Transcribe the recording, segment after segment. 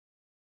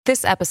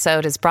This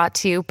episode is brought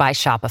to you by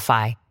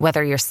Shopify.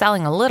 Whether you're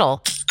selling a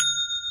little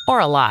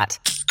or a lot,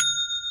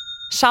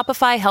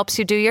 Shopify helps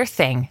you do your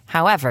thing,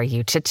 however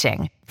you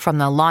cha-ching. From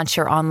the launch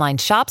your online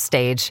shop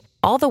stage,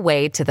 all the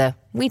way to the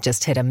we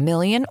just hit 1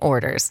 million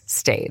orders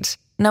stage.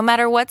 No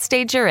matter what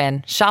stage you're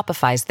in,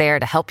 Shopify's there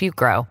to help you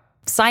grow.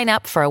 Sign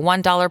up for a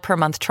 $1 per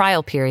month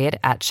trial period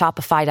at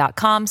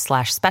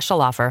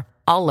shopify.com/special offer,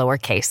 all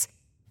lowercase.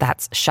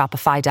 That's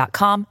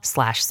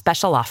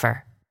shopify.com/special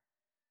offer.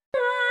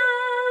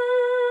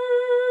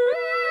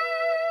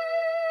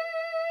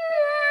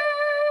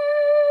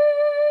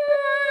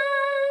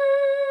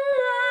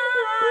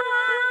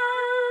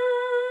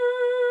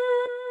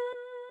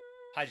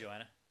 Hi,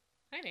 Joanna.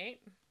 Hi,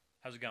 Nate.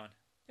 How's it going?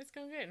 It's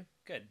going good.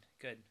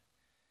 Good.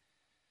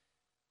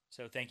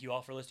 So thank you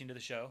all for listening to the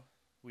show.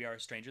 We are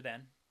Stranger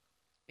Than,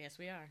 Yes,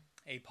 we are.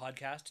 a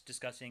podcast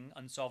discussing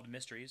unsolved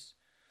mysteries,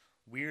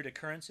 weird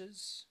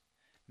occurrences,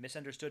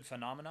 misunderstood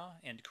phenomena,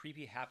 and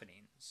creepy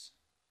happenings.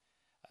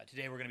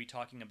 Today we're going to be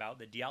talking about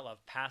the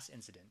Dyatlov Pass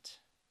incident.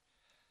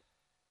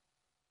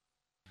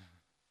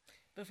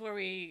 Before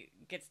we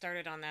get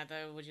started on that,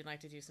 though, would you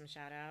like to do some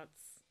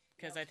shout-outs?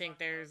 Because I think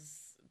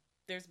there's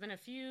been a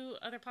few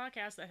other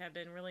podcasts that have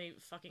been really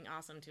fucking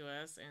awesome to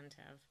us and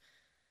have...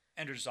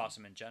 And are just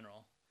awesome in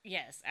general.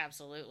 Yes,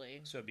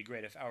 absolutely. So it'd be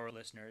great if our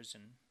listeners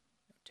and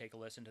take a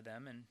listen to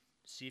them and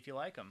see if you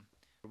like them.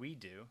 We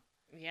do.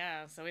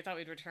 Yeah, so we thought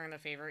we'd return the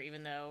favor,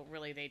 even though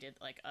really they did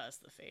like us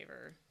the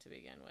favor to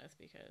begin with,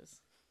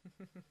 because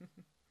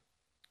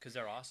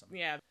they're awesome.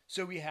 Yeah.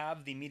 So we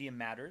have The Medium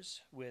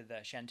Matters with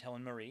Chantel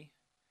and Marie.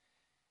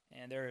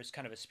 And they're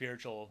kind of a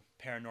spiritual,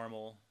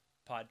 paranormal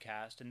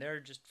podcast, and they're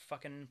just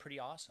fucking pretty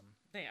awesome.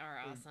 They are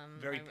awesome.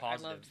 Very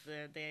positive. I loved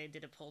they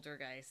did a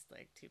poltergeist,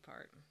 like,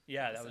 2-part.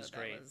 Yeah, that was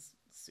great. That was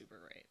super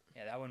great.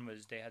 Yeah, that one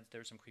was, there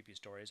were some creepy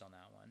stories on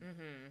that one.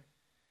 Mm-hmm.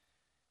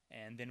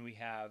 And then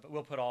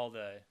we'll put all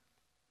the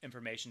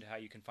information to how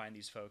you can find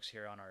these folks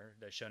here on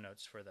the show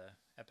notes for the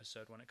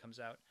episode when it comes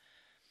out.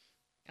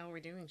 Oh, we're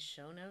doing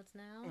show notes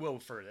now? Well,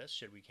 for this,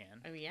 should we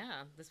can. Oh,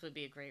 yeah. This would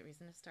be a great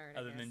reason to start,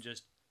 Other than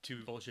just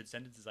 2 bullshit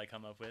sentences I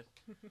come up with.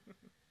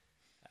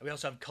 We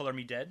also have Color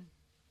Me Dead.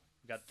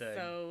 We got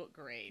so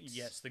great.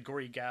 Yes, the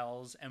Gory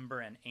Gals,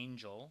 Ember and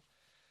Angel.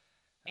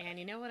 And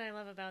you know what I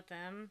love about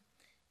them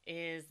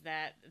is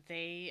that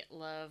they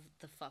love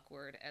the fuck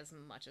word as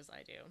much as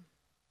I do.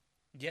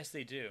 Yes,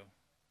 they do.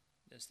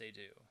 Yes, they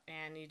do.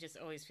 And you just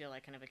always feel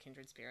like kind of a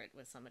kindred spirit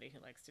with somebody who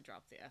likes to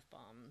drop the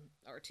F-bomb,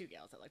 or 2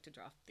 gals that like to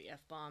drop the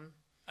F-bomb.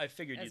 I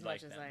figured you'd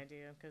like them. As much as I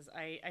do, because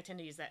I tend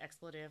to use that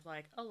expletive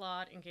like a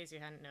lot, in case you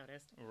hadn't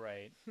noticed.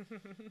 Right.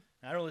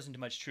 I don't listen to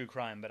much true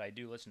crime, but I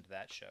do listen to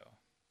that show.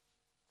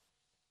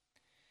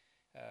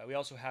 We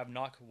also have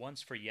Knock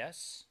Once for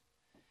Yes.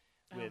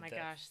 Oh my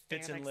gosh,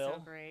 Fitz they're and like Lil. so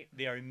great.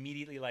 They are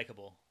immediately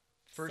likable.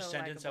 First So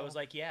sentence, I likable. was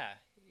like, yeah,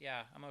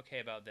 I'm okay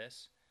about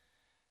this.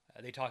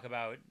 They talk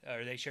about,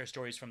 or they share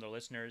stories from their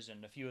listeners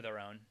and a few of their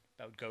own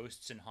about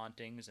ghosts and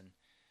hauntings, and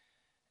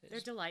They're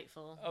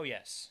delightful. oh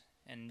yes,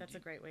 and That's a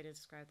great way to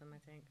describe them, I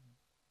think.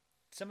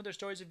 some of their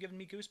stories have given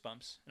me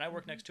goosebumps. And I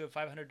work next to a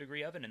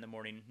 500-degree oven in the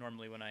morning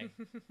normally when I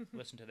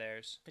listen to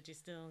theirs. But you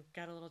still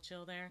got a little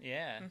chill there?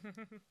 Yeah.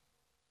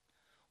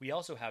 We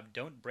also have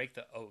Don't Break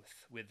the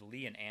Oath with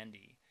Lee and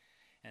Andy.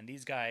 And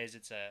these guys,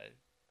 it's a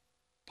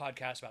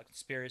podcast about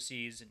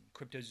conspiracies and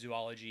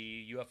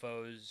cryptozoology,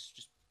 UFOs,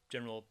 just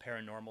general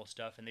paranormal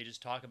stuff. And they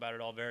just talk about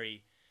it all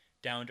very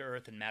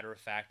down-to-earth and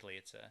matter-of-factly.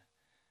 It's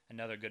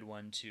another good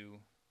one to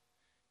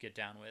get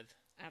down with.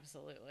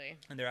 Absolutely.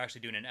 And they're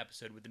actually doing an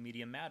episode with The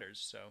Medium Matters.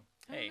 So,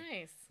 hey,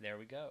 nice. There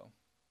we go.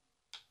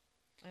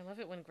 I love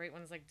it when great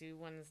ones like do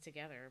ones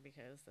together,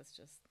 because that's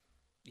just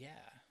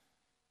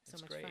so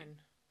much great. fun.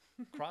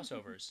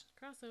 Crossovers.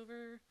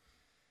 Crossover.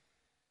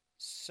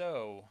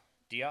 So,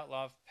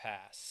 Dyatlov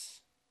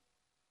Pass.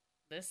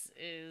 This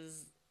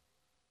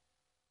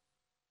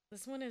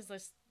one is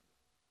just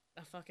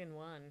a fucking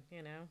one,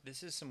 you know?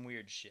 This is some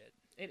weird shit.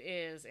 It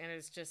is, and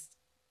it's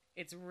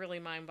really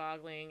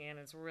mind-boggling, and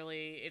it's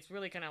really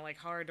kind of like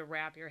hard to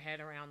wrap your head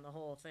around the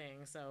whole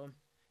thing. So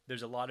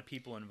there's a lot of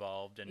people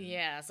involved, and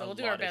yeah, so we'll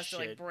do our best to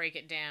like break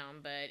it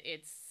down, but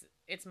it's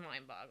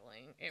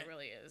mind-boggling. It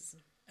really is.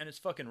 And it's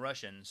fucking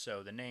Russian,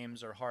 so the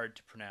names are hard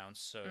to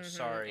pronounce. So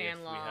sorry if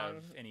we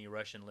have any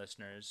Russian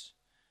listeners.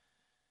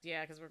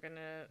 Yeah, because we're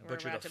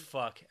butcher the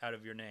fuck out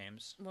of your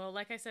names. Well,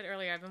 like I said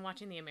earlier, I've been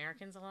watching The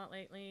Americans a lot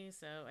lately,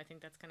 so I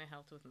think that's kind of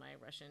helped with my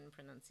Russian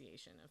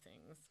pronunciation of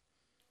things.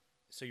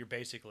 So you're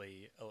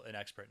basically an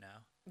expert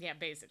now. Yeah,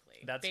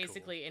 basically. That's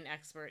basically cool. An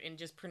expert in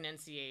just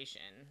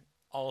pronunciation.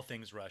 All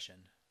things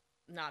Russian.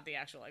 Not the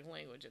actual like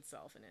language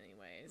itself in any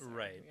way. So,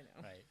 right, you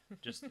know. Right.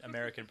 Just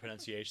American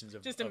pronunciations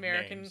of just of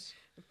American names.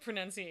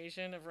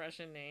 pronunciation of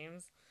Russian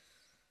names.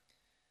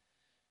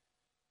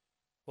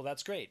 Well,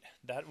 that's great.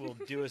 That will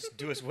do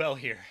us well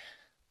here.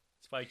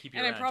 That's why I keep you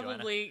and around, I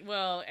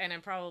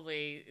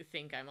probably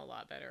think I'm a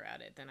lot better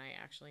at it than I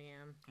actually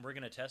am. We're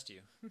gonna test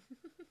you.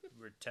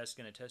 We're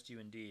gonna test you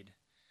indeed.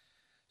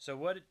 So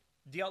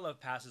Dyatlov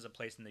Pass is a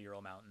place in the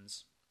Ural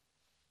Mountains.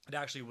 It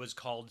actually was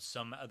called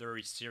some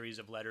other series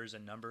of letters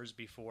and numbers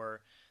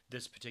before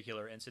this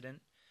particular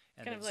incident.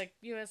 And Kind of like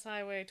U.S.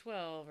 Highway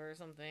 12 or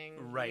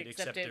something. Right,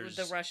 except it was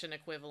the there's Russian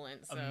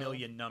equivalent. So a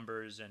million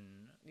numbers, and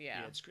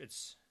Yeah.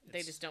 it's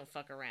they just don't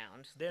fuck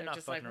around. They're not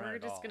just fucking like, around we're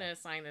at just all. going to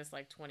assign this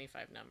like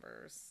 25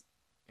 numbers.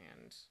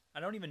 And I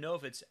don't even know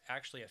if it's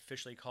actually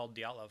officially called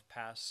Dyatlov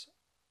Pass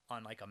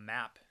on like a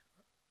map.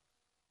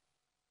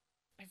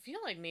 I feel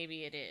like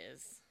maybe it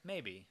is.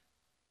 Maybe.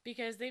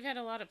 Because they've had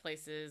a lot of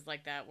places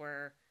like that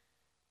where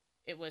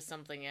it was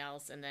something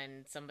else, and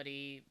then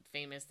somebody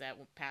famous that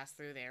passed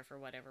through there for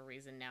whatever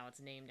reason, now it's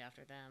named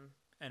after them.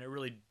 And it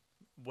really,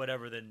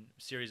 whatever the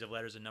series of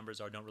letters and numbers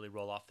are, don't really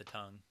roll off the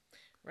tongue.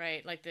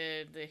 Right, like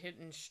the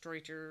Hidden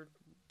Stranger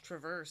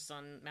Traverse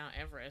on Mount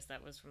Everest,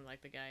 that was from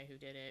like the guy who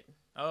did it.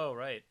 Oh,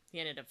 right. He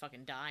ended up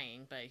fucking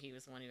dying, but he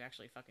was the one who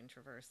actually fucking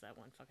traversed that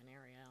one fucking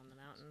area on the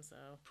mountain, so...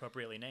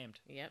 Appropriately named.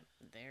 Yep,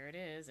 there it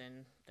is,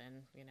 and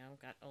then, you know,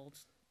 got old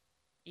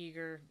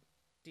Igor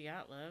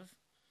Dyatlov.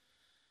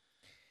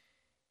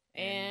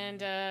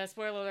 And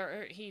spoiler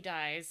alert, he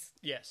dies.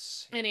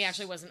 Yes. And he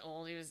actually wasn't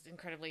old. He was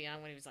incredibly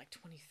young when he was like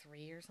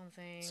 23 or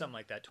something. Something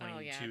like that. 22, Oh,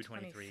 yeah, 23,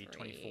 23.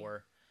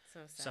 24. So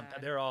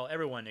sad.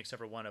 Everyone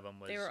except for one of them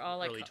was They were all,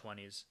 like, early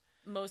 20s.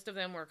 Most of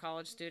them were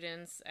college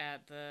students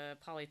at the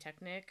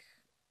Polytechnic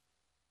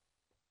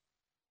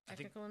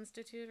Technical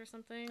Institute or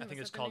something. I think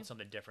it's called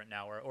something different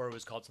now, or it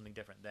was called something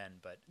different then,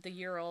 but... The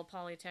Ural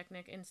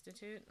Polytechnic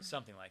Institute?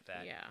 Something like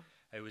that. Yeah.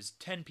 It was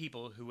 10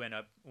 people who went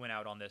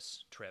out on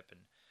this trip,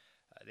 and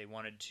they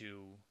wanted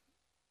to...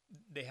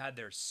 They had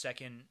their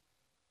second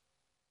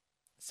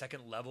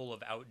level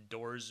of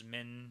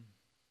outdoorsmen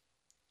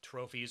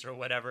trophies or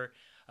whatever,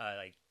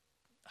 like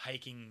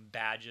hiking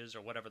badges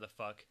or whatever the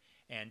fuck,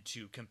 and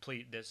to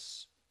complete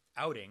this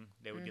outing,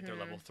 they would get their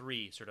level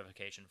 3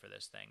 certification for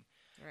this thing.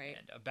 Right.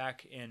 And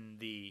back in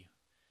the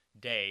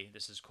day,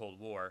 this is Cold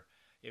War,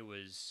 it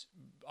was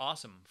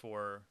awesome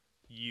for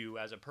you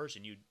as a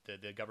person.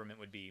 The government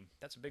would be,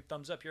 that's a big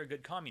thumbs up, you're a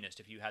good communist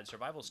if you had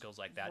survival skills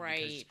like that.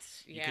 Right.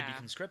 Because you could be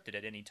conscripted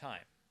at any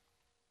time.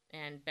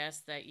 And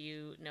best that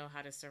you know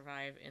how to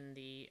survive in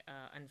the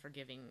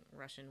unforgiving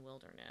Russian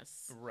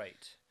wilderness.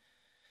 Right.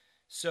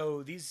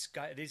 So these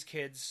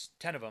kids,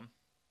 10 of them,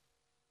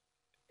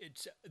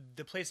 it's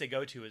the place they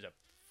go to is a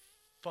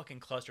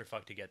fucking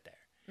clusterfuck to get there.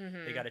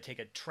 Mm-hmm. They got to take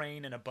a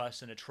train and a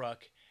bus and a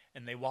truck,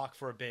 and they walk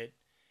for a bit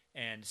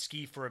and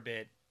ski for a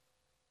bit,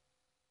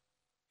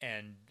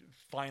 and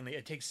finally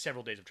it takes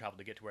several days of travel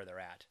to get to where they're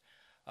at.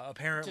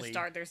 Apparently, to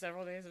start their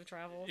several days of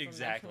travel.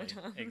 Exactly,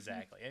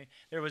 exactly.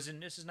 This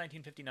is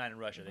 1959 in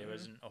Russia. There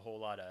wasn't a whole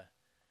lot of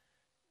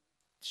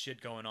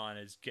shit going on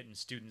as getting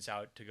students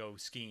out to go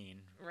skiing.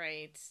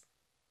 Right.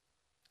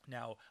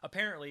 Now,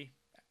 apparently,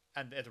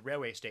 at the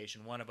railway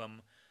station, one of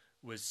them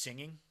was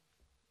singing.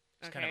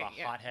 He's kind of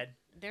a hothead.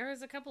 There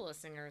was a couple of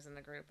singers in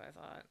the group, I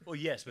thought. Well,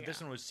 yes, but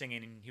this one was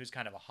singing, and he was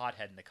kind of a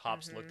hothead, and the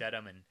cops looked at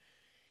him, and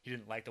he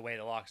didn't like the way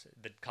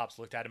the cops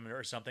looked at him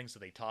or something, so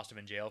they tossed him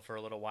in jail for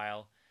a little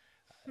while.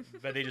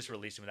 But they just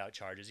released him without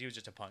charges. He was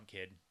just a punk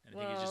kid, and I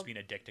think he was just being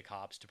a dick to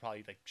cops, to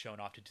probably like showing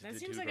off to the two girls.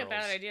 That seems like a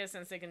bad idea,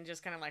 since they can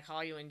just kind of like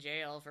haul you in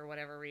jail for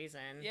whatever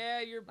reason.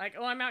 Yeah, you're like,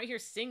 oh, I'm out here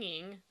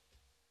singing.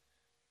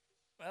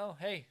 Well,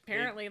 hey.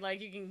 Apparently, like,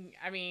 you can...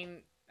 I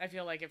mean, I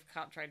feel like if a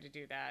cop tried to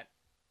do that...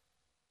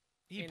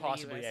 He'd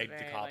possibly egg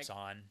the cops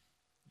on.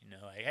 You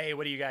know, like, hey,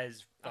 what do you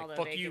guys... Like,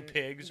 fuck you,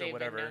 pigs, or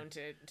whatever. They've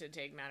been known to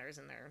take matters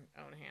in their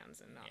own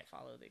hands and not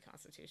follow the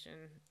Constitution.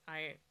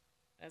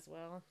 As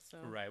well, so...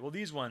 Right. Well,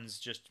 these ones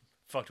just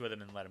fucked with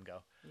him and let him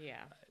go.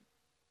 Yeah.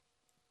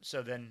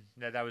 So then,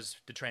 that was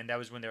the train. That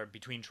was when they were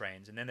between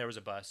trains. And then there was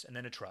a bus, and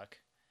then a truck.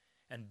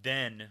 And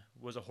then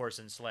was a horse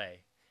and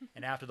sleigh.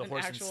 And after the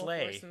horse and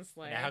sleigh,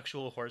 an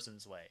actual horse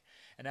and sleigh.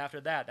 And after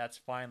that, that's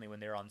finally when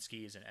they're on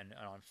skis and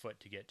on foot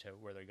to get to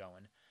where they're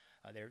going.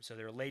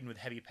 They're laden with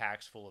heavy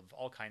packs full of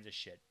all kinds of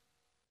shit.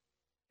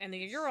 And the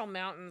Ural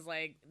Mountains,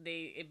 like,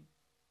 it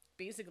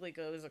basically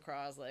goes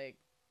across, like,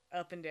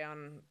 up and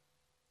down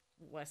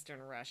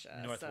Western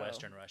Russia.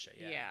 Northwestern Russia,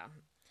 yeah. Yeah.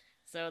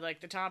 So,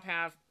 like, the top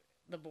half,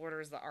 the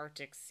border is the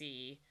Arctic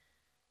Sea.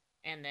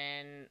 And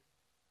then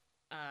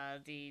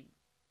the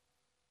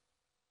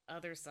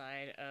other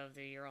side of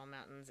the Ural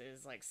Mountains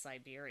is, like,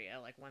 Siberia.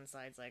 Like, one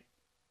side's, like,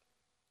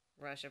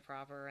 Russia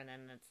proper, and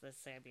then it's the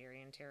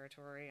Siberian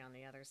territory on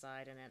the other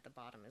side. And then at the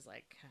bottom is,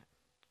 like,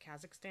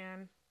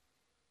 Kazakhstan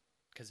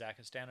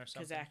or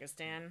something?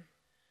 Kazakhstan.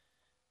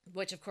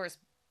 Which, of course...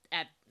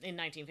 in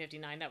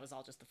 1959, that was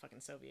all just the fucking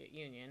Soviet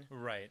Union.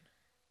 Right.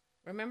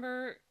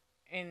 Remember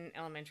in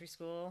elementary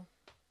school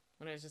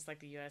when it was just like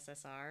the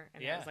USSR,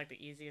 and that was like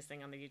the easiest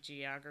thing on the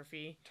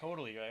geography?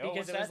 Totally. Like,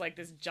 because it was like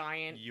this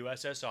giant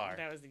USSR.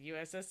 That was the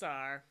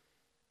USSR.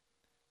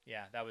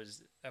 Yeah, that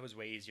was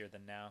way easier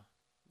than now.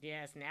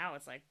 Yes, now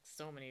it's like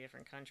so many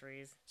different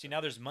countries. See,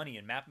 now there's money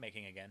in map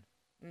making again.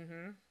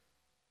 Mm-hmm.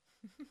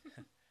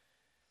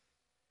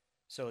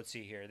 So let's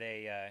see here.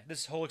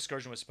 This whole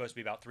excursion was supposed to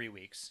be about 3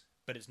 weeks,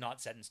 but it's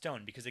not set in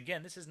stone because,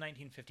 again, this is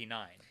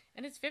 1959.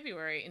 And it's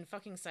February in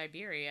fucking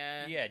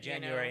Siberia. Yeah,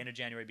 January, you know? end of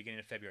January, beginning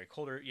of February.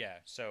 Colder, yeah.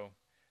 So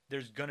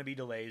there's going to be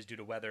delays due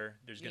to weather.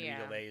 There's going to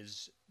be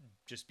delays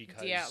just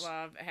because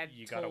Dyatlov had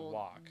you got to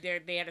walk.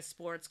 They had a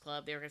sports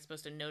club. They were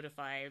supposed to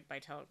notify by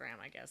telegram,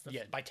 I guess.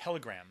 Yeah, by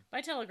telegram.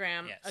 By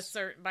telegram, yes.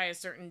 by a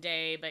certain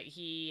day, but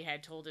he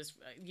had told us,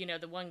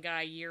 the one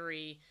guy,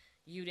 Yuri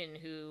Yudin,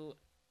 who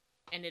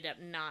ended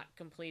up not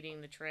completing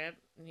the trip.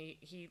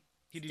 He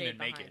didn't even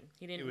make it.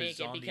 He didn't make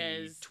it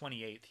because the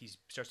 28th he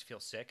starts to feel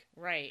sick.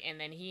 Right, and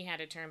then he had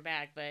to turn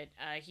back, but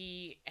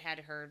he had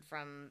heard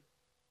from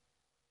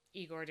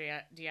Igor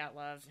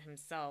Dyatlov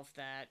himself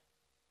that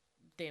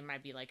there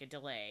might be like a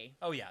delay.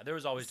 Oh yeah, there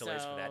was always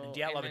delays for that, and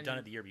Dyatlov had done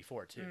it the year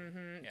before too.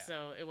 Mm-hmm, yeah.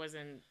 So it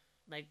wasn't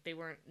like they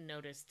weren't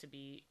noticed to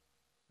be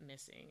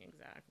missing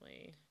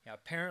exactly. Yeah,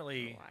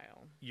 apparently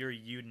Yuri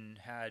Yudin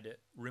had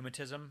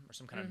rheumatism or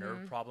some kind of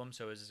nerve problem,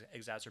 so it was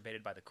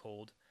exacerbated by the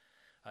cold.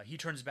 He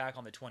turns back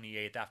on the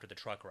 28th after the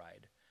truck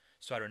ride,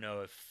 so I don't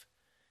know if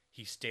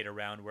he stayed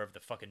around wherever the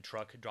fucking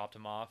truck dropped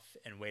him off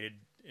and waited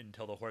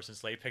until the horse and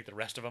sleigh picked the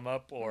rest of them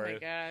up, or... Oh my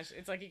gosh,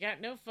 it's like you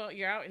got no phone.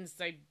 You're out in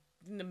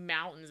the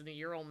mountains, in the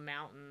Ural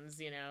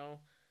Mountains,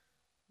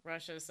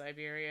 Russia,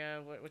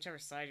 Siberia, whichever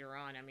side you're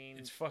on. I mean,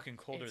 it's fucking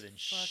colder than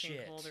shit. It's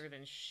fucking colder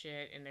than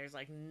shit, and there's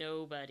like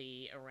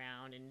nobody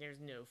around, and there's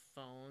no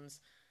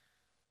phones,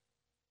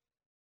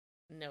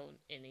 no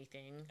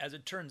anything. As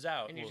it turns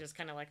out, and you're just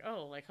kind of like,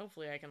 oh, like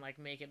hopefully I can like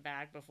make it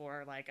back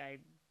before like I,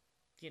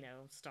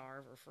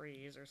 starve or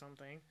freeze or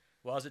something.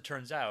 Well, as it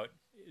turns out,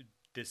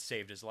 this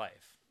saved his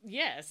life.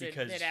 Yes,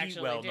 because it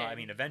actually did. I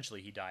mean,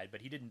 eventually he died,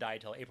 but he didn't die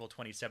until April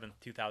 27th,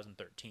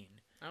 2013.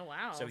 Oh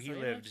wow! So he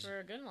lived for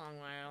a good long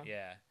while.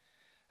 Yeah.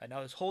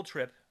 Now this whole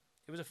trip,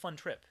 it was a fun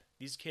trip.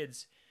 These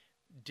kids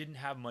didn't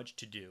have much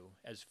to do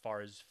as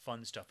far as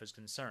fun stuff is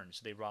concerned.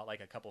 So they brought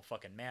like a couple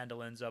fucking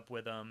mandolins up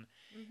with them,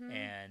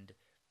 and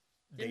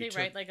they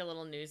write like a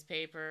little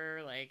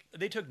newspaper? Like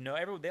they took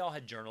they all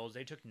had journals.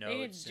 They took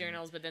notes. They had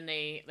journals, but then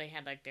they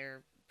had like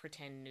their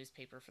pretend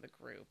newspaper for the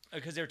group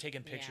because they were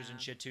taking pictures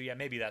and shit too. Yeah,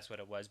 maybe that's what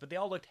it was. But they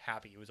all looked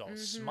happy. It was all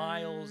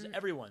smiles.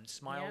 Everyone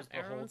smiles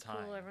the whole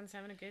time. Cool. Everyone's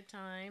having a good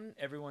time.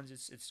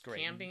 It's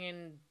great. Camping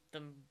in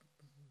the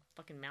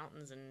fucking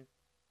mountains in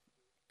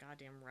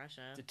goddamn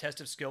Russia. It's a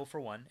test of skill for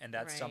one, and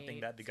that's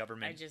something that the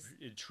government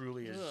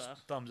truly is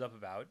thumbs up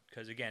about.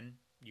 Because again,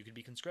 you could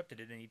be conscripted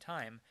at any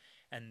time,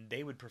 and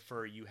they would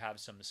prefer you have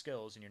some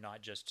skills and you're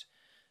not just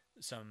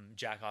some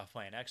jack off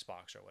playing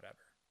Xbox or whatever.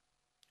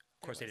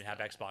 Of course, they didn't have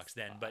Xbox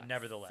then, but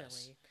nevertheless.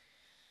 Silly.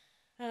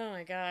 Oh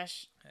my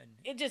gosh.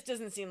 It just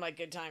doesn't seem like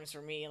good times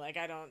for me. Like,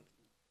 I don't...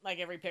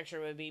 Like, every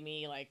picture would be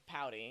me, like,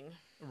 pouting.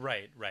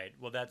 Right.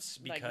 Well, that's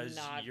because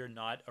you're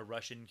not a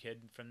Russian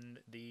kid from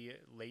the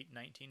late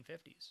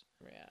 1950s.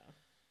 Yeah.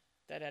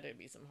 That had to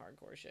be some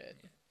hardcore shit.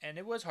 And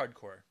it was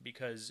hardcore,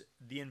 because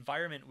the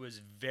environment was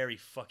very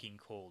fucking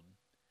cold.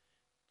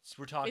 So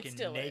we're talking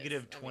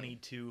negative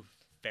 22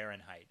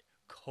 Fahrenheit.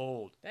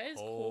 Cold. That is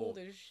cold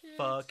as shit.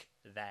 Fuck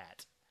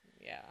that.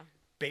 Yeah.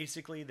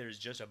 Basically, there's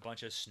just a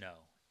bunch of snow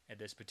in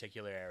this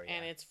particular area.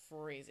 And it's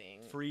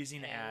freezing.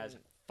 Freezing as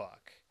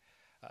fuck.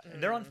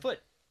 And they're on foot.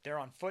 They're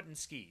on foot and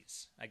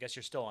skis. I guess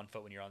you're still on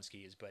foot when you're on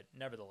skis, but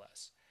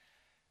nevertheless.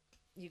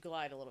 You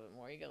glide a little bit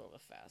more. You get a little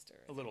bit faster.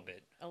 A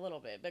little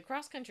bit. But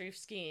cross-country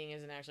skiing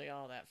isn't actually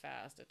all that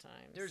fast at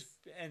times.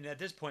 And at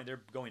this point, they're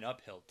going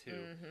uphill, too.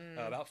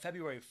 About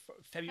February...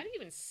 How do you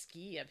even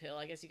ski uphill?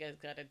 I guess you guys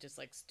gotta just,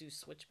 like, do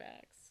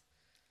switchbacks.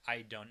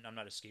 I'm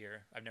not a skier.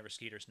 I've never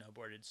skied or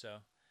snowboarded, so...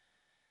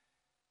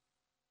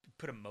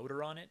 Put a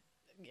motor on it?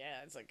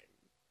 Yeah,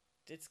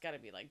 it's gotta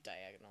be, like,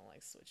 diagonal,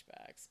 like,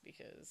 switchbacks,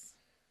 because...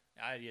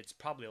 it's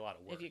probably a lot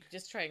of work. If you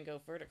just try and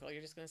go vertical,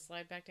 you're just gonna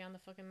slide back down the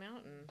fucking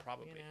mountain.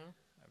 Probably.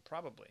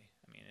 Probably.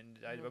 I mean, and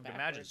I would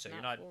imagine so.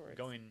 You're not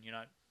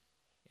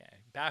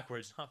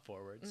backwards, not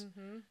forwards.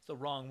 It's the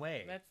wrong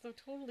way. That's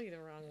totally the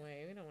wrong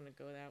way. We don't want to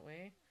go that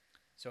way.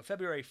 So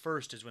February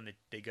 1st is when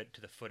they get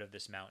to the foot of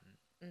this mountain.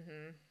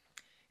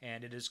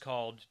 And it is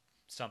called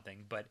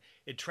something, but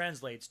it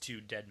translates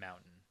to Dead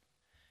Mountain.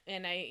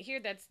 And I hear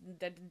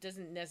that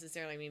doesn't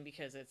necessarily mean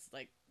because it's,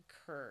 like,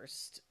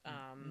 cursed.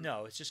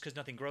 No, it's just because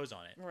nothing grows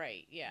on it.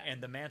 Right, yeah.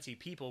 And the Mansi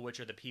people,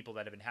 which are the people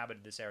that have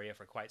inhabited this area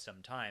for quite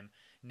some time,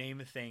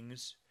 name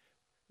things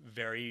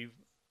very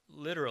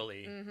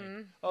literally.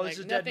 Oh, this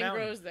is Dead Mountain.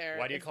 Nothing grows there.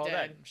 Why do you call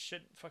that?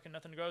 Shit, fucking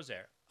nothing grows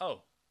there.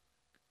 Oh,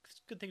 it's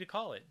a good thing to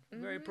call it.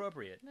 Very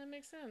appropriate. That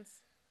makes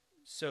sense.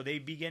 So they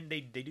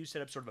do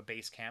set up sort of a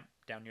base camp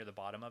down near the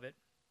bottom of it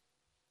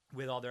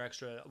with all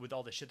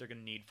the shit they're going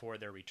to need for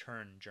their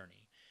return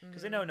journey.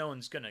 Because they know no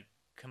one's going to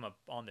come up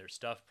on their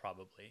stuff,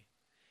 probably.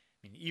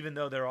 I mean, even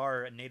though there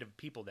are native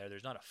people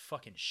there's not a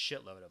fucking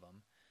shitload of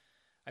them.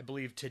 I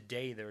believe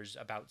today there's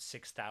about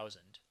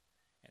 6,000.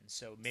 And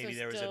so maybe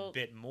there was a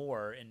bit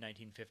more in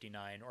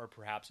 1959, or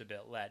perhaps a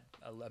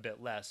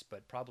bit less,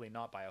 but probably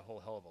not by a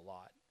whole hell of a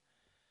lot.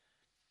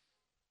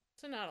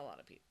 So not a lot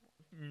of people.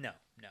 No.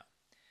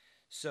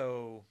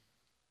 So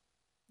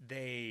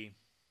they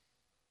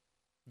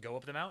go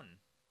up the mountain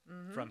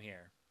from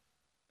here.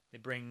 They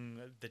bring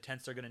the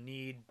tents they're going to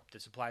need, the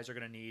supplies they're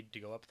going to need to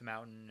go up the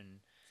mountain, and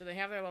So they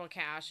have their little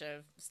cache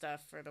of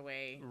stuff for the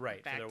way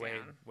right back for their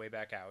down. way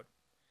back out.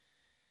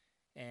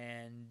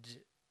 And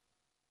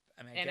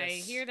I mean, I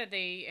hear that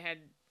they had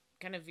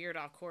kind of veered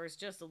off course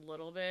just a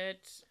little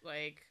bit.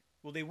 Like,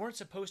 well, they weren't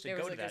supposed to there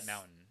go was to like that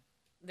mountain.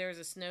 There was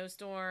a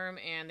snowstorm,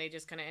 and they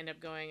just kind of end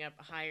up going up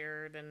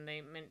higher than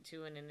they meant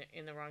to, and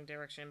in the wrong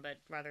direction. But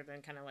rather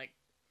than kind of like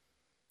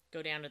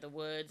go down to the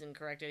woods and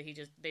correct it,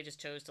 they just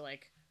chose to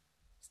like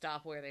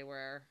stop where they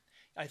were.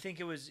 I think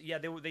it was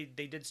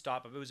they did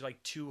stop. It was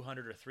like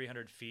 200 or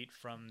 300 feet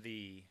from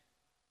the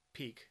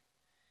peak,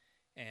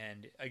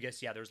 and I guess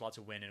there was lots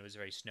of wind and it was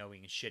very snowy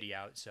and shitty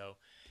out. So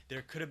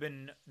they could have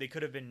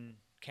been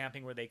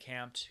camping where they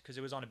camped because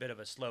it was on a bit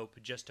of a slope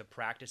just to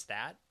practice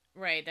that.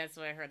 Right, that's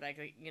what I heard. Like,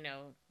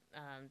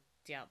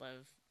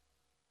 Dyatlov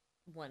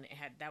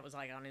that was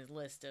like on his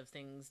list of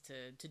things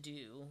to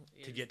do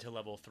to get to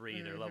level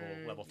 3, their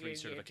level 3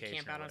 certification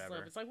camp out or whatever. On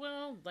slope. It's like,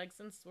 well, like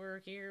since we're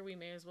here, we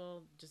may as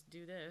well just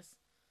do this.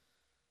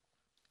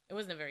 It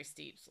wasn't a very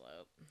steep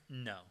slope.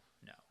 No.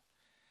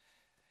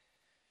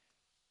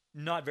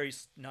 Not very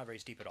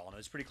steep at all. And it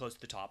was pretty close to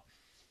the top.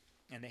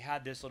 And they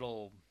had this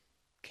little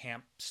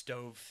camp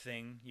stove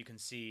thing you can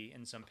see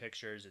in some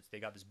pictures. They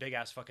got this big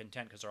ass fucking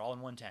tent because they're all in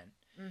one tent.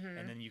 Mm-hmm.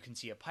 And then you can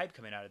see a pipe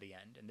coming out of the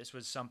end. And this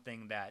was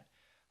something that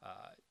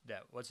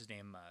what's his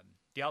name,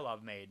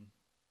 Dyatlov made,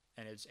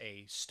 and it's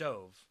a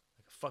stove,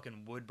 like a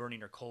fucking wood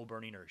burning or coal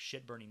burning or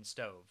shit burning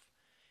stove,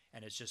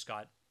 and it's just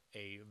got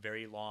a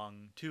very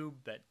long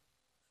tube that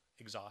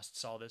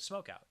exhausts all the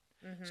smoke out,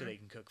 so they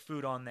can cook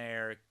food on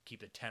there, keep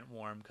the tent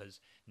warm because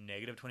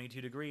negative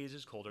 22 degrees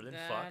is colder than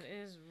fuck. That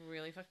is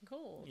really fucking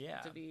cold.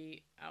 Yeah, to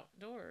be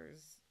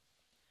outdoors.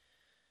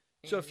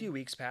 So a few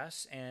weeks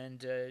pass,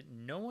 and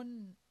no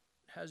one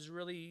has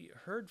really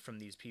heard from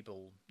these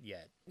people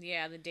yet.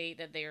 Yeah, the date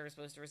that they are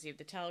supposed to receive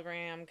the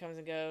telegram comes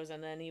and goes,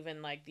 and then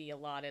even like the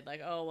allotted, like,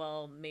 oh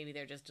well, maybe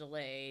they're just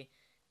delayed.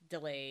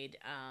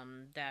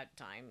 That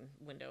time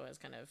window has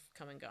kind of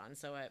come and gone.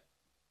 So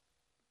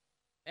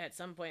at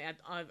some point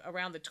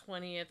around the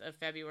 20th of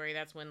February,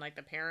 that's when like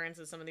the parents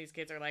of some of these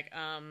kids are like,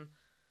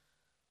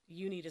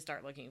 you need to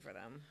start looking for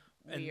them.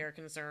 We are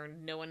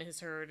concerned. No one has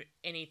heard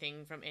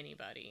anything from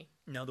anybody.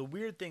 Now the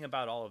weird thing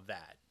about all of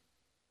that,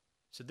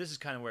 so this is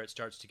kind of where it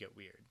starts to get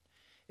weird,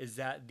 is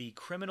that the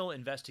criminal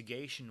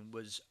investigation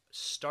was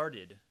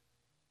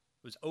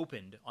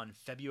opened on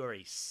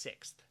February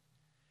 6th.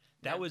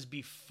 That was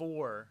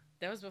before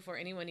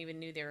anyone even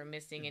knew they were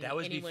missing, and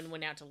anyone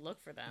went out to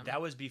look for them.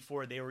 That was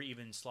before they were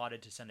even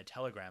slotted to send a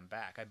telegram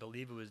back. I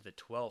believe it was the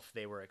 12th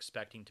they were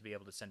expecting to be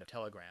able to send a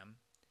telegram.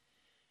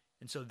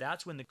 And so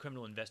that's when the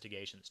criminal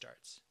investigation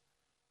starts.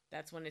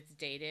 That's when it's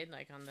dated,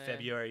 like on the...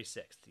 February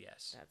 6th,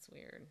 yes. That's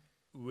weird.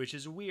 Which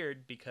is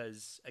weird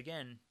because,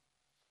 again,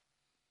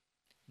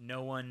 they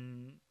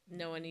weren't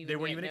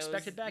even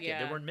expected back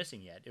yet. They weren't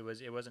missing yet.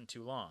 It wasn't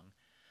too long.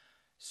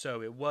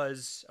 So it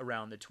was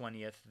around the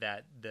 20th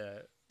that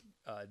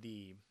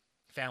the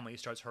family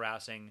starts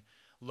harassing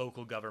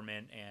local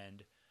government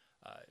and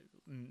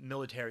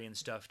military and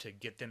stuff to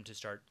get them to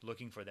start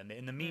looking for them.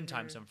 In the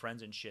meantime, some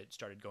friends and shit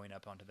started going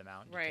up onto the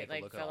mountain to take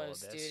a look at all of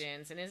this. Right, like fellow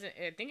students. And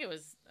I think it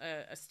was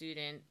a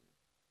student.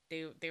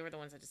 They were the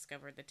ones that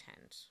discovered the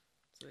tent.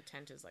 So the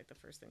tent is like the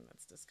first thing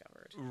that's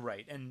discovered.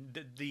 Right, and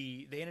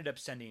they ended up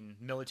sending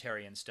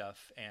military and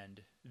stuff,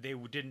 and they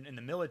didn't, in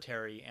the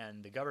military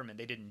and the government,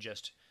 they didn't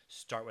just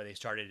start where they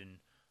started and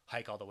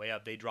hike all the way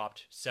up. They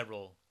dropped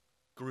several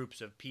groups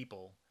of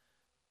people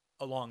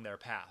along their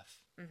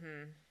path.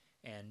 Mm-hmm.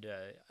 And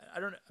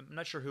I'm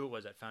not sure who it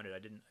was that found it. I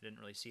didn't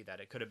really see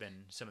that. It could have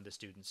been some of the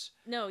students.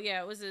 No,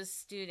 yeah, it was a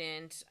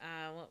student.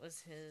 What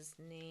was his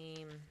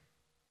name?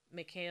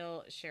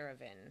 Mikhail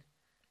Sherevin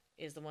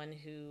is the one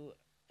who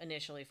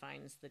initially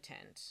finds the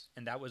tent.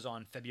 And that was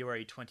on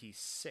February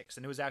 26th,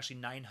 and it was actually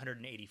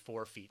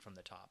 984 feet from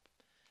the top.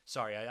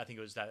 Sorry, I think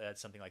it was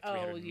that's something like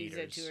 300 meters. Oh, you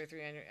said 200 or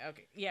 300.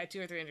 Okay, yeah,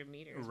 200 or 300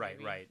 meters. Right,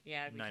 maybe. right.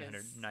 Yeah,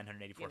 because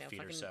 984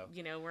 feet or so.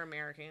 We're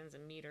Americans,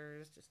 and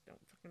meters just don't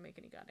fucking make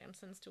any goddamn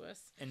sense to us.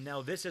 And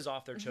now this is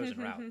off their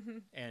chosen route,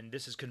 and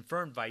this is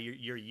confirmed by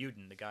Yuri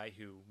Yudin, the guy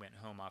who went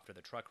home after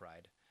the truck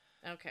ride.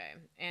 Okay,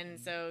 and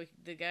so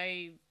the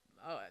guy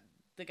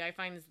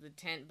finds the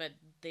tent, but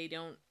they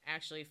don't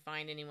actually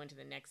find anyone to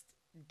the next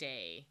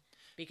day,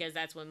 because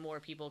that's when more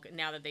people.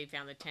 Now that they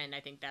found the tent, I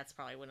think that's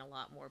probably when a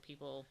lot more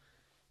people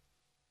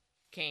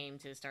came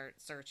to start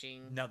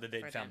searching. Now that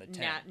they found the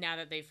tent. Now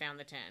that they found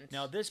the tent.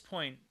 Now at this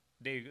point,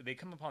 they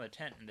come upon the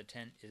tent, and the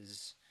tent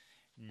is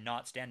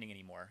not standing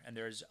anymore, and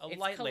there's a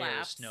light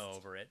layer of snow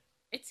over it.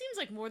 It seems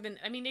like more than...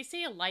 I mean, they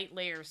say a light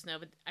layer of snow,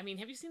 but, I mean,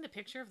 have you seen the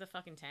picture of the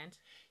fucking tent?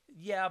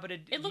 Yeah, but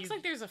it looks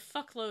like there's a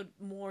fuckload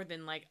more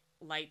than, like,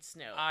 light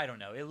snow. I don't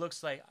know. It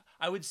looks like...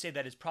 I would say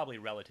that it's probably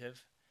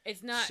relative.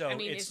 It's not... So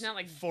it's not,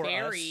 like,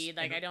 buried.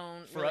 Like, I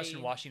don't For us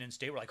in Washington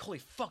State, we're like, holy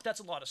fuck, that's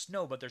a lot of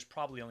snow, but there's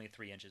probably only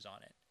 3 inches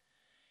on it.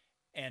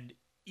 And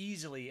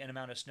easily an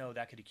amount of snow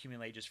that could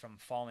accumulate just from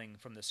falling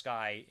from the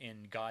sky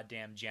in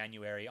goddamn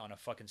January on a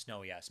fucking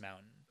snowy-ass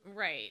mountain.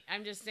 Right.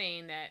 I'm just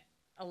saying that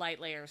a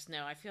light layer of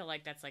snow. I feel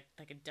like that's like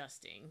a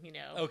dusting, you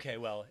know. Okay,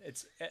 well,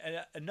 it's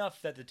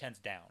enough that the tent's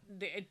down.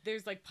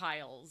 There's like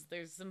piles.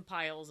 There's some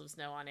piles of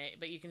snow on it,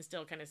 but you can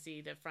still kind of see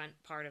the front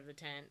part of the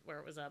tent where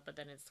it was up, but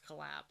then it's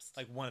collapsed.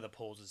 Like one of the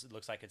poles it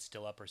looks like it's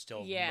still up or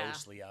still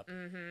mostly up.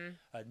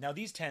 Mm-hmm. Now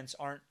these tents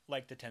aren't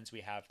like the tents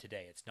we have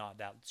today. It's not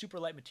that super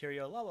light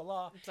material. La la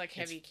la. It's like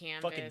heavy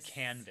canvas. Fucking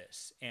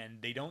canvas,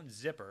 and they don't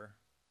zipper.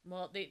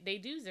 Well, they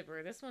do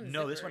zipper. This one.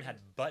 No, this one had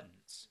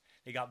buttons.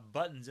 They got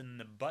buttons, and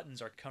the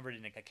buttons are covered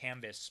in like a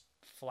canvas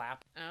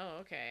flap. Oh,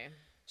 okay.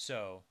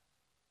 So,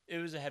 it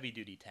was a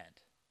heavy-duty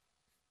tent.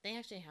 They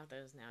actually have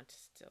those now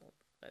still,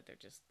 but they're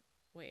just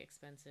way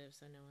expensive,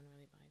 so no one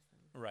really buys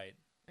them. Right.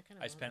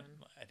 I spent,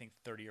 I think,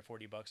 $30 or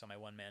 $40 on my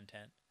one-man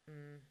tent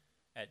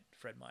at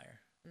Fred Meyer,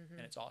 and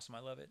it's awesome.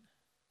 I love it.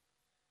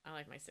 I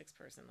like my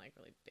 6-person, like,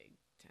 really big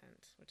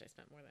tent, which I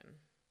spent more than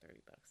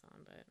 $30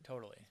 on, but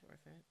totally, it's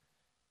worth it.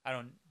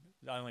 I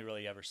only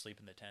really ever sleep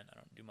in the tent. I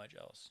don't do much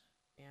else.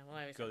 Yeah, well,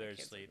 I always go have there the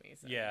to kids sleep. With me,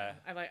 so yeah,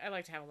 I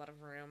like to have a lot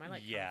of room. I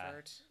like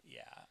comfort.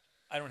 Yeah,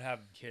 I don't have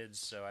kids,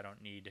 so I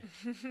don't need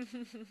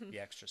the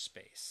extra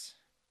space.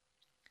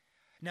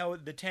 Now,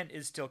 the tent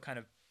is still kind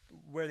of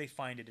where they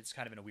find it. It's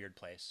kind of in a weird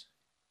place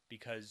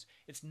because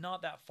it's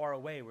not that far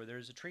away where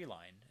there's a tree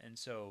line, and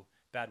so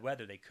bad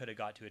weather, they could have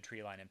got to a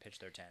tree line and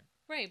pitched their tent.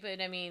 Right,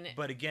 but I mean,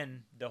 but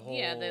again, the whole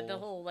the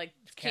whole like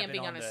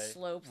camping on a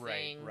slope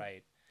thing,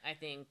 right. I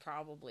think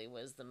probably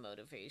was the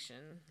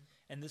motivation.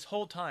 And this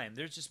whole time,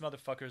 there's just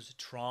motherfuckers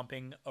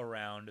tromping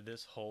around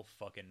this whole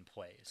fucking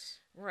place.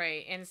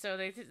 Right, and so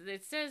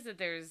it says that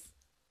there's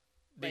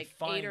like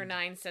 8 or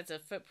 9 sets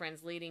of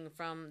footprints leading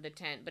from the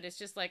tent, but it's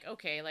just like,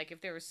 okay, like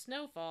if there was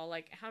snowfall,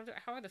 like how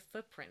are the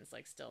footprints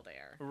like still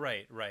there?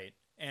 Right.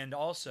 And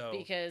also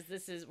because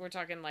we're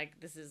talking like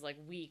this is like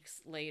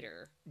weeks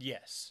later.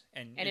 Yes,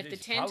 and if the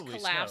tent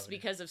collapsed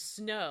because of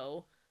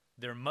snow,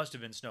 there must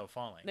have been snow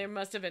falling.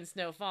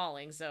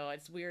 So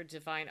it's weird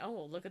to find,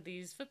 oh, look at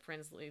these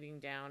footprints leading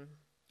down.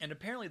 And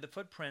apparently the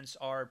footprints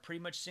are pretty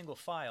much single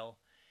file,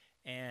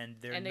 and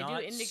they not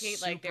do indicate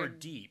super like they're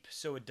deep,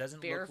 so it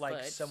doesn't barefoot. Look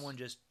like someone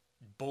just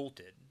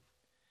bolted.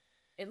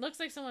 It looks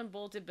like someone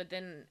bolted, but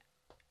then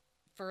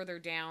further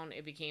down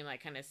it became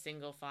like kind of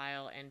single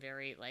file and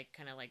very like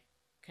kind of like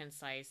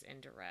concise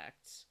and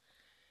direct.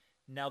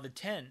 Now the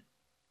tent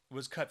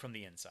was cut from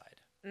the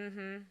inside.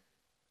 Mm-hmm.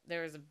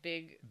 There was a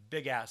big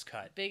ass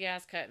cut. Big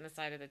ass cut in the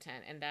side of the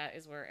tent, and that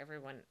is where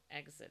everyone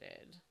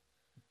exited.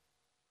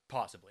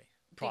 Probably.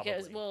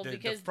 Because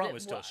the front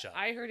was still shut.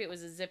 I heard it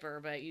was a zipper,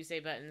 but you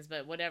say buttons,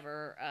 but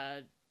whatever.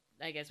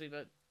 I guess we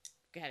both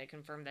had to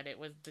confirm that it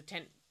was the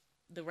tent.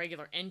 The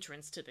regular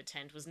entrance to the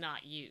tent was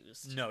not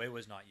used. No, it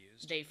was not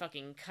used. They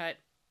fucking cut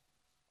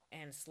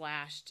and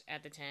slashed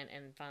at the tent,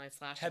 and finally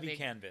slashed heavy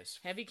canvas.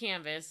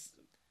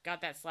 Got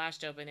that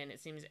slashed open, and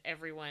it seems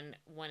everyone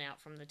went out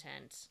from the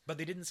tent. But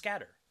they didn't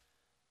scatter.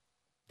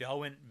 They all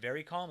went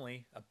very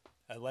calmly,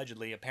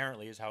 allegedly,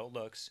 apparently is how it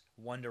looks,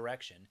 one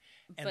direction.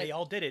 And they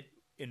all did it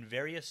in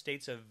various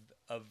states of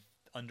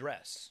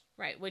undress.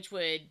 Right, which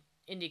would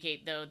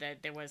indicate, though,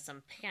 that there was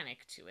some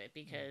panic to it,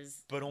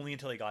 because... But only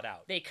until they got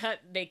out. They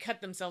cut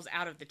themselves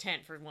out of the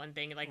tent, for one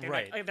thing. Like,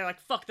 they're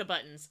like, fuck the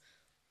buttons.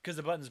 Because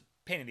the buttons,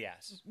 pain in the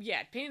ass.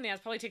 Yeah, pain in the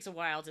ass probably takes a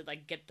while to,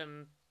 like, get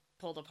them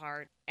pulled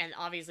apart, and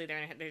obviously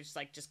they're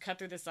just cut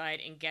through the side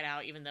and get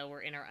out, even though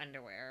we're in our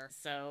underwear.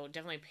 So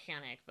definitely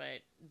panic,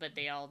 but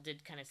they all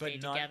did kind of stay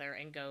together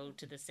and go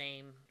to the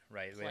same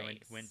place. They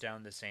went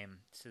down to the same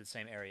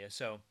area.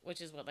 So which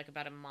is what, like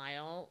about a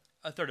mile?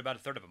 About a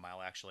third of a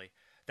mile, actually.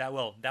 That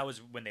was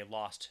when they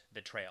lost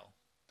the trail.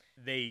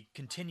 They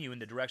continue in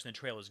the direction the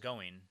trail is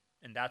going,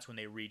 and that's when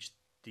they reach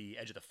the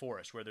edge of the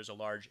forest, where there's a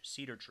large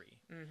cedar tree,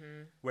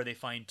 where they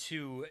find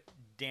 2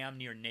 damn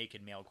near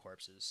naked male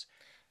corpses.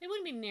 They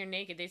wouldn't be near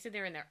naked. They said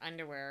they're in their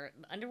underwear.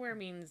 Underwear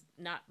means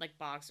not like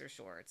boxer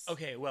shorts.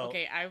 Okay, well...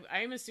 Okay,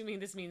 I'm assuming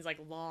this means like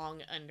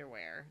long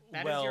underwear.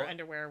 That is your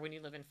underwear when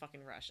you live in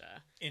fucking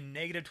Russia. In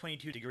negative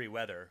 22-degree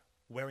weather,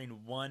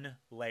 wearing 1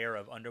 layer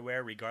of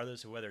underwear,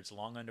 regardless of whether it's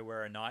long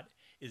underwear or not,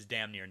 is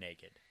damn near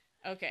naked.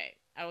 Okay,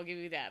 I will give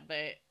you that,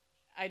 but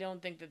I don't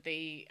think that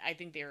I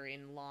think they're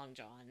in long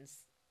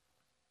johns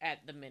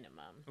at the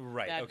minimum.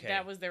 Right, okay.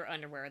 That was their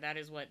underwear. That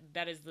is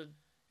the...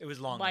 It was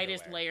long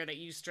lightest underwear. layer that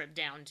you stripped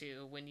down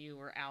to when you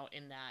were out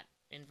in that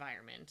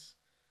environment.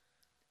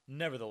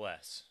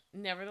 Nevertheless,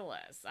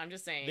 I'm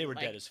just saying they were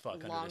dead as fuck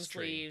under long this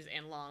tree. sleeves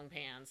and long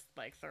pants,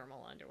 like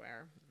thermal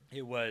underwear.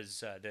 It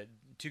was the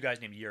 2 guys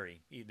named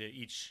Yuri.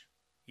 Each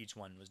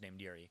one was named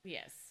Yuri.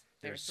 Yes,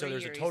 there's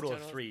a total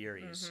of 3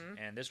 Yuris,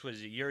 and this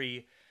was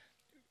Yuri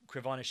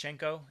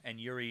Krivonishenko and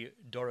Yuri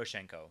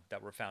Doroshenko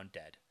that were found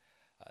dead.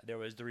 There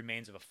was the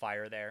remains of a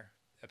fire there.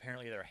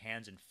 Apparently, their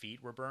hands and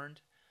feet were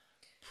burned.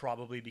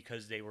 Probably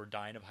because they were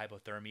dying of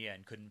hypothermia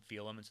and couldn't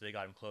feel them, and so they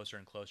got them closer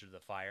and closer to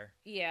the fire.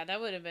 Yeah, that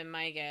would have been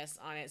my guess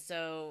on it.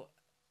 So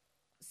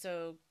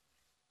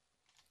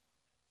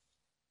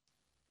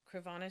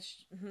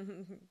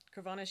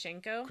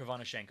Krivonishenko.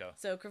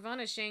 So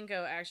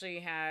Krivonishenko actually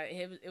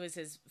it was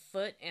his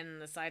foot and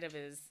the side of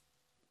his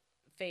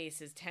face,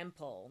 his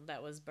temple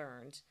that was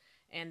burned,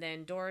 and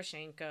then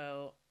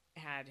Doroshenko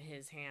had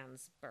his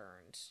hands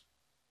burned.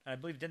 And I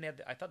believe didn't they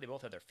have? I thought they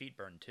both had their feet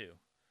burned too.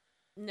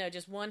 No,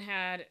 just one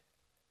had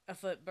a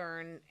foot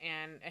burn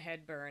and a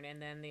head burn,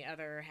 and then the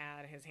other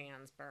had his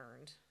hands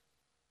burned.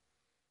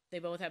 They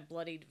both had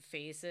bloodied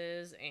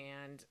faces,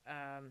 and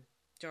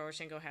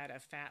Doroshenko had a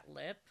fat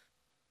lip.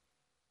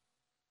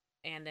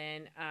 And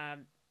then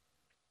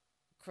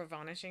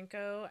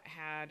Krivonischenko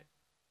had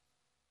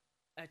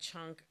a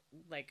chunk,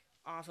 like,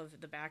 off of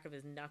the back of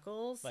his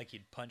knuckles. Like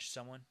he'd punched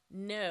someone?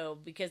 No,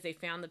 because they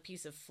found the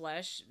piece of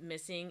flesh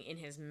missing in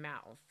his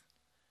mouth.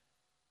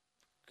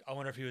 I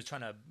wonder if he was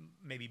trying to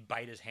maybe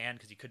bite his hand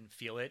because he couldn't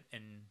feel it,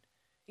 and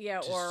yeah,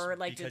 or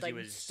like to like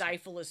was...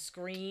 stifle a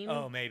scream.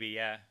 Oh, maybe,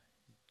 yeah.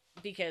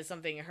 Because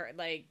something hurt,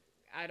 like,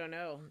 I don't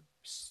know,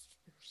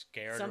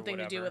 scared, something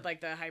or to do with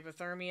like the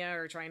hypothermia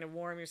or trying to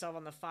warm yourself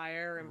on the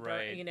fire and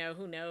right. burn,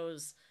 who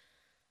knows.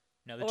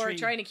 Now, or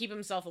trying to keep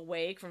himself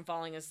awake from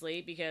falling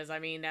asleep, because I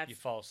mean that's you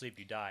fall asleep,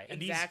 you die.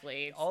 And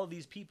exactly. All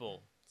these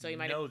people. So he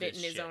might have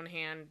bitten his own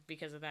hand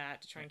because of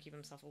that to try and keep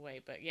himself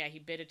awake. But yeah, he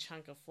bit a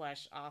chunk of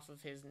flesh off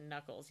of his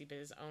knuckles. He bit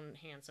his own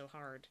hand so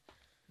hard.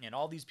 And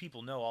all these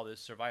people know all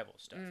this survival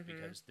stuff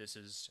because this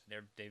is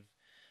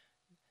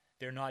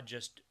they're not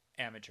just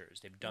amateurs.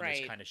 They've done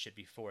this kind of shit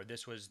before.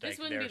 This was like this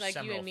wouldn't their be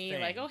like you and me,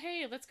 thing. like, oh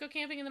hey, let's go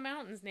camping in the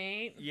mountains,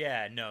 Nate.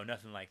 Yeah, no,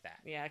 nothing like that.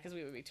 Yeah, because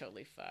we would be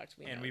totally fucked.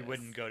 We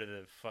wouldn't go to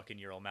the fucking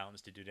Ural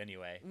Mountains to do it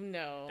anyway.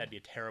 No, that'd be a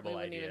terrible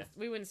idea.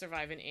 We wouldn't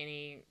survive in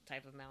any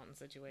type of mountain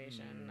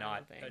situation.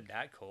 Not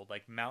that cold.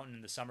 Like mountain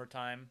in the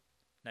summertime,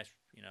 nice,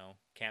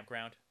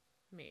 campground.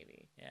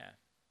 Maybe. Yeah,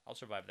 I'll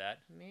survive that.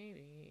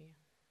 Maybe.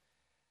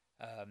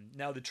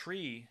 Now the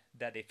tree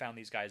that they found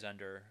these guys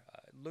under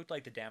looked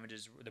like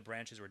the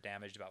branches were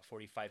damaged about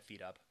 45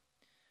 feet up,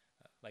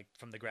 like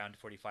from the ground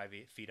 45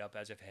 feet up,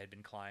 as if it had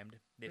been climbed.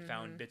 They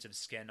found bits of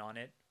skin on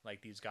it,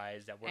 like these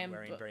guys that weren't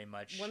wearing very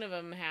much. One of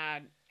them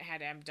had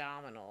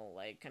abdominal,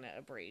 like, kind of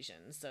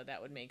abrasions, so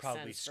that would make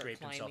probably sense. Probably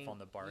scraped himself on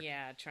the bark.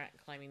 Yeah,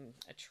 climbing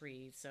a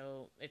tree.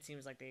 So it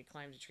seems like they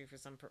climbed a tree for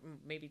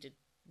maybe to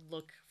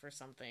look for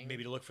something.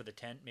 Maybe to look for the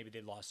tent. Maybe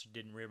they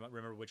didn't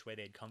remember which way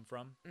they'd come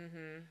from.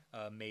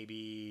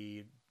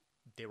 Maybe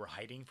they were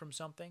hiding from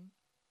something.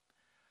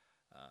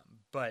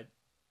 But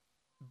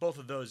both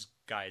of those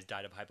guys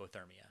died of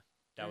hypothermia.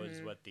 That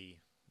was what the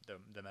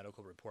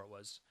medical report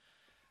was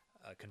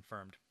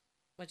confirmed.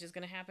 Which is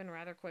going to happen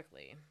rather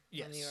quickly.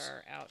 Yes. When you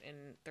are out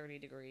in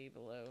 30-degree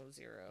below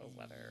zero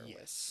weather.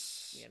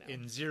 Yes.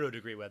 In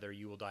 0-degree weather,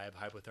 you will die of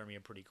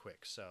hypothermia pretty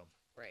quick. So.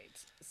 Right.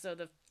 So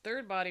the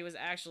third body was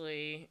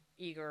actually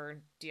Igor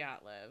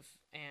Dyatlov,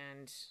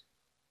 and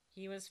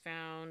he was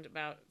found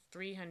about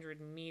 300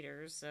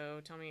 meters. So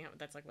tell me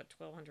that's like, what,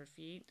 1,200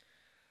 feet?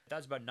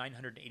 That's about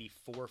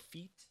 984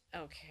 feet.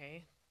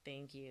 Okay.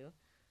 Thank you,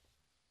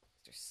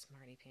 Mr.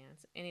 Smarty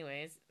Pants.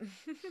 Anyways,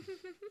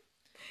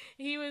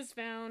 he was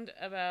found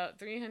about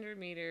 300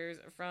 meters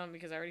from,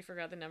 because I already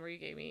forgot the number you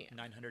gave me.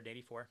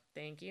 984.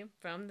 Thank you.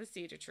 From the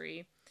cedar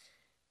tree.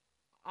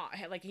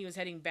 Like he was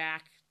heading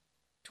back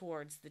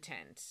towards the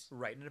tent.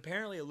 Right, and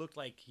apparently it looked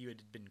like he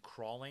had been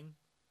crawling.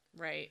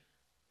 Right,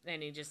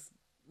 and he just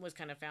was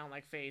kind of found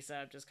like face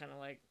up, just kind of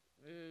like,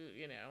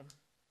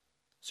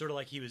 Sort of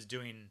like he was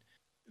doing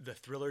the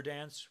Thriller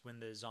dance when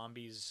the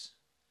zombies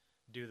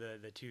do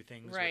the two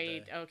things.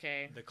 Right,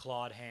 with the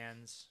clawed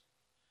hands.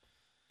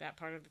 That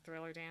part of the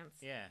Thriller dance?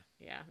 Yeah.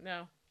 Yeah,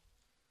 no.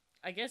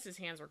 I guess his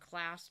hands were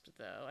clasped,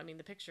 though. I mean,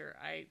 the picture,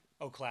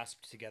 Oh,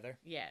 clasped together?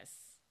 Yes.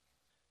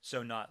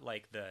 So not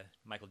like the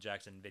Michael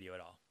Jackson video at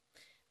all?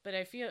 But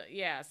I feel,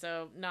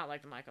 so not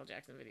like the Michael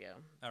Jackson video.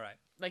 All right.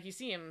 Like, you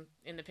see him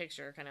in the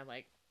picture, kind of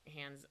like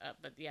hands up,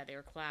 but yeah, they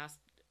were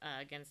clasped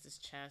against his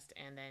chest,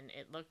 and then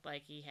it looked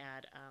like he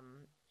had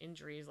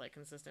injuries, like,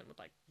 consistent with,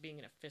 like, being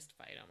in a fist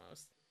fight,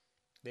 almost.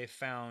 They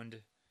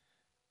found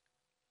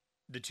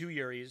the two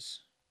Yuris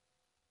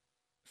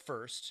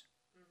first,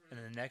 and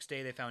then the next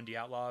day they found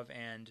Dyatlov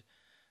and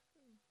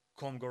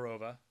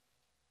Kolmogorova,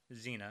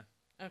 Zina.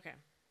 Okay.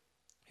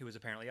 Who was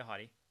apparently a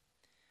hottie.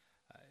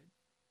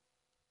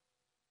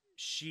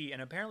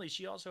 Apparently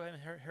she also had,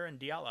 her and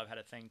Dyatlov had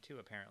a thing too,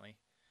 apparently.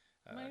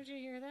 Why did you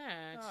hear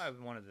that?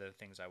 One of the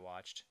things I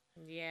watched.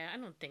 Yeah, I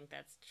don't think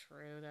that's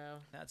true, though.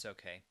 That's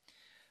okay.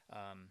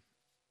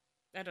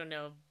 I don't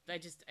know. I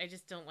just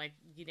don't like,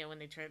 when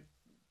they try.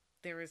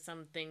 There was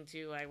something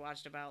too I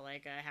watched about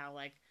like how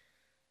like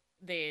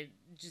they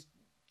just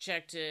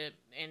checked it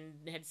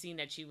and had seen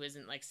that she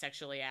wasn't like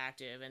sexually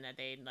active, and that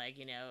they'd like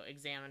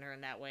examine her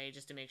in that way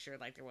just to make sure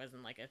like there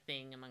wasn't like a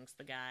thing amongst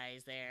the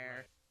guys there.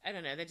 Right. I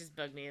don't know. That just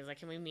bugged me. It's like,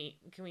 can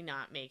we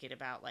not make it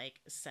about like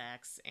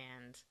sex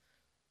and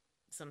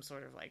some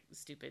sort of like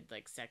stupid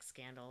like sex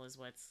scandal is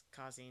what's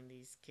causing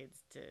these kids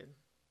to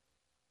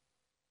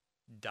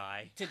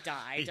die, to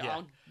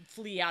all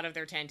flee out of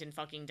their tent and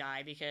fucking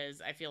die,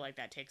 because I feel like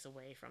that takes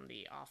away from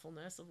the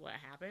awfulness of what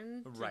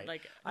happened. Right.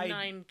 Like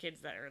 9 kids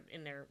that are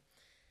in their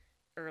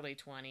early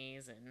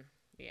 20s, and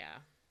yeah.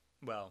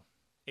 Well,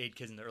 8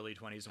 kids in the early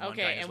 20s and one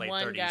guy Okay, in his and late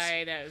one 30s.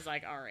 guy that was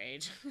like our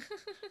age.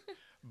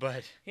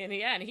 But And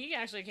he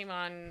actually came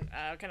on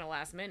kind of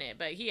last minute,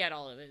 but he had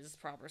all of his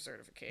proper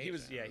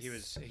certifications.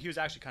 he was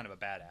actually kind of a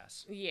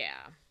badass. Yeah.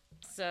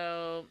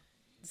 So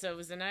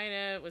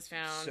Zenaida was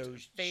found So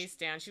face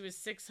down. She was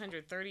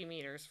 630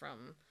 meters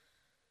from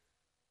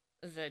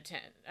the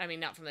tent. I mean,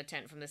 not from the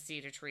tent, from the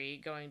cedar tree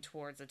going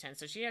towards the tent.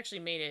 So she actually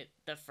made it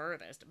the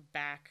furthest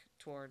back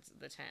towards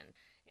the tent.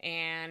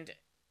 And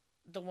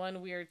the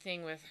one weird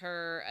thing with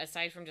her,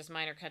 aside from just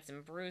minor cuts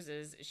and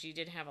bruises, she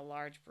did have a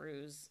large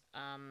bruise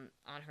on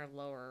her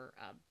lower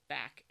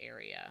back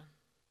area.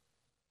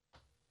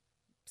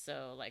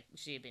 So, like,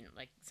 she had been,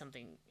 like,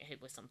 hit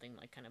with something,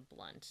 like, kind of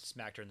blunt.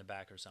 Smacked her in the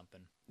back or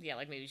something. Yeah,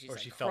 like, maybe she's, Or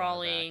like, she fell on her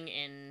crawling back.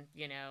 and,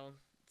 you know,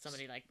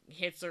 somebody, like,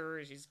 hits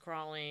her, she's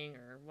crawling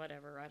or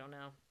whatever, I don't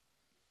know.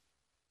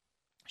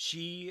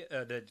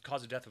 The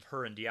cause of death of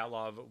her and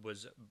Dyatlov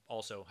was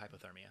also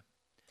hypothermia.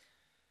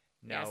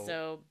 Now, Yeah,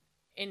 so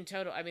in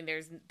total, I mean,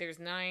 there's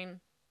 9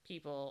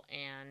 people,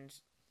 and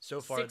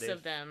so far 6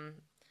 of them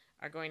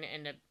are going to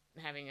end up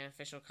having an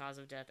official cause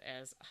of death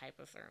as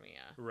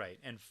hypothermia. Right,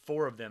 and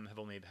 4 of them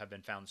have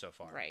been found so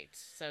far. Right.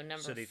 So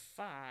number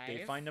 5.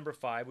 They find number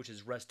 5, which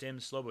is Rustem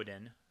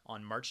Slobodin,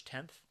 on March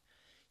 10th.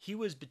 He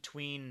was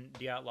between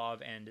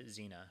Dyatlov and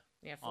Zina.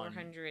 Yeah,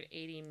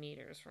 480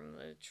 meters from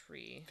the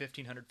tree.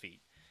 1,500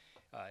 feet,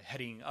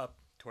 heading up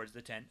towards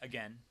the tent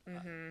again.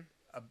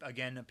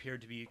 Again,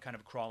 appeared to be kind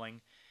of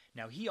crawling.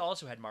 Now, he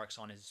also had marks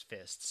on his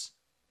fists,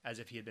 as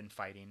if he had been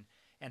fighting,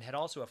 and had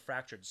also a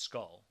fractured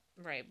skull.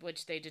 Right,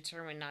 which they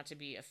determined not to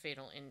be a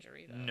fatal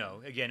injury, though.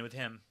 No, again, with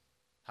him,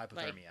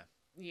 hypothermia.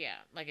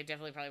 Like it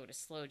definitely probably would have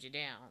slowed you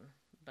down,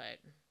 but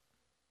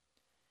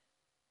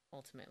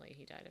ultimately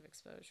he died of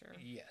exposure.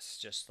 Yes,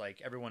 just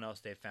like everyone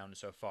else they've found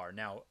so far.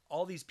 Now,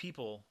 all these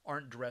people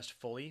aren't dressed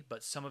fully,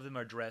 but some of them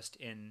are dressed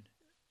in...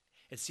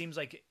 It seems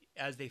like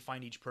as they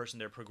find each person,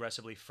 they're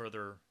progressively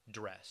further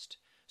dressed.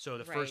 So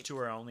the first 2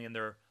 are only in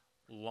their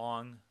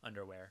long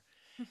underwear.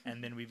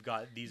 And then we've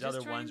got these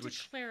other ones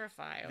which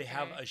clarify, okay? They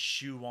have a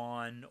shoe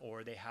on,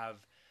 or they have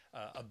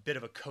a bit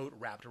of a coat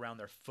wrapped around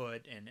their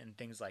foot and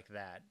things like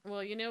that.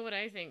 Well, you know what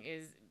I think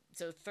is...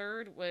 So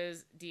third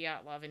was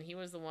Dyatlov, and he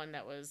was the one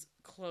that was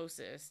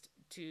closest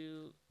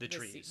to the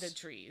trees. The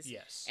trees.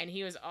 Yes. And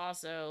he was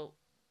also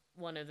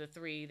one of the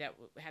 3 that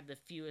had the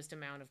fewest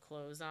amount of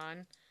clothes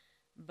on.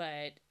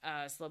 But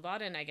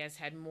Slobodin, I guess,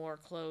 had more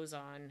clothes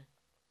on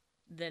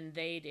than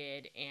they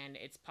did, and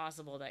it's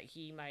possible that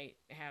he might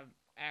have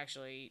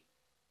actually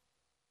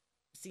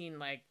seen,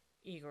 like,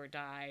 Igor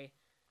die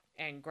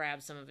and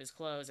grab some of his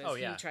clothes as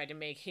he tried to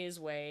make his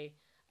way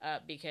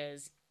up,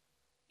 because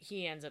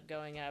he ends up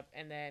going up,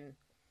 and then...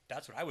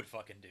 That's what I would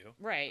fucking do.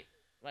 Right.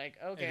 Like,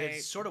 okay.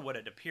 It's sort of what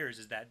it appears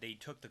is that they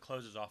took the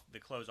clothes off the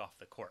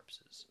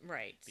corpses.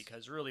 Right.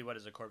 Because really, what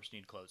does a corpse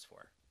need clothes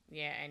for?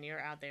 Yeah, and you're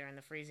out there in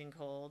the freezing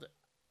cold.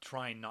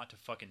 Trying not to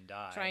fucking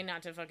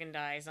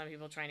die. Some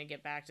people trying to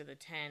get back to the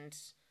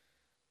tent.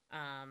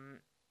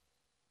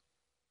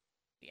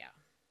 Yeah.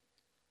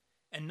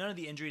 And none of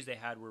the injuries they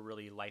had were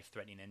really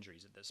life-threatening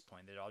injuries at this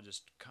point. They're all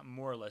just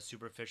more or less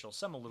superficial.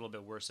 Some a little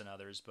bit worse than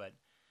others, but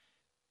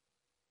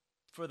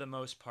for the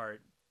most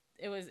part...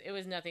 It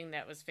was nothing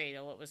that was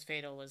fatal. What was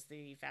fatal was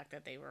the fact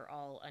that they were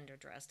all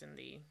underdressed in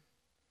the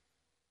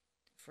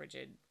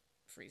frigid,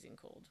 freezing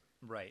cold.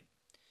 Right.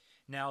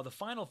 Now, the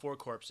final 4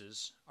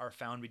 corpses are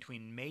found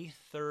between May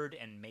 3rd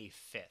and May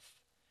 5th.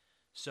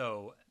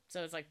 So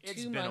it's like 2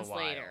 it's been months a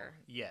while. later.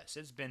 Yes,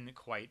 it's been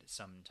quite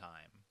some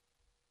time.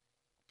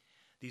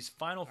 These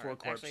final 4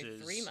 corpses... Actually,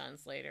 3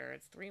 months later.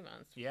 It's 3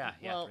 months. Yeah,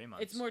 well, 3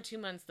 months. It's more 2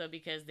 months, though,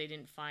 because they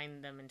didn't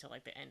find them until,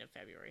 like, the end of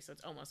February, so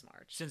it's almost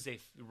March. Since they...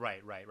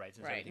 Right.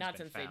 Since not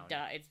since found. they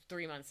died. It's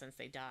 3 months since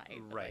they died.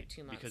 Right, like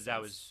 2 months because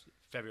that was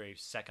February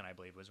 2nd, I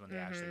believe, was when they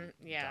actually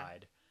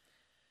died.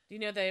 Do you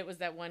know that it was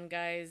that one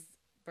guy's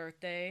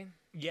birthday?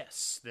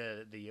 Yes,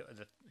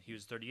 he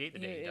was 38 the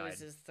day he died. It was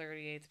his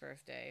 38th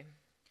birthday.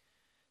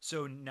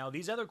 So now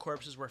these other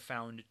corpses were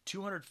found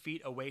 200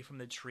 feet away from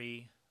the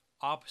tree,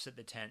 opposite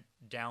the tent,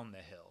 down the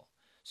hill.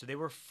 So they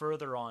were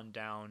further on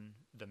down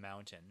the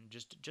mountain,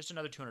 just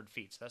another 200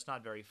 feet. So that's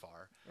not very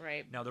far.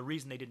 Right. Now the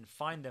reason they didn't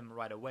find them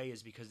right away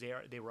is because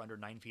they were under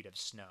 9 feet of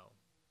snow,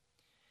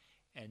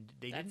 and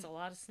that's a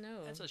lot of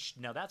snow.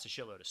 Now that's a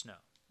shitload of snow.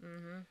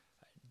 Mm-hmm.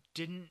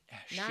 Didn't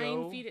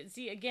 9 feet.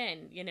 See,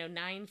 again,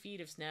 9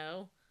 feet of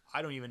snow.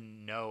 I don't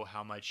even know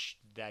how much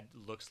that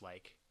looks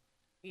like.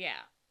 Yeah.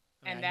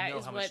 And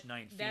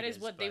that is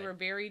what they were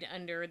buried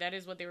under. That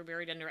is what they were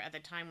buried under at the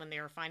time when they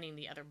were finding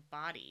the other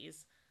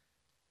bodies.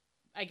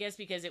 I guess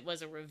because it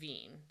was a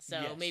ravine,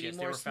 so maybe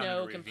more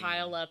snow can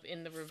pile up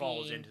in the ravine.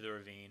 Falls into the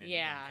ravine.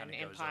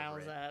 And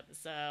piles up.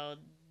 So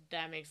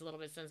that makes a little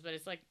bit of sense. But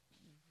it's like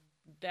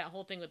that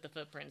whole thing with the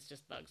footprints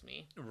just bugs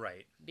me.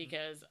 Right.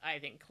 Because I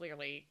think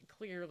clearly,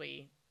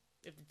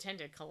 if the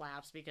tent had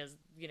collapsed because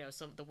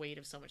the weight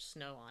of so much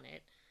snow on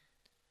it.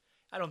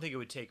 I don't think it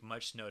would take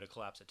much snow to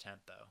collapse a tent,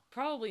 though.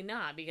 Probably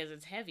not, because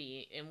it's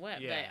heavy and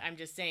wet. Yeah. But I'm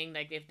just saying,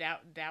 like, if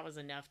that was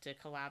enough to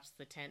collapse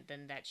the tent,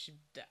 then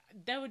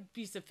that would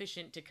be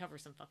sufficient to cover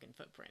some fucking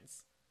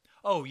footprints.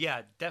 Oh,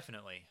 yeah,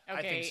 definitely. Okay,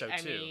 I think so, too.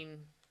 I mean,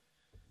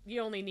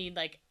 you only need,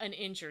 like, an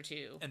inch or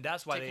two. And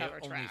that's why they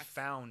only tracks.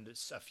 found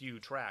a few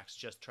tracks,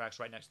 just tracks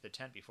right next to the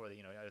tent before they,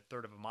 a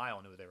third of a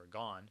mile knew they were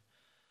gone.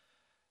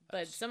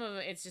 But some of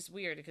them, it's just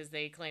weird because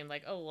they claim,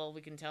 like, oh, well,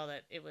 we can tell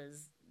that it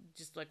was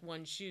just, like,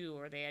 one shoe,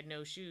 or they had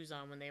no shoes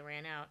on when they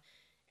ran out.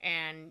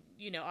 And,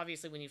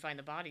 obviously when you find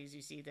the bodies,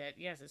 you see that,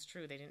 yes, it's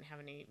true,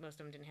 most of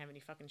them didn't have any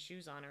fucking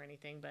shoes on or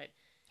anything, but...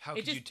 How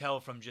could you tell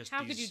from just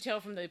How could you tell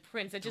from the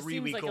prints? It just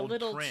seems like a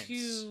little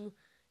too...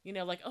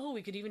 like, oh,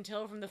 we could even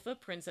tell from the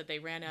footprints that they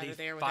ran out of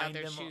there without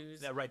their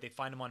shoes. Right, they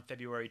find them on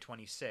February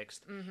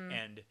 26th,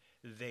 and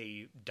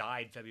they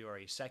died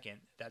February 2nd.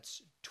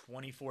 That's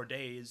 24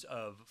 days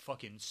of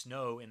fucking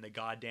snow in the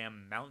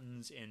goddamn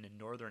mountains in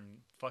northern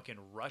fucking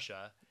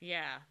Russia.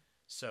 Yeah.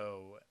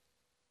 So...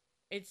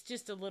 It's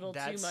just a little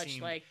too much,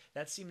 like...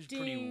 That seems ding,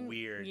 pretty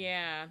weird.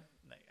 Yeah.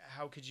 Like,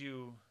 how could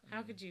you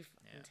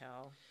fucking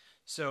tell?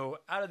 So,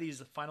 out of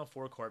these final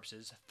 4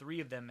 corpses, 3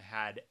 of them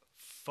had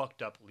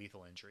fucked up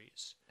lethal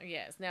injuries.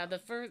 Yes. Now, the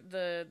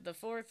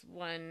fourth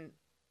one...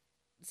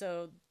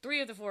 So,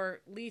 3 of the 4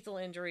 lethal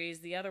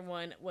injuries. The other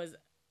one was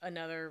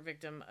another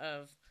victim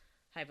of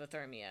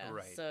hypothermia.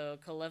 Right. So,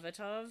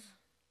 Kolevatov.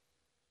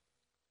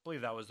 I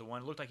believe that was the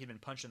one. It looked like he'd been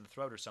punched in the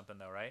throat or something,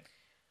 though, right?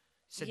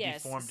 Said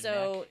yes. Deformed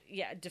neck.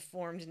 Yeah,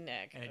 deformed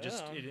neck. And it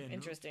just...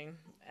 interesting.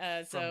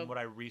 From what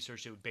I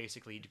researched, it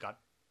basically it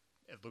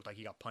looked like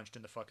he got punched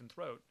in the fucking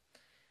throat.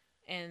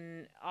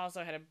 And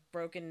also had a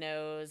broken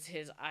nose,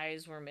 his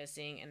eyes were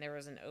missing, and there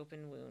was an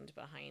open wound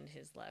behind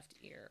his left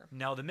ear.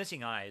 Now, the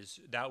missing eyes,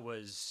 that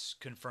was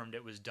confirmed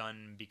it was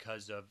done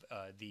because of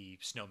the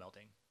snow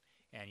melting.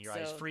 And your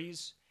eyes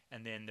freeze,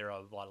 and then there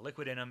are a lot of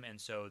liquid in them, and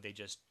so they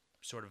just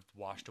sort of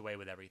washed away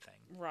with everything.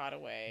 Rot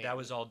away. That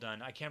was all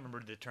done. I can't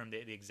remember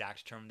the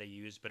exact term they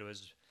used, but it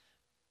was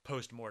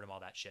post-mortem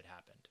all that shit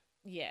happened.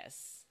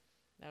 Yes.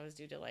 That was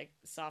due to, like,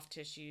 soft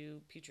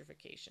tissue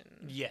putrefaction.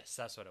 Yes,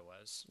 that's what it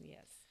was.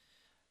 Yes.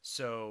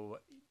 So,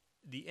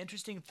 the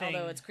interesting thing...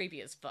 Although it's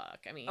creepy as fuck.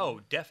 I mean... Oh,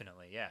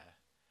 definitely, yeah.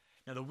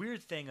 Now, the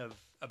weird thing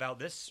about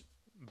this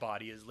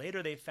body is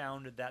later they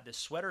found that the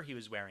sweater he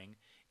was wearing,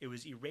 it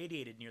was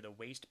irradiated near the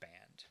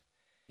waistband.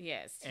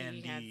 Yes.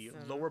 And the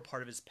lower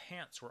part of his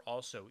pants were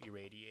also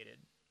irradiated.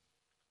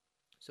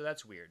 So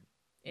that's weird.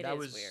 It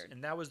is weird.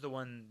 And that was the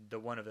one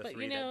of the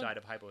 3 that died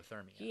of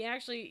hypothermia.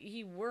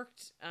 He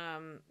worked...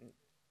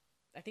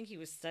 I think he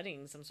was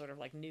studying some sort of,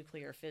 like,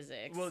 nuclear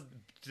physics. Well,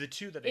 the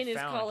 2 that they found... In his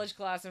found... college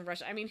class in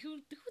Russia. I mean, who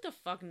the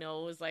fuck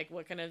knows, like,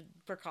 what kind of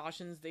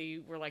precautions they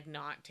were, like,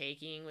 not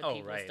taking with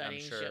people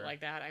studying shit like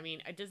that? I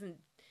mean, it doesn't...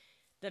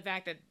 The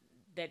fact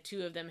that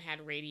 2 of them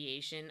had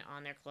radiation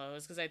on their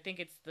clothes, because I think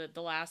it's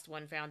the last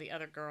one found. The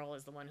other girl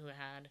is the one who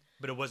had...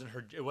 But it wasn't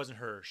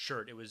her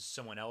shirt. It was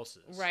someone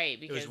else's. Right,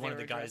 because it was one of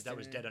the guys that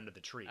was dead under the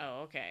tree.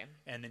 Oh, okay.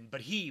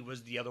 But he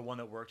was the other one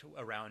that worked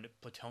around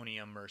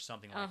plutonium or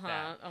something like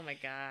that. Oh my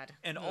god.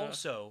 And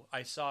also,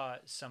 I saw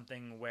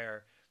something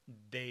where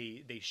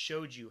they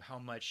showed you how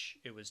much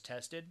it was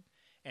tested,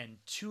 and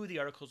 2 of the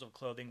articles of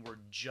clothing were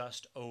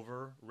just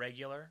over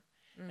regular,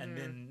 and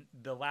then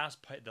the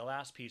last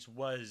piece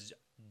was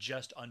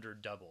just under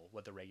double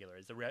what the regular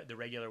is. The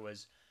regular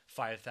was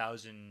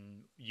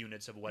 5,000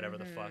 units of whatever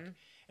the fuck,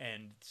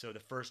 and so the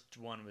first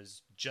one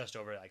was just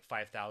over like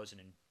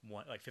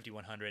 5,001, like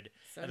 5,100.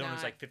 The other one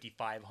was like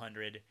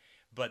 5,500,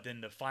 but then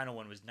the final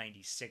one was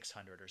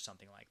 9,600 or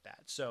something like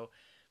that. So,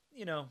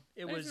 it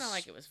was... It's not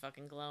like it was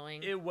fucking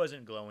glowing. It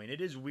wasn't glowing.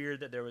 It is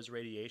weird that there was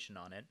radiation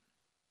on it.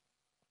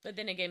 But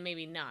then again,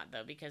 maybe not,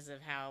 though, because of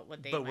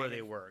what they... But where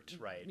they worked,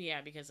 right.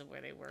 Yeah, because of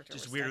where they worked.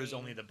 Just weird it was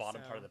only the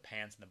bottom part of the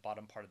pants and the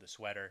bottom part of the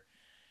sweater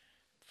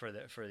for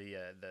the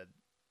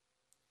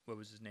what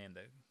was his name?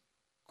 The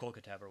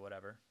Kolkatev or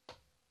whatever.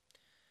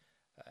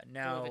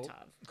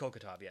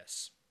 Kolkatev,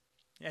 yes.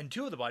 And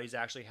 2 of the bodies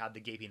actually had the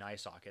gaping eye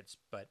sockets,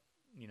 but,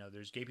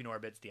 there's gaping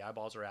orbits, the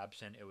eyeballs are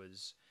absent, it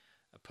was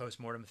a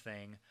post-mortem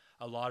thing.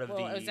 A lot of it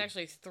was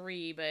actually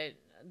 3, but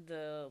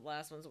the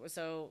last ones were...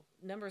 So,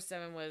 number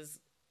 7 was...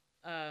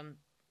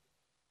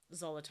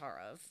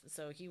 Zolotarov.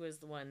 So he was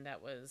the one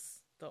that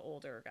was the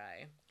older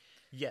guy.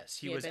 Yes,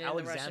 he was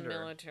Alexander.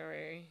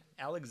 Military.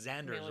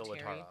 Alexander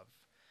Zolotarov.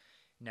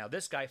 Now,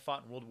 this guy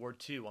fought in World War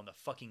II on the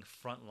fucking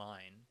front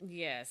line.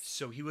 Yes.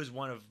 So he was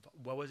one of,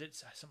 what was it?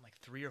 Something like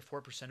 3 or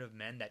 4% of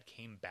men that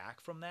came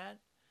back from that.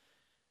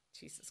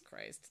 Jesus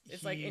Christ.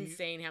 It's like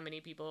insane how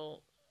many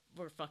people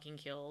were fucking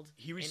killed.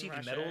 He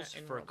received medals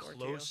for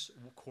close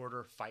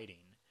quarter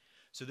fighting.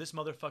 So this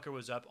motherfucker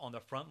was up on the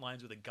front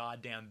lines with a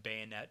goddamn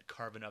bayonet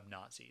carving up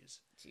Nazis.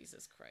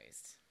 Jesus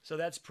Christ. So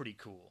that's pretty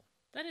cool.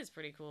 That is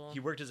pretty cool.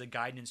 He worked as a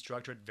guide and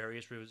instructor at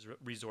various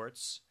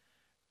resorts.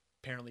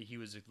 Apparently he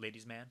was a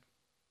ladies' man.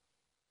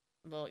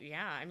 Well,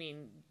 yeah. I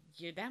mean,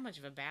 you're that much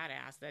of a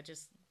badass. That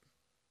just...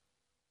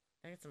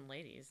 I got some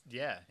ladies.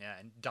 Yeah.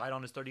 And died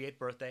on his 38th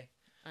birthday.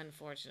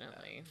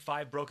 Unfortunately.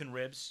 5 broken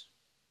ribs.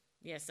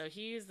 Yeah, so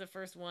he is the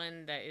first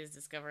one that is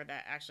discovered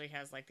that actually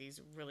has like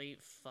these really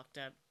fucked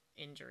up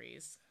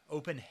injuries.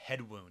 Open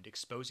head wound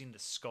exposing the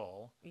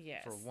skull,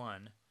 Yes. for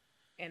one.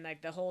 And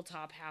like the whole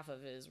top half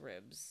of his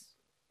ribs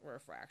were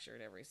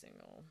fractured, every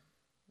single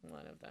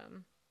one of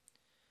them.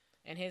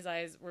 And his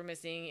eyes were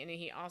missing, and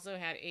he also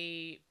had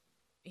a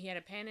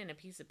pen and a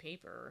piece of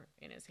paper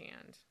in his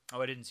hand.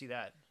 Oh, I didn't see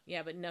that.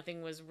 Yeah, but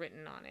nothing was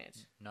written on it.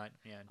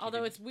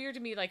 Although it's weird to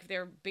me, like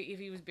if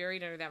he was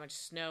buried under that much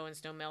snow and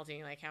snow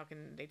melting, like how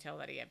can they tell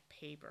that he had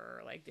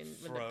paper? Like didn't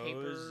froze when the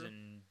paper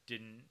and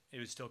didn't. It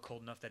was still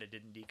cold enough that it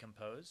didn't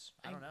decompose.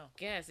 I don't know.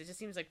 Guess it just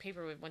seems like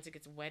paper once it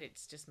gets wet,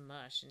 it's just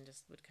mush and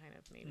just would kind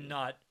of maybe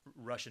not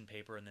Russian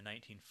paper in the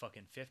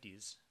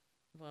 1950s.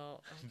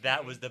 Well, okay.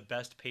 That was the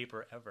best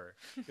paper ever.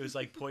 It was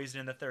like poison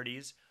in the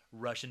 30s,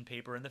 Russian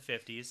paper in the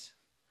 50s.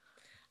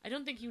 I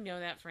don't think you know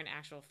that for an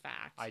actual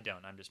fact. I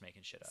don't. I'm just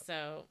making shit up.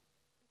 So,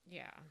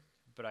 yeah.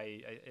 But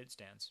it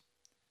stands.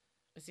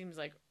 It seems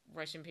like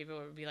Russian paper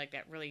would be like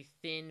that really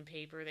thin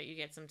paper that you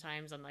get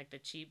sometimes on like the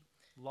cheap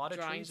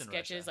drawing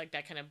sketches, like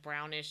that kind of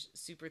brownish,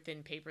 super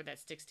thin paper that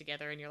sticks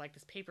together, and you're like,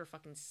 this paper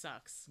fucking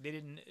sucks. They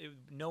didn't.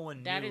 No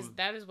one that knew.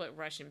 That is what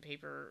Russian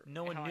paper.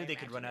 No one knew they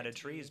could run out of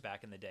trees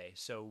back in the day,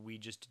 so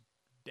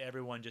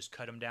everyone just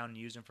cut them down and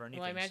used them for anything.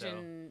 Well, I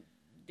imagine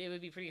it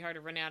would be pretty hard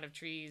to run out of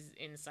trees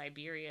in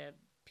Siberia.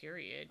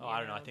 Period. Oh, I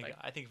don't know.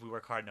 I think if we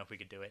work hard enough, we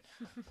could do it.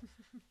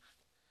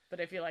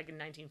 But I feel like in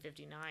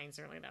 1959,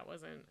 certainly that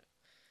wasn't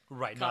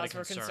right. Cause Not a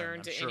for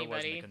concern to I'm sure anybody.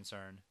 It wasn't a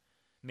concern.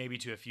 Maybe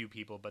to a few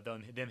people, but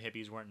them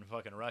hippies weren't in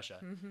fucking Russia.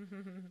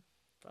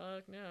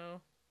 Fuck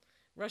no.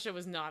 Russia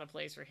was not a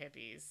place for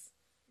hippies.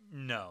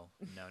 No,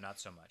 not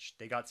so much.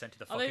 They got sent to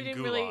the fucking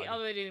gulag.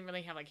 Although they didn't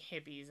really have like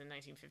hippies in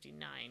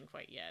 1959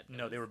 quite yet.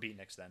 No, they were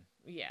beatniks then.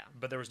 Yeah.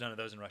 But there was none of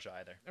those in Russia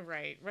either.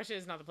 Right. Russia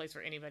is not the place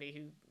for anybody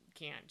who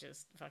can't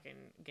just fucking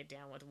get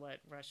down with what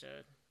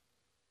Russia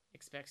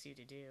expects you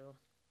to do.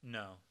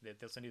 No,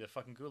 they'll send you to the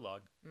fucking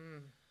gulag.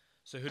 Mm.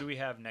 So who do we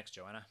have next,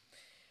 Joanna?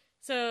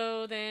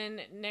 So then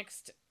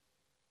next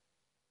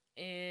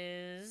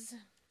is...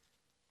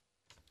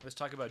 Let's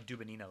talk about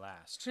Dubinina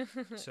last.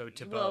 So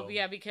Thibaut. Well,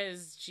 yeah,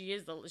 because she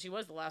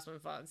was the last one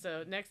fought.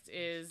 So next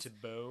is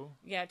Thibaut.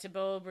 Yeah,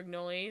 Thibaut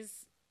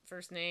Brignoli's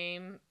first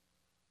name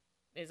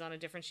is on a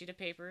different sheet of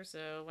paper.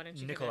 So why don't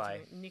you Nikolai?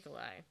 Give that to me?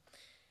 Nikolai.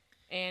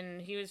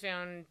 And he was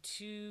found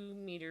 2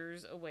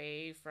 meters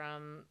away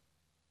from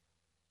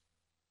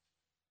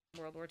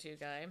World War II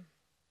guy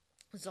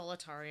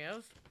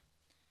Zolotaryov,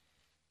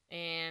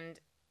 and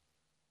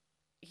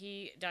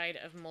he died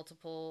of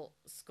multiple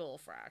skull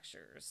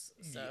fractures.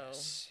 So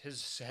yes.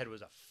 His head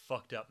was a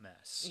fucked up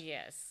mess.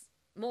 Yes.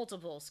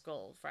 Multiple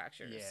skull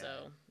fractures. Yeah.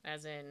 So,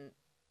 as in,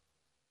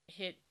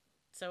 hit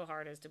so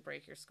hard as to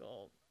break your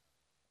skull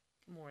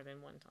more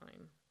than one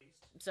time.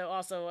 So,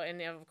 also,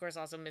 and of course,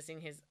 also missing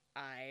his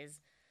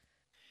eyes.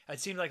 It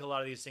seemed like a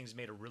lot of these things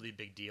made a really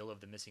big deal of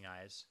the missing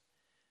eyes.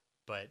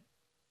 But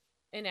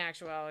in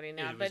actuality,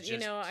 not. But,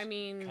 I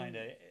mean... kind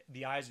of,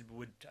 the eyes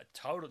would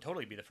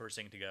totally be the first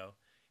thing to go.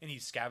 And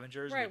these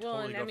scavengers right, would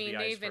totally go for the eyes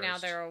they've been first.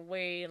 out there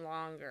way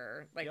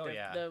longer. Like,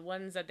 the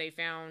ones that they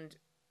found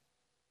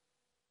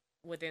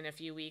within a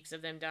few weeks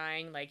of them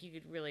dying, like, you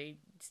could really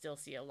still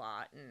see a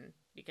lot. And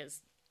because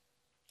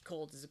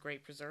cold is a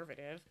great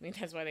preservative. I mean,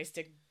 that's why they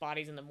stick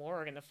bodies in the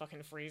morgue in the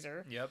fucking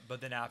freezer. Yep,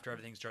 but then after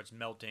everything starts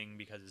melting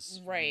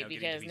because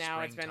because now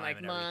it's been like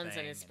months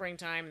and it's and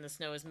springtime and the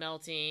snow is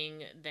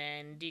melting,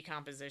 then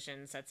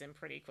decomposition sets in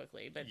pretty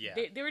quickly. But yeah.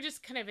 they were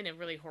just kind of in a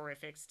really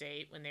horrific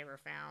state when they were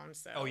found.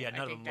 So none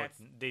of them looked.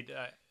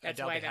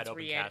 That's why that's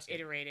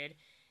reiterated.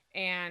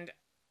 And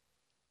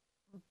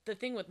the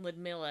thing with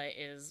Ludmilla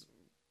is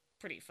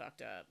pretty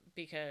fucked up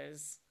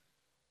because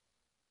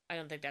I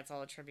don't think that's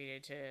all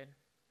attributed to.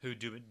 Who,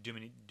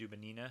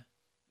 Dubinina?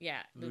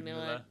 Yeah,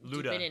 Ludmilla.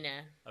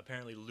 Dubinina.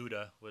 Apparently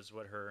Luda was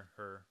what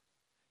her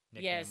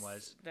nickname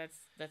was.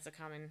 That's a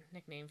common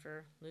nickname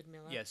for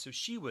Ludmilla. Yeah, so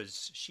she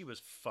was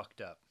fucked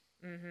up.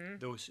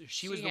 Mm-hmm.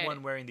 She was the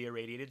one wearing the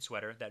irradiated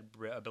sweater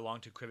that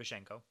belonged to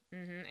Krivoshenko.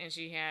 Mm-hmm, and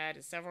she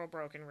had several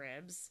broken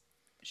ribs.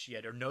 She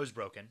had her nose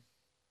broken.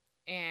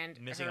 And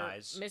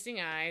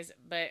missing eyes,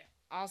 but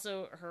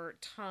also her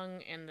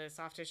tongue and the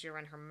soft tissue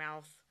around her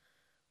mouth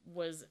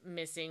was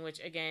missing, which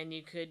again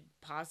you could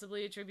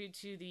possibly attribute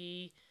to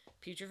the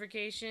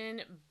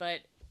putrefaction, but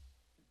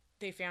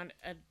they found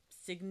a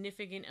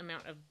significant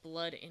amount of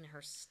blood in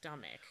her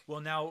stomach.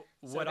 Well, now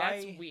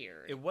that's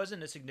weird. It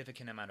wasn't a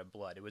significant amount of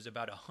blood. It was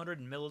about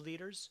 100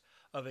 milliliters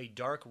of a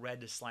dark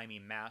red slimy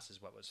mass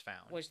is what was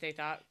found, which they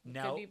thought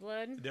could be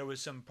blood. There was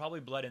some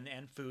probably blood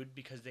and food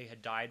because they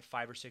had died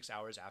 5 or 6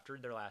 hours after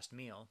their last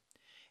meal.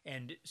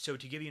 And so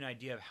to give you an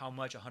idea of how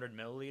much 100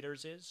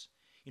 milliliters is,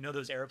 you know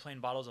those airplane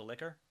bottles of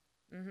liquor?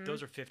 Mm-hmm.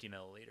 Those are 50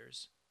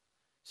 milliliters.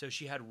 So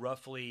she had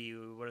roughly,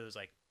 what are those,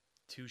 like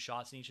 2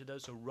 shots in each of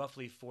those? So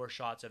roughly 4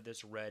 shots of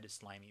this red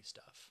slimy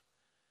stuff.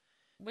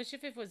 Which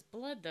if it was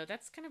blood, though,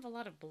 that's kind of a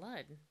lot of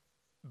blood.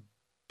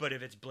 But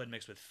if it's blood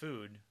mixed with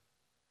food,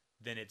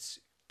 then it's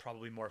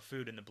probably more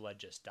food and the blood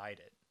just dyed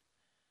it.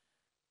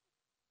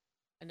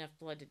 enough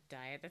blood to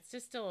diet. That's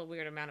just still a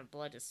weird amount of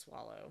blood to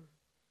swallow.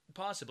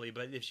 Possibly,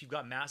 but if you've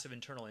got massive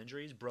internal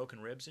injuries,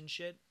 broken ribs and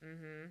shit,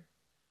 Mm-hmm.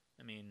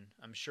 I mean,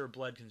 I'm sure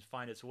blood can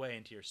find its way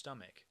into your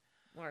stomach.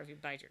 Or if you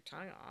bite your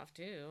tongue off,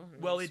 too.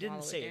 and Well, you it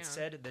didn't swallow say. It down.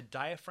 said the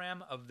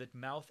diaphragm of the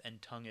mouth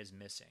and tongue is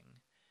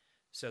missing.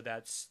 So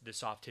that's the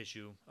soft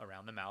tissue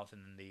around the mouth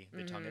and then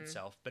the tongue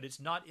itself. But it's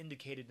not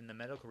indicated in the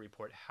medical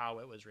report how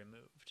it was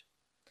removed.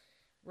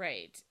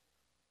 Right.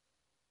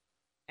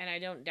 And I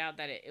don't doubt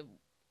that it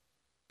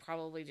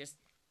probably just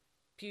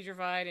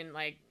putrefied and,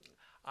 like,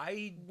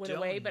 I went don't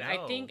away. But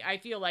know. I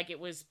feel like it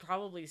was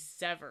probably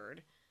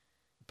severed.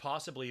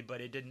 Possibly,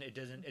 but it didn't. It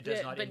does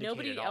not. But indicate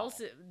nobody at all.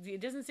 else.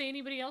 It doesn't say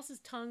anybody else's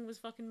tongue was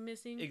fucking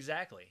missing.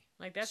 Exactly.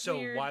 Like, that's so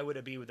weird. why would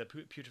it be with the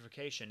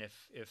putrefaction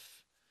if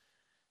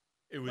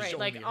it was right?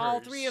 only Like hers? all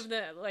three of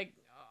the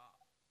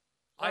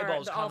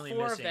Eyeballs all commonly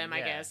four missing, of them. I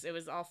yeah. guess it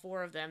was all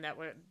four of them that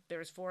were. There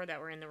was four that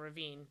were in the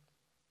ravine.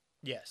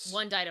 Yes.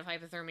 One died of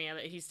hypothermia,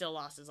 but he still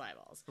lost his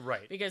eyeballs.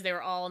 Right. Because they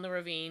were all in the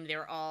ravine. They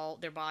were all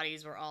their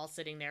bodies were all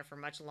sitting there for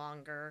much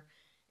longer,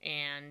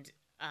 and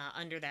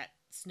under that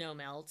snow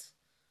melt.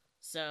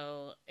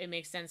 So it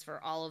makes sense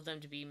for all of them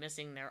to be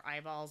missing their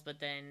eyeballs,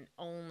 but then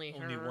only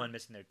one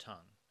missing their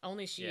tongue.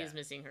 Only she Yeah. is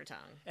missing her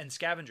tongue. And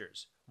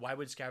scavengers. Why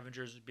would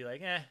scavengers be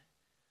like,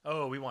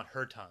 oh, we want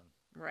her tongue?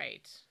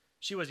 Right.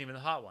 She wasn't even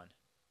the hot one.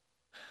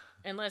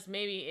 Unless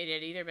maybe it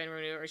had either been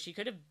removed or she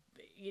could have,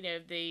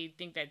 they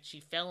think that she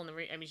fell in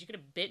the. She could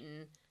have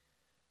bitten.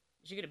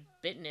 She could have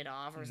bitten it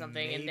off or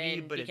something, Maybe, and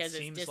then but it because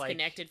it's seems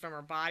disconnected from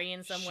her body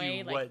in some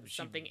way, like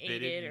something she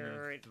ate bit it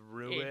or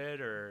threw it,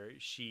 or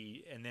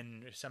and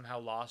then somehow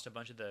lost a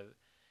bunch of the.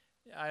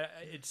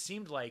 It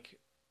seemed like,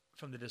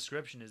 from the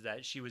description, is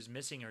that she was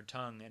missing her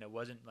tongue, and it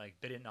wasn't like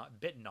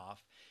bitten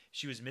off.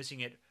 She was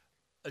missing it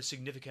a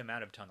significant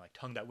amount of tongue, like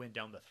tongue that went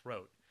down the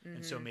throat,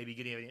 and so maybe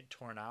getting it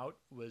torn out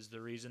was the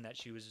reason that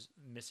she was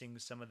missing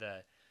some of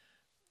the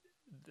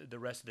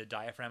rest of the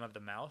diaphragm of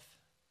the mouth.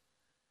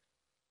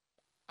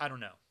 I don't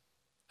know.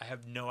 I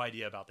have no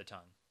idea about the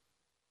tongue.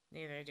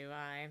 Neither do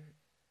I.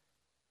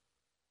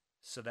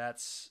 So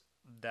that's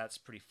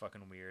pretty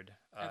fucking weird.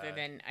 Other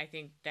than I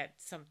think that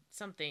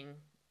something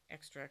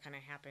extra kind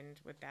of happened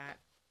with that.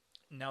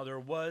 Now there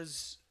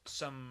was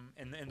some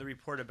in the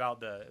report about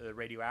the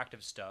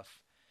radioactive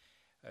stuff.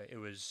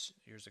 Here's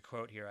a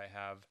quote here I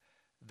have.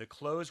 The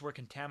clothes were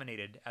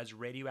contaminated as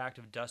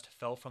radioactive dust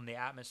fell from the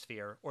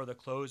atmosphere, or the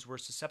clothes were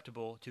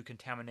susceptible to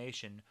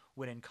contamination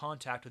when in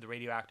contact with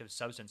radioactive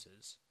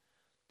substances,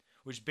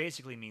 which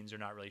basically means they're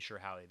not really sure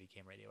how they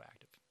became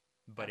radioactive,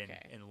 but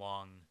Okay. in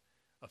long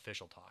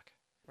official talk.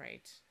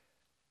 Right.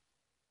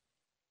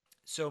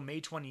 So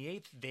May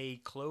 28th, they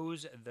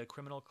close the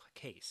criminal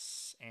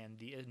case, and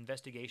the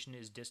investigation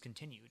is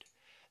discontinued.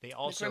 They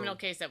also The criminal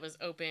case that was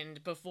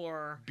opened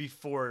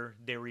before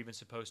they were even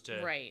supposed to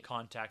Right.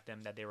 contact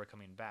them that they were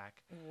coming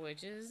back.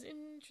 which is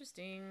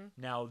interesting.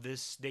 Now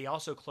they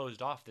also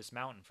closed off this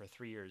mountain for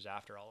 3 years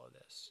after all of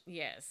this.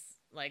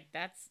 Yes. Like,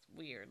 that's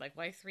weird. Like,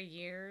 why 3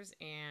 years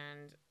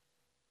and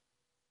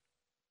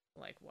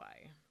like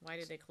why? Why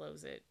did they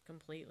close it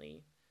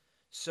completely?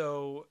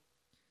 So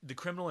the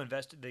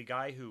the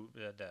guy who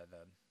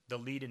the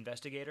lead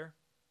investigator,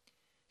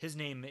 his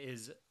name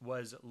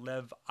was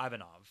Lev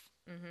Ivanov.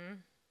 Mm-hmm.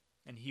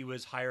 And he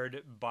was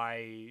hired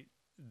by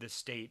the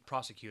state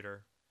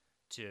prosecutor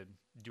to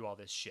do all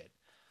this shit.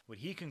 What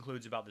he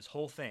concludes about this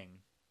whole thing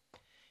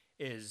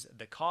is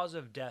the cause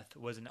of death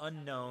was an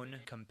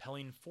unknown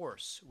compelling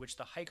force which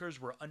the hikers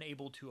were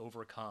unable to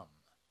overcome.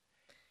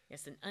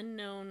 Yes, an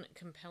unknown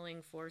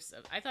compelling force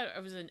of. I thought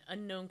it was an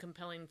unknown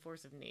compelling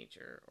force of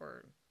nature,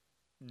 or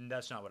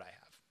That's not what I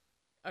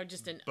have.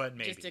 just an. But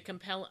maybe. Just a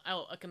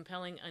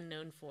compelling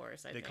unknown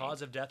force. I The think.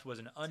 cause of death was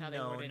an how they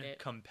unknown worded it.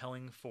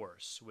 compelling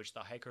force which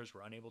the hikers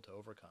were unable to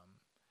overcome.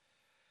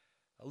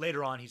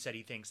 Later on, he said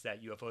he thinks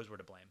that UFOs were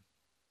to blame.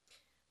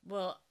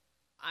 Well,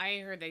 I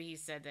heard that he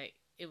said that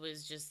it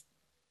was just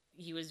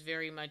he was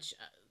very much.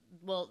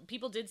 Well,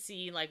 people did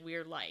see like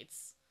weird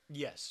lights.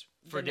 Yes,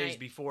 for The days night-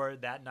 before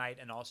that night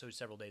and also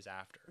several days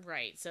after.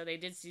 Right. So they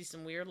did see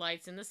some weird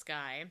lights in the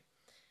sky.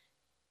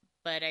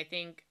 But I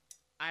think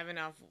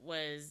Ivanov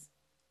was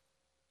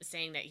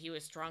saying that he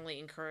was strongly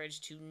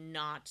encouraged to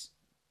not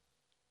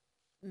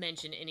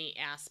mention any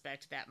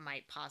aspect that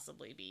might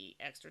possibly be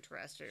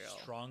extraterrestrial.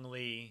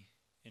 Strongly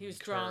encouraged. He was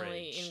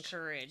strongly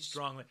encouraged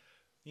Strongly,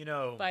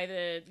 by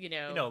the,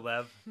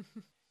 Lev.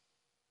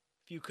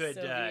 If you could,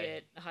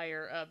 Soviet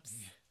higher ups.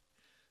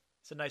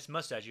 it's a nice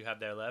mustache you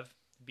have there, Lev.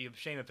 It'd be a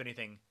shame if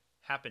anything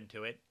happened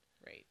to it.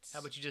 Right. How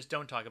about you just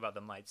don't talk about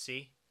them lights,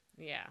 see?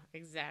 Yeah,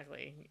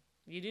 exactly.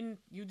 You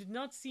did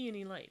not see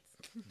any lights.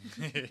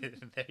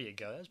 There you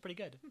go. That was pretty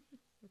good.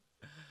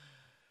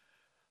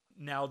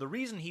 Now, the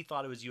reason he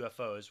thought it was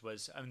UFOs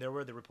was, there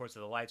were the reports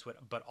of the lights,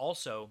 but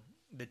also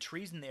the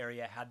trees in the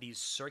area had these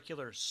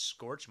circular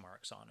scorch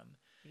marks on them.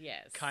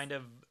 Yes. Kind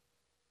of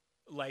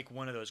like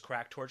one of those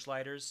crack torch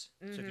lighters.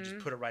 So if you just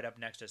put it right up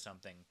next to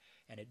something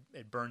and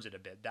it burns it a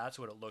bit. That's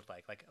what it looked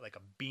like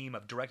a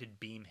directed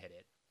beam hit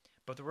it.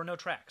 but there were no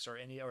tracks or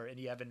any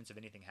evidence of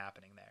anything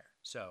happening there.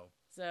 So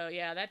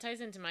yeah, that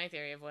ties into my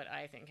theory of what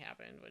I think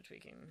happened, which we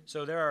can.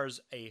 So there's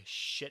a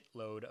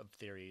shitload of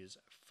theories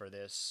for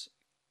this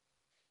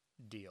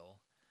deal.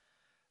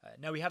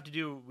 Now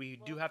we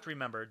do have to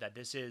remember that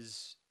this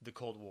is the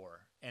Cold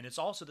War, and it's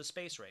also the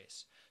space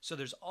race. So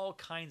there's all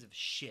kinds of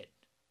shit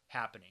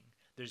happening.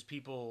 There's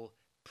people,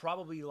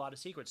 probably a lot of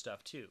secret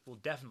stuff too. Well,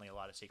 definitely a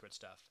lot of secret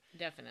stuff.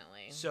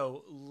 Definitely.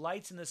 So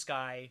lights in the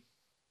sky,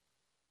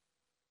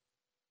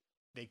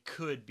 they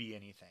could be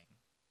anything.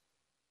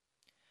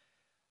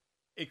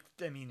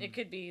 It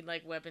could be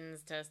like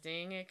weapons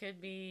testing. It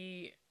could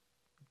be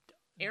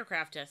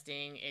aircraft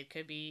testing. It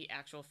could be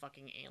actual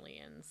fucking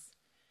aliens.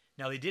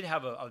 Now they did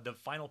have the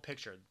final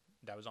picture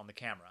that was on the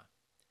camera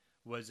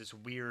was this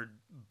weird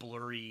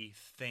blurry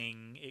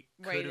thing. It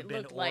could have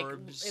been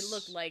orbs. It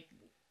looked like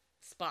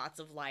spots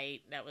of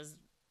light that was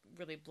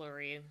really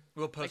blurry.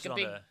 We'll post like it a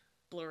on big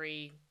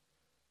blurry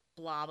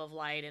blob of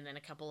light and then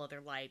a couple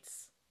other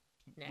lights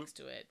next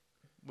to it.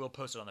 We'll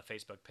post it on the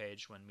Facebook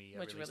page when we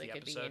Which release really the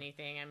could episode. be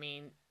anything. I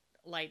mean,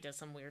 light does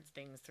some weird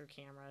things through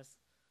cameras.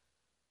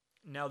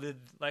 Now,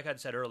 like I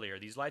said earlier,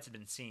 these lights have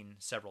been seen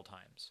several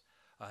times.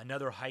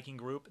 Another hiking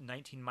group,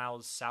 19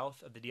 miles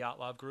south of the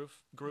Dyatlov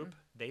group,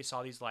 they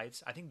saw these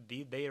lights. I think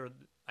they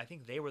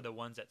were the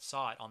ones that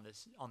saw it on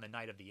the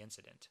night of the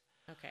incident.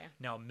 Okay.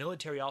 Now,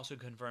 military also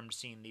confirmed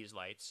seeing these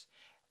lights.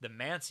 The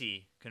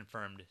Mansi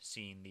confirmed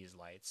seeing these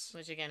lights.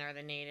 Which again are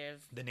the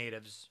natives been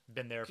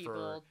there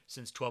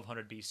since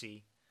 1200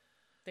 BC.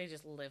 They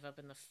just live up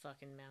in the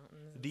fucking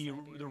mountains.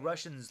 The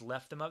Russians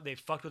left them up. They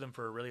fucked with them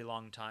for a really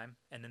long time,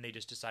 and then they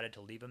just decided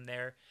to leave them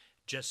there,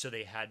 just so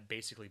they had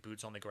basically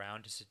boots on the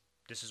ground.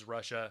 This is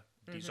Russia.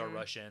 These are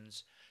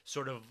Russians.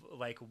 Sort of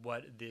like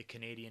what the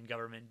Canadian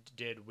government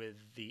did with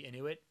the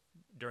Inuit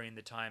during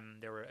the time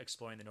they were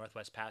exploring the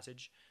Northwest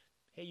Passage.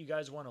 Hey, you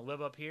guys want to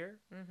live up here?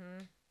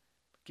 Mm-hmm.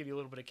 Give you a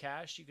little bit of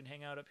cash. You can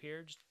hang out up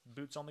here. Just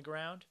boots on the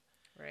ground.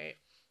 Right.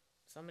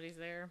 Somebody's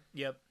there.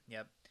 Yep.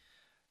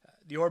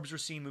 The orbs were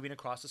seen moving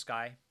across the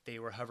sky. They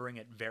were hovering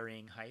at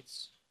varying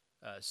heights.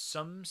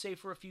 Some say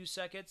for a few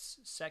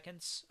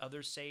seconds.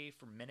 Others say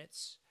for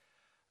minutes.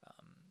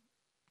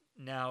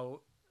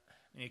 Now,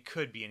 it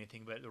could be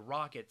anything, but the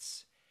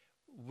rockets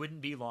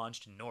wouldn't be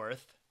launched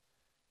north.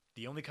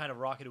 The only kind of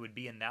rocket it would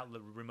be in that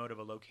remote of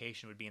a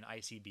location would be an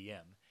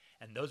ICBM.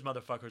 And those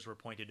motherfuckers were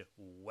pointed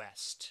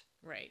west.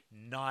 Right.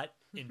 Not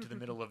into the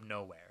middle of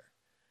nowhere.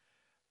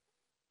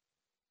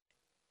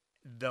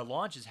 The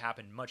launches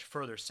happened much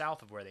further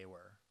south of where they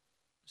were.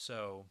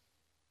 So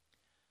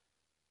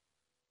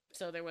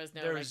there was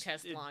no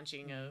test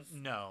launching of...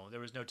 No, there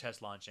was no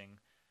test launching.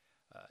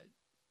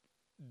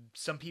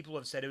 Some people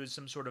have said it was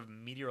some sort of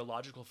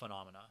meteorological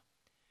phenomena.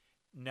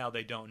 Now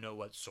they don't know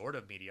what sort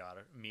of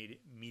meteorological...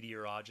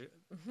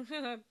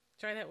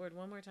 Try that word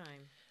one more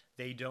time.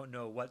 They don't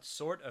know what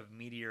sort of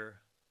They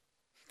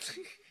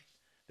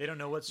don't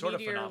know what sort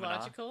of phenomena.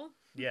 Meteorological?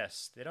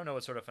 Yes, they don't know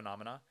what sort of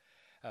phenomena.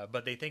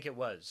 But they think it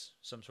was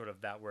some sort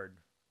of that word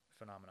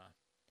phenomena.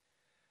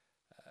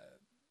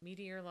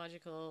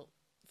 Meteorological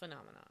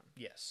phenomena.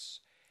 Yes.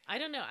 I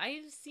don't know.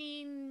 I've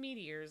seen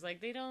meteors.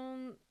 Like, they're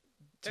Hover?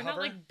 not,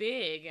 like,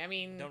 big. I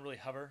mean... Don't really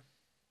hover?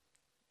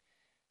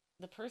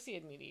 The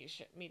Perseid meteor...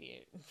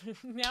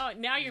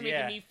 now you're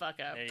making me fuck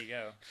up. There you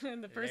go.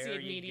 The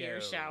Perseid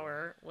meteor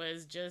shower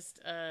was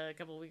just a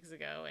couple weeks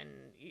ago, and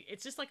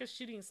it's just like a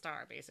shooting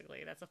star,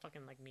 basically. That's a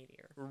fucking, like,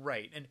 meteor.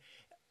 Right, and...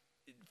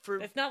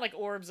 It's not like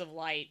orbs of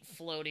light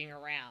floating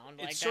around.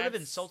 It sort of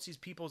insults these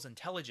people's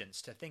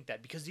intelligence to think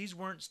that, because these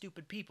weren't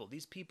stupid people.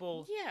 These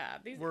people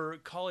were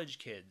college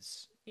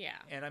kids. Yeah.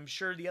 And I'm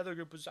sure the other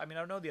group was, I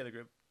don't know the other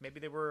group. Maybe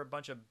they were a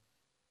bunch of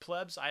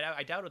plebs.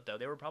 I doubt it, though.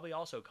 They were probably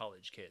also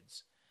college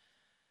kids.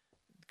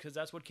 Because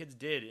that's what kids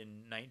did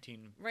in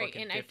 1950s Right,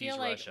 and I feel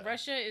Russia. like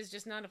Russia is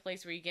just not a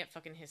place where you get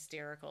fucking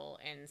hysterical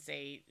and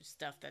say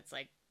stuff that's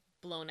like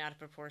blown out of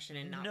proportion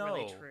and not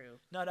really true.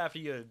 Not after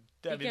you...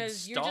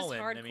 Because you're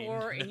Stalin, just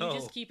hardcore and you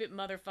just keep it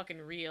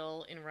motherfucking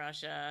real in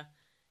Russia.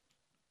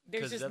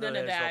 There's just none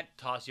of that.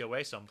 Toss you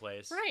away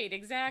someplace. Right,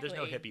 exactly. There's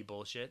no hippie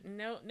bullshit.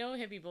 No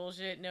hippie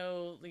bullshit.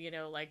 No,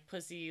 like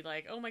pussy,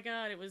 like, oh my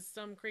god, it was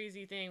some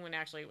crazy thing when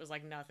actually it was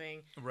like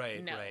nothing.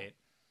 Right, right.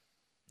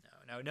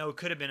 No, it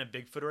could have been a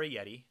Bigfoot or a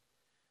Yeti,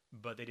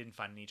 but they didn't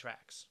find any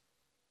tracks.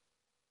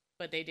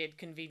 But they did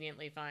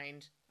conveniently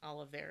find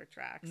all of their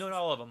tracks. No, not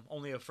all of them.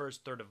 Only a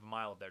first third of a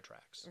mile of their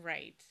tracks.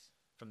 Right.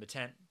 From the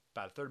tent,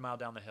 about a third mile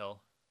down the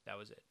hill, that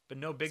was it. But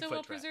no Bigfoot tracks. So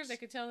well preserved, they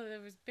could tell that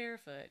it was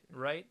barefoot.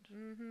 Right?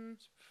 Mm-hmm.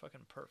 It's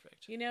fucking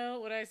perfect. You know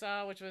what I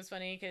saw, which was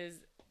funny, because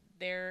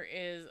there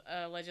is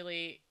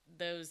allegedly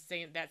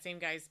that same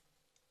guy's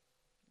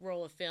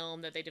roll of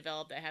film that they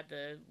developed that had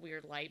the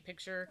weird light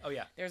picture. Oh,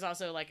 yeah. There's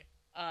also like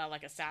a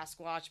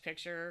Sasquatch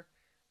picture,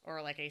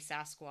 or like a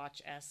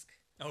Sasquatch-esque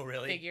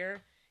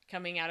figure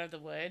coming out of the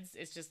woods.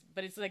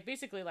 But it's like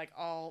basically like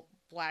all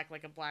black,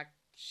 like a black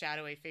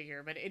shadowy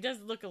figure, but it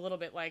does look a little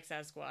bit like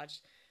Sasquatch.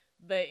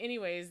 But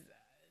anyways,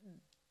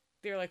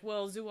 they're like,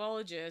 well,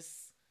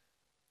 zoologists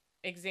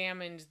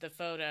examined the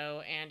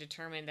photo and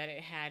determined that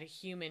it had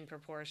human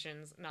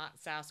proportions, not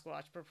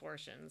Sasquatch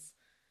proportions.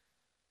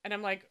 And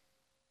I'm like,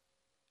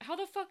 how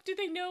the fuck do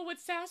they know what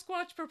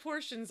Sasquatch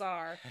proportions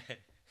are?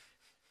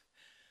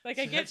 Like,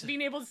 I get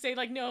being able to say,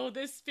 like, no,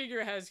 this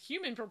figure has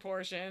human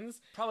proportions.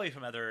 Probably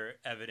from other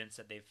evidence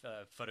that they've,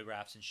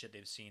 photographs and shit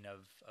they've seen of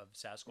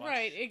Sasquatch.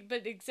 Right,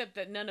 but except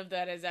that none of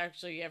that is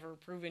actually ever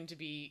proven to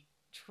be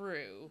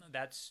true.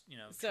 That's,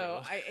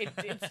 So, true.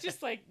 it's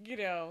just like,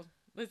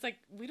 it's like,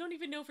 we don't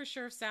even know for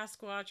sure if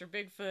Sasquatch or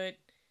Bigfoot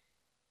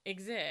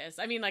exists.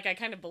 I mean, like, I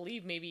kind of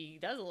believe maybe he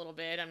does a little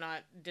bit. I'm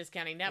not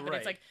discounting that, but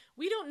it's like,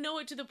 we don't know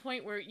it to the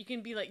point where you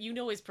can be like,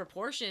 his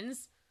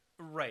proportions.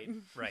 Right.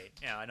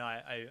 Yeah, no,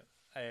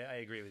 I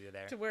agree with you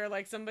there. To where,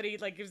 like, somebody,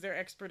 like, gives their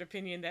expert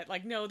opinion that,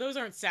 like, no, those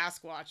aren't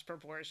Sasquatch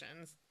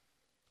proportions.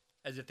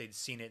 As if they'd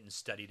seen it and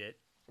studied it.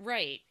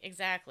 Right,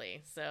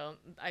 exactly. So,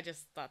 I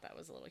just thought that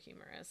was a little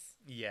humorous.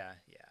 Yeah.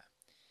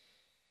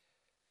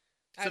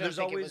 So I don't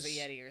think it was a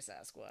Yeti or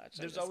Sasquatch.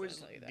 There's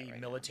always the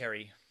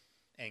military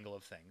angle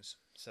of things.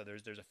 So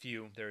there's a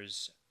few.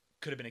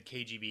 Could have been a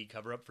KGB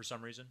cover-up for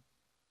some reason.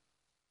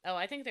 Oh,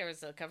 I think there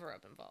was a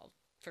cover-up involved,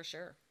 for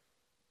sure.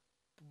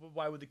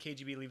 Why would the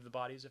KGB leave the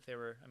bodies if they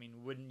were... I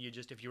mean, wouldn't you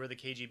just, if you were the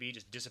KGB,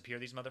 just disappear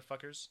these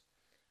motherfuckers?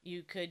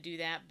 You could do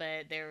that,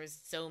 but there was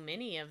so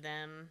many of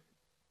them.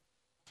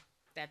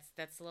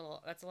 That's a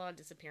lot of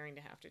disappearing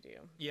to have to do.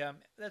 Yeah,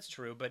 that's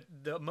true, but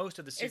most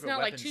of the secret It's not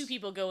weapons... like 2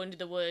 people go into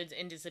the woods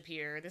and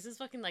disappear. This is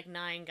fucking like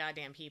 9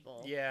 goddamn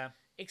people. Yeah.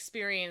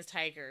 Experienced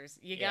hikers.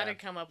 You gotta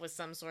come up with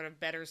some sort of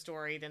better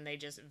story than they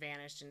just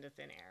vanished into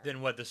thin air.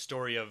 Than what the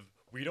story of...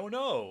 We don't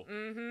know.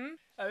 Mm-hmm.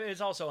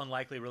 It's also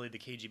unlikely, really, the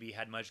KGB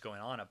had much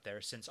going on up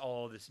there, since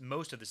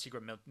most of the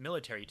secret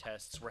military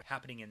tests were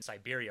happening in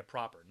Siberia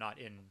proper, not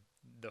in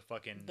the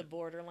fucking the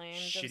borderland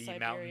shitty of Siberia.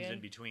 mountains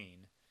in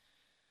between.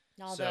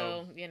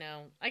 Although,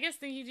 I guess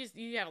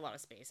you have a lot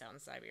of space out in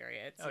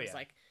Siberia. It seems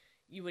like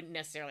you wouldn't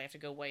necessarily have to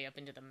go way up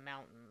into the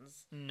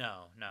mountains.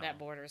 No. That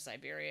borders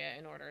Siberia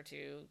in order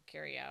to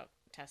carry out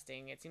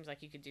testing. It seems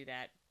like you could do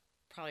that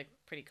probably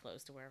pretty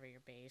close to wherever you're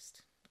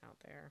based out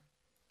there.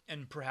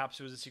 And perhaps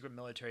it was a secret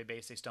military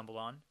base they stumbled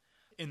on.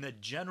 In the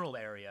general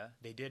area,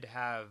 they did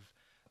have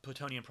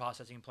plutonium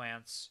processing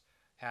plants,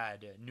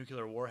 had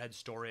nuclear warhead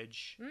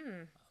storage,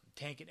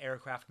 tank and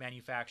aircraft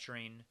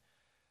manufacturing,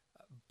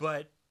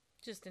 but...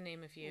 Just to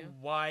name a few.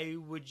 Why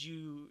would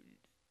you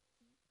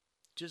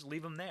just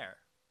leave them there?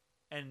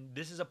 And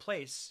this is a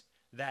place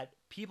that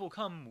people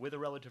come with a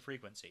relative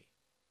frequency.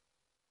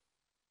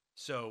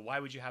 So why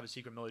would you have a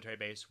secret military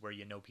base where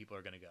you know people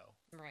are going to go?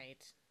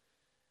 Right.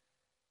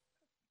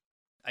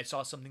 I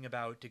saw something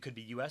about it could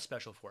be U.S.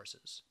 Special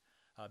Forces,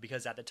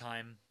 because at the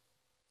time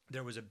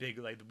there was a big,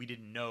 like, we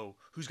didn't know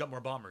who's got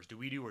more bombers. Do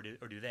we do or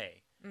do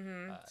they?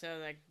 Mm-hmm.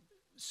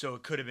 So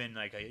it could have been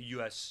like a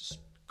U.S.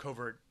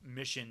 covert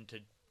mission to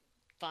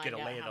get a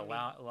lay of the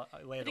land.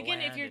 But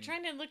again, if you're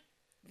trying to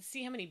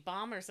see how many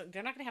bombers,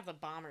 they're not going to have the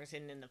bombers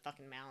hidden in the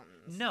fucking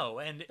mountains. No,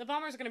 and the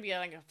bombers are going to be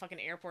like a fucking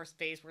Air Force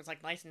base where it's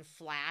like nice and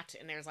flat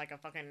and there's like a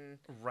fucking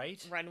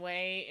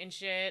runway and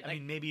shit. I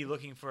mean, maybe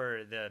looking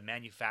for the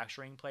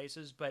manufacturing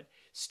places, but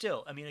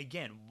still, I mean,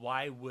 again,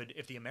 why would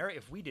if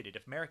Americans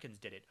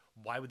did it,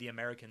 why would the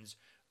Americans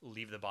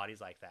leave the bodies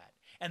like that?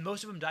 And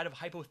most of them died of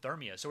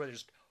hypothermia, so they're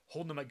just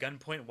holding them at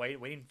gunpoint,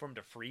 waiting for them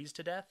to freeze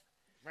to death.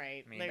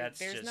 Right. I mean,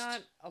 there's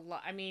not a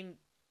lot. I mean,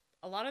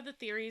 a lot of the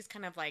theories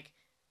kind of like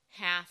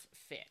half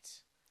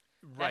fit.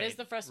 That is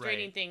the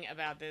frustrating thing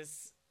about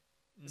this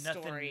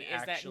story,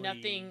 is that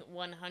nothing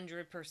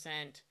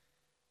 100%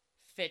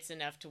 fits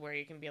enough to where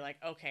you can be like,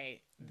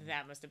 okay,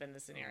 that must have been the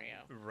scenario.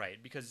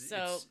 Right, because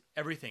it's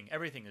everything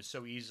is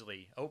so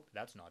easily,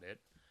 that's not it.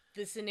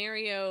 The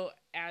scenario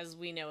as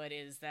we know it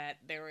is that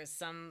there was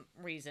some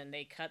reason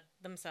they cut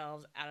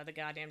themselves out of the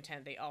goddamn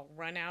tent. They all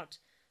run out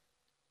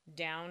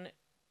down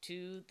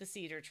to the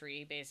cedar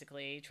tree,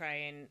 basically, try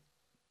and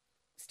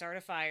start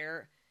a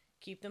fire,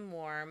 keep them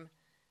warm.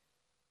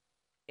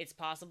 It's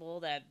possible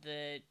that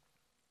the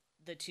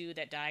 2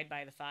 that died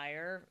by the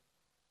fire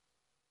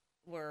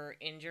were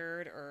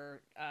injured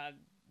or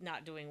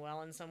not doing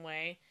well in some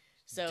way.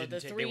 So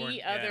the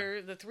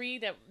 3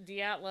 that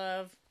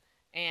Dyatlov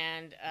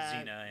and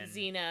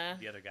Xena,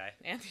 the other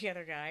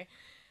guy,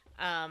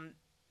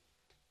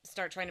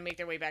 start trying to make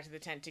their way back to the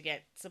tent to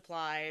get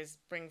supplies,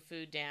 bring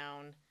food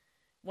down.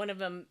 One of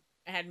them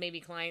had maybe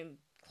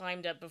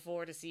climbed up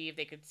before to see if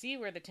they could see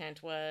where the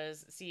tent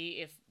was, see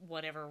if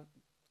whatever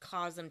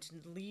caused them to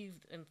leave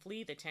and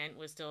flee the tent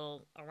was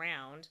still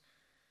around.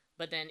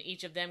 But then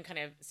each of them kind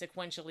of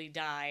sequentially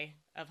die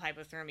of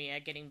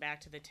hypothermia getting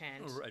back to the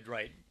tent.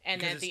 Right.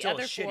 And then the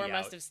other 4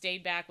 must have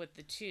stayed back with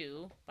the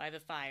 2 by the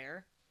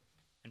fire.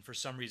 And for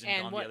some reason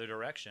gone the other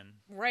direction.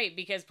 Right,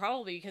 because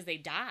they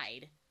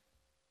died.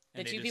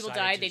 The 2 people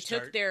died. They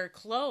took their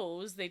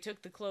clothes. They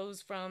took the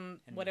clothes from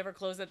whatever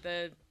clothes that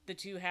the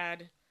 2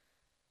 had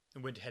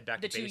Would head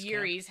back the to two base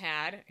Yuris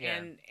had,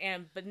 Yeah.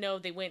 but no,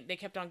 they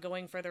kept on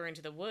going further into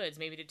the woods,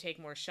 maybe to take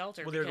more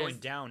shelter. Well, they were going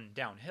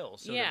downhill,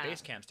 so Yeah. their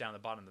base camp's down the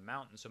bottom of the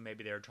mountain. So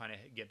maybe they were trying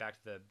to get back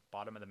to the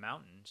bottom of the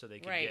mountain so they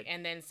could right, get.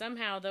 and then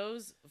somehow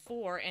those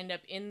 4 end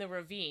up in the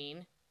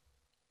ravine.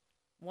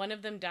 One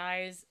of them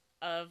dies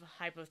of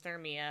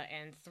hypothermia,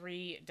 and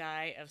 3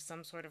 die of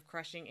some sort of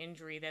crushing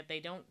injury that they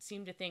don't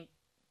seem to think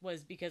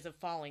was because of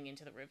falling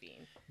into the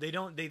ravine.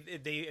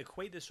 They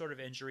equate this sort of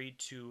injury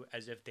to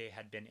as if they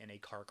had been in a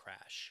car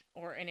crash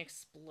Or an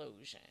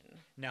explosion.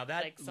 Now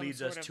that Like some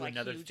leads us sort of, to like,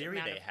 another huge theory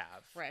amount they of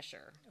have.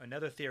 Pressure.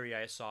 Another theory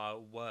I saw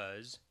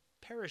was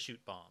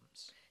parachute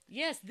bombs.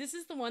 Yes, this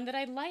is the one that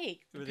I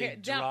like. Where they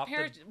drop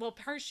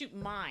parachute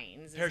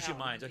mines. Parachute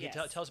mines. Okay,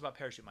 yes. tell us about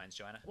parachute mines,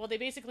 Joanna. Well, they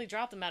basically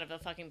drop them out of a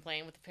fucking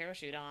plane with a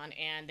parachute on,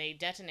 and they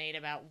detonate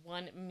about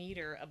 1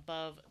 meter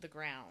above the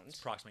ground. It's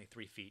approximately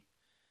 3 feet.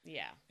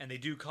 Yeah. And they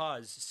do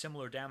cause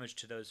similar damage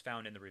to those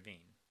found in the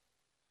ravine.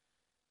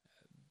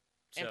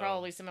 And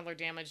probably similar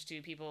damage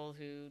to people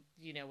who,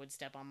 would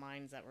step on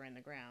mines that were in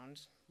the ground,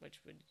 which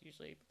would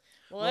usually...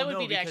 Well, that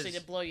would be actually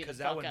to blow you the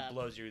fuck up. Because that one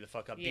blows you the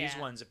fuck up. Yeah. These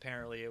ones,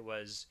 apparently, it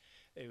was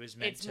meant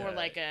to... It's more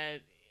like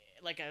the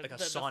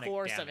sonic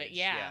force damage. of it,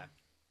 yeah.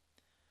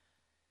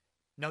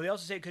 Now, they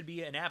also say it could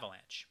be an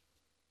avalanche.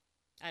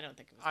 I don't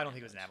think it was I don't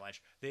think it was an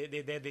avalanche.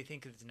 They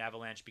think it's an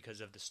avalanche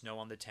because of the snow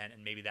on the tent,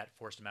 and maybe that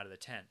forced them out of the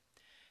tent.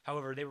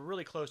 However, they were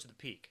really close to the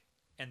peak,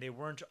 and they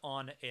weren't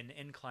on an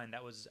incline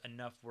that was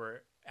enough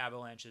where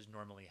avalanches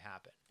normally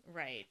happen.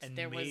 Right. And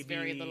there was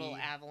very little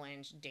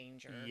avalanche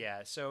danger.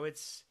 Yeah, so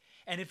it's...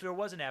 And if there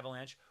was an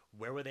avalanche,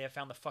 where would they have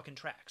found the fucking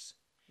tracks?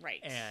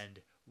 Right.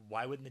 And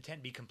why wouldn't the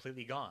tent be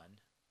completely gone?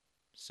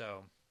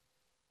 So...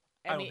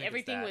 I mean,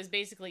 everything was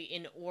basically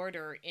in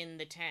order in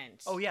the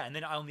tent. Oh, yeah, and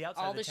then on the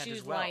outside all of the tent shoes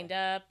as well. lined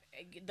up.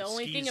 The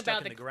only skis thing stuck about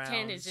in the the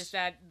tent is grounds. just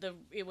that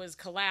it was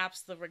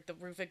collapsed. The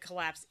roof had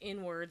collapsed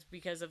inwards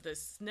because of the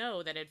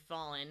snow that had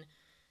fallen.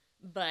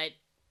 But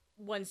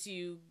once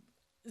you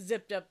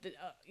zipped up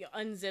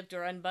unzipped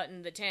or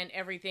unbuttoned the tent,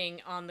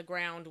 everything on the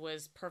ground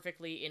was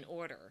perfectly in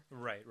order.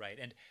 Right.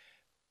 And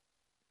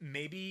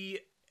maybe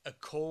a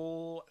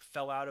coal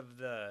fell out of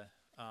the...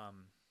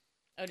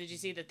 Oh, did you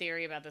see the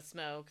theory about the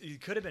smoke? It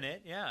could have been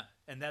it, yeah.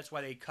 And that's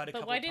why they cut a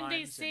couple But why times. didn't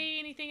they say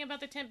anything about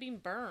the tent being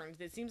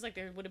burned? It seems like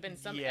there would have been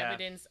some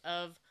evidence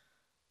of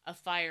a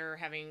fire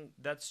having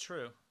That's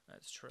true.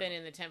 been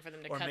in the tent for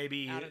them to or cut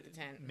maybe, out of the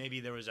tent. Maybe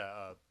there was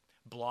a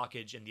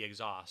blockage in the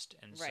exhaust,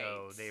 and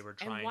so they were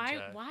trying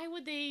to... Why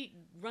would they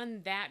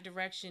run that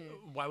direction?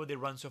 Why would they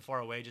run so far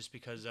away just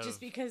because of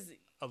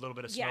a little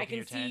bit of smoke in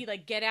your tent? Yeah, I can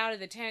see, get out of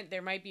the tent,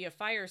 there might be a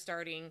fire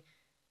starting,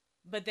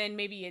 but then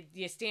maybe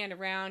you stand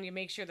around, you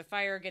make sure the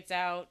fire gets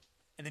out,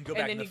 and then go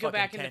back in the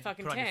fucking tent,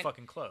 put on your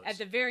fucking clothes. At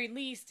the very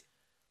least,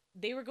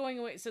 they were going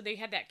away, so they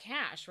had that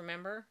cache,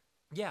 remember?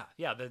 Yeah,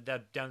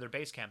 the down their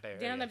base camp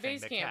area. Down the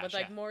base camp cache,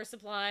 with more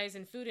supplies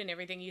and food and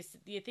everything.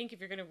 You think if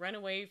you're going to run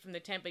away from the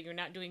tent, but you're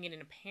not doing it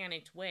in a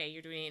panicked way,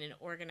 you're doing it in an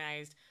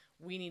organized,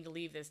 we need to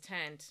leave this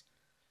tent.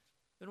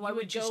 Then why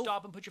would you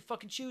stop and put your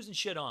fucking shoes and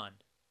shit on?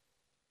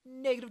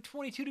 Negative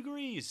 22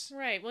 degrees.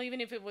 Right. Well,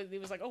 even if it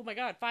was like, oh my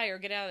god, fire,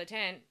 get out of the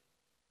tent.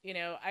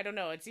 I don't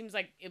know. It seems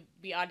like it'd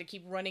be odd to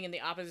keep running in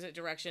the opposite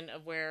direction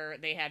of where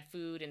they had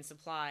food and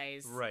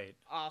supplies. Right.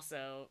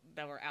 Also,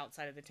 that were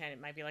outside of the tent. It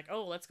might be like,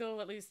 oh, let's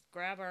go at least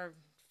grab our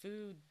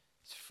food.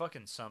 It's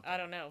fucking something. I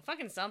don't know.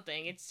 Fucking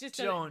something. It's just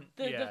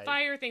the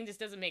fire thing just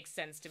doesn't make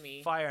sense to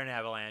me. Fire and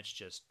avalanche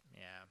just,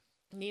 yeah.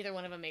 Neither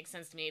one of them makes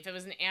sense to me. If it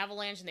was an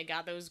avalanche and they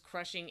got those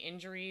crushing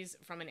injuries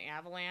from an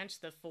avalanche,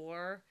 the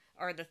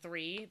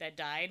 3 that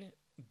died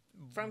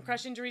from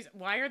crush injuries,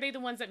 why are they the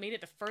ones that made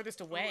it the furthest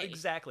away?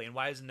 Exactly, and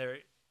why isn't there...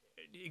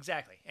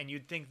 Exactly, and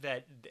you'd think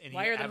that...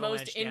 Why are the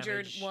most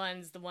injured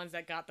ones the ones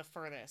that got the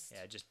furthest?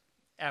 Yeah, just...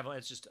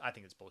 Avalanche, I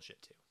think it's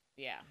bullshit, too.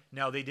 Yeah.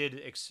 Now, they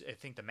did... I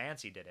think the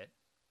Mansi did it.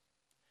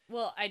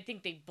 Well, I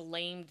think they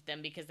blamed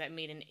them because that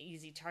made an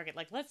easy target.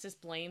 Like, let's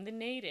just blame the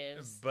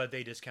natives. But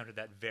they discounted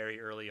that very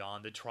early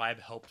on. The tribe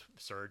helped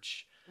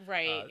search.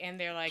 Right, and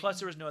they're like... Plus,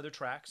 there was no other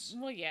tracks.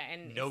 Well, yeah,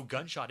 and... No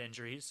gunshot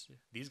injuries.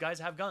 These guys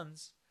have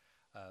guns.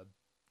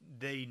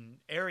 The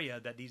area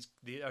that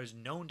is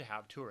known to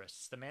have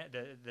tourists. The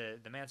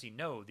Mansi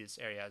know this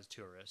area has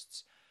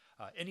tourists.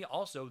 And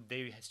also,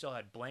 they still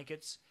had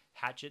blankets,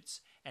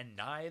 hatchets, and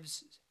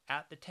knives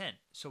at the tent.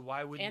 So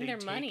why wouldn't and they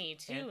their money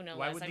too? No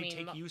why less. would they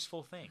take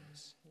useful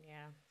things?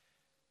 Yeah.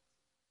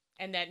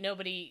 And that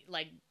nobody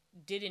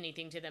did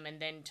anything to them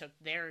and then took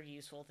their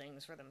useful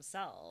things for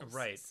themselves.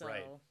 Right. So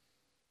right.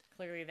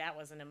 Clearly, that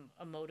wasn't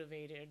a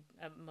motivator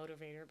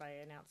by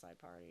an outside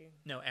party.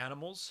 No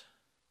animals.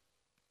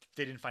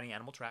 They didn't find any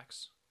animal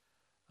tracks.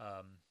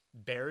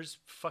 Bears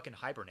fucking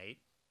hibernate.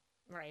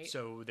 Right.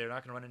 So they're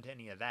not going to run into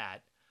any of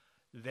that.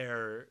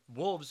 Their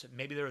wolves,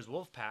 maybe there was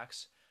wolf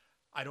packs.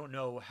 I don't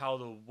know how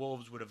the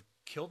wolves would have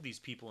killed these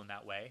people in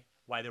that way.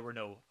 Why there were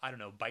no,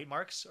 bite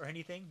marks or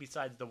anything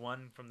besides the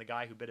one from the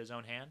guy who bit his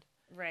own hand.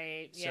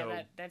 Right. Yeah,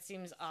 So that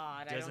seems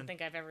odd. I don't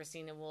think I've ever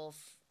seen a wolf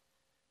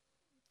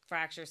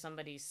fracture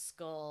somebody's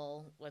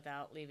skull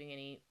without leaving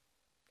any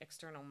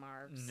external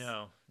marks.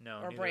 No,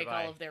 Or neither break have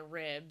I. all of their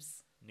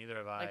ribs. Neither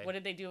have I. Like, what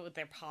did they do with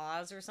their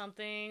paws or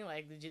something?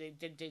 Like,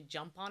 did they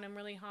jump on him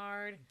really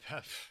hard?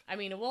 I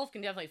mean, a wolf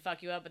can definitely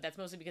fuck you up, but that's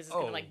mostly because it's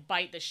gonna like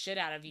bite the shit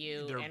out of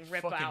you They're and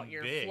rip fucking out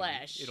your big.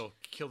 flesh. It'll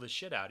kill the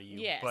shit out of you.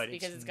 Yes, but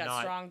because it's got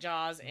not, strong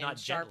jaws and not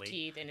sharp gently.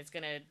 teeth, and it's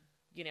gonna,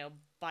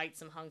 bite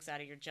some hunks out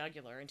of your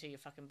jugular until you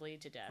fucking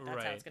bleed to death.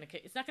 That's how Right. it's gonna.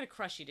 It's not gonna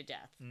crush you to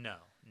death. No.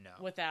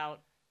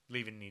 Without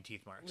leaving any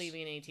teeth marks.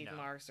 leaving any teeth No.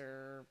 marks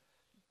or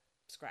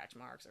scratch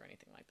marks or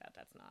anything like that.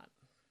 That's not.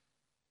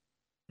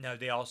 No,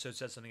 they also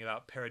said something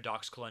about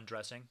paradoxical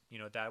undressing. You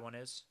know what that one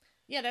is?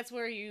 Yeah, that's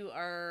where you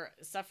are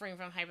suffering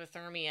from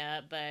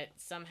hypothermia, but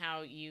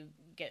somehow you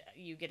get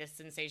a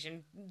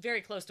sensation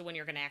very close to when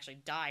you're going to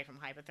actually die from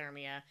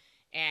hypothermia,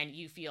 and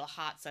you feel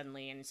hot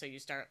suddenly, and so you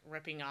start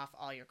ripping off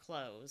all your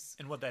clothes.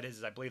 And what that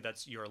is I believe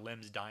that's your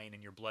limbs dying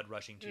and your blood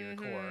rushing to your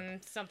core.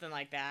 Something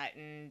like that,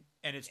 and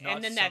it's not.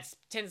 And then that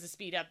tends to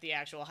speed up the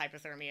actual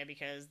hypothermia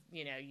because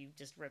you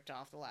just ripped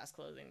off the last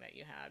clothing that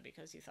you had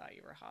because you thought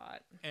you were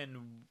hot.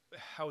 And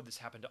how would this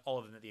happen to all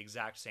of them at the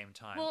exact same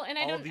time? Well, and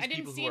I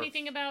didn't see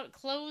anything about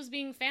clothes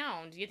being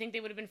found. You think they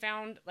would have been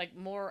found like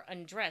more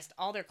undressed?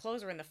 All their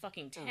clothes were in the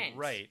fucking tent.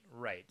 Right.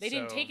 They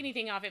didn't take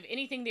anything off. If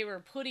anything, they were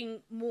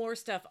putting more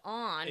stuff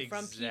on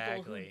from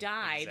people who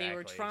died. They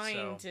were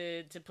trying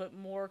to put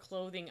more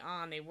clothing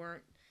on. They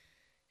weren't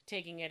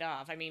taking it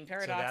off. I mean,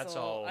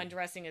 paradoxical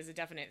undressing is a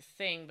definite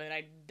thing, but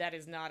that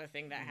is not a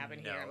thing that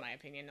happened here, in my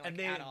opinion,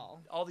 at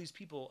all. All these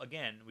people,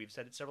 again, we've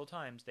said it several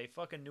times, they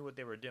fucking knew what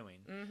they were doing.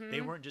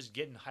 They weren't just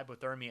getting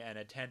hypothermia in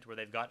a tent where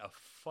they've got a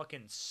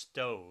fucking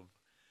stove.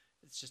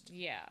 It's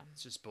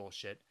just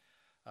bullshit.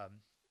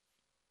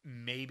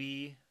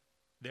 Maybe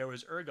there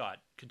was ergot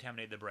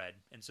contaminated the bread,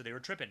 and so they were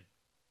tripping.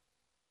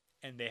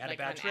 And they had a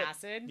bad trip.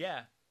 Acid?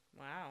 Yeah.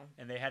 Wow.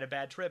 And they had a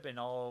bad trip and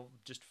all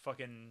just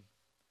fucking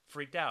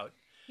freaked out.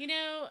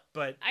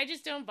 But I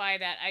just don't buy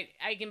that.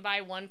 I can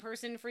buy one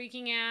person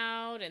freaking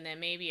out, and then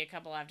maybe a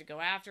couple have to go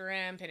after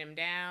him, pin him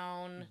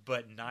down.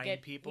 But nine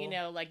people?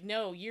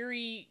 No,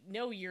 Yuri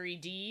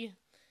D.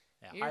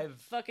 Yeah, You're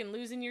fucking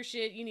losing your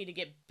shit. You need to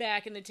get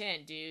back in the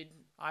tent, dude.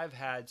 I've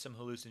had some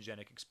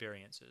hallucinogenic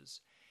experiences,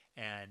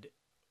 and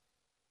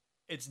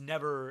it's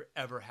never,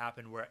 ever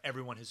happened where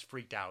everyone has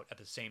freaked out at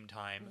the same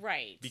time.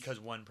 Right. Because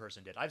one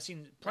person did. I've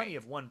seen plenty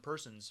of one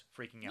persons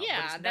freaking out.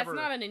 Yeah, that's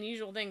not an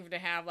unusual thing to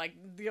have. Like,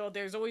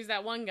 there's always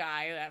that one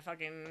guy that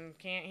fucking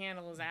can't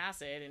handle his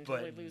acid and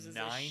totally loses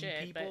his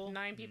shit. But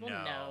 9 people?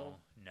 No.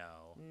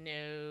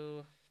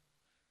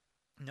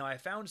 No, I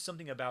found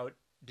something about,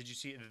 did you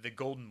see the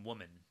Golden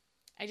Woman?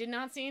 I did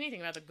not see anything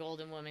about the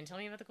Golden Woman. Tell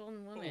me about the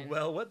Golden Woman.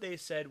 Well, what they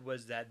said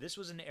was that this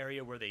was an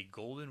area where the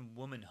Golden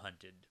Woman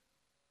hunted.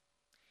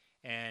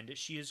 And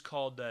she is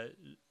called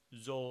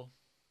Zolotaia.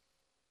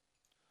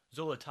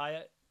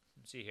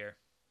 Let's see here.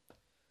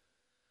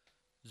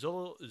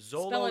 Spell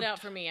it out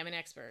for me. I'm an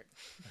expert.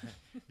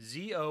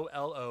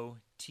 Zolotaya.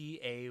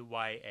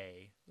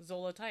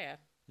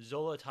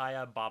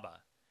 Zolotaia Baba.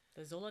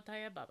 The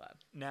Zolotaia Baba.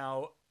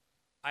 Now,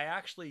 I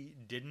actually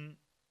didn't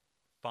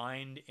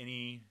find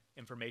any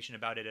information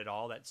about it at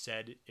all that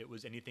said it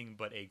was anything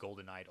but a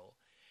golden idol.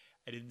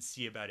 I didn't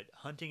see about it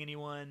hunting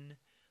anyone.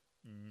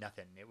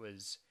 Nothing. It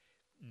was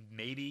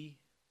maybe.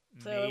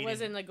 So it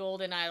wasn't the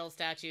golden idol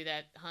statue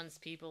that hunts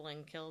people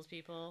and kills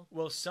people?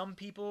 Well, some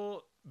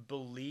people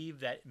believe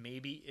that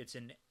maybe it's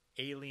an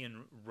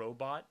alien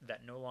robot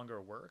that no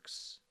longer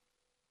works.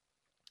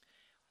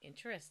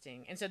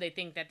 Interesting. And so they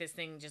think that this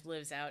thing just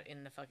lives out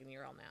in the fucking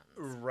Ural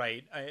Mountains.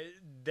 Right.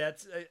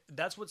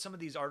 That's what some of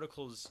these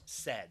articles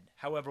said.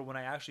 However, when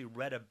I actually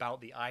read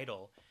about the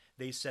idol,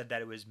 they said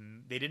that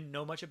they didn't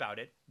know much about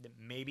it. That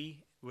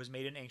maybe it was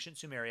made in ancient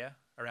Sumeria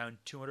around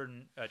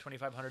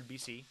 2500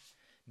 BC.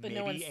 But maybe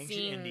no one's ancient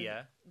seen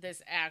India.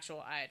 This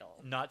actual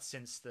idol. Not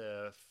since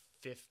the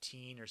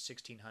 15 or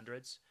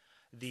 1600s.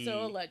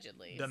 So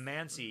allegedly. The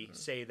Mansi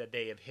say that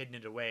they have hidden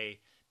it away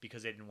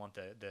because they didn't want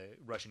the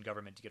Russian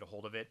government to get a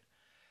hold of it.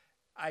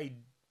 I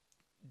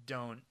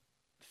don't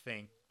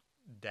think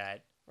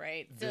that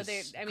right. So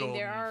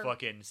there are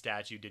fucking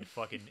statue did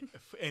fucking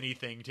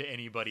anything to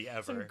anybody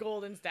ever. Some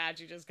golden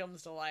statue just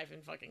comes to life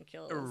and fucking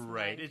kills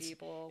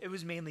people. It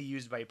was mainly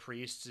used by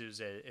priests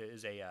as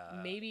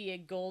a maybe a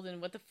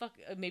golden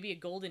maybe a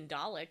golden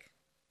Dalek.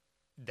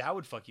 That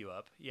would fuck you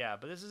up. Yeah,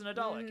 but this isn't a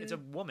Dalek. It's a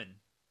woman.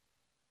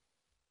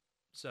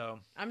 So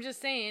I'm just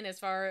saying,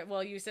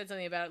 you said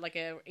something about like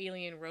a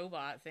alien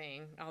robot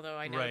thing. Although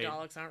I know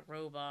Daleks aren't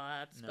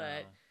robots,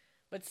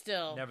 but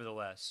still,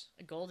 nevertheless,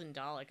 a golden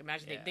Dalek.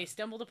 Imagine they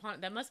stumbled upon.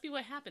 That must be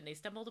what happened. They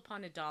stumbled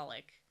upon a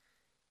Dalek.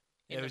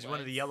 Yeah, it was one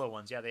of the yellow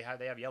ones. Yeah, they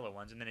have yellow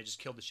ones, and then it just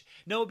killed the shit.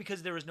 No,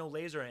 because there was no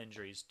laser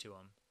injuries to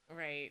them.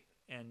 Right.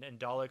 And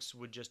Daleks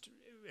would just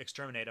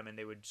exterminate them, and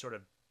they would sort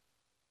of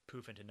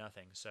poof into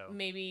nothing. So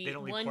maybe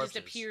one just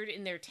appeared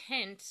in their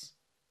tent.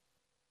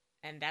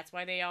 And that's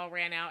why they all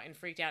ran out and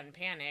freaked out and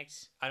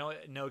panicked. I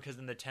don't know, because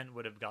then the tent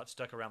would have got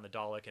stuck around the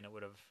Dalek and it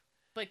would have...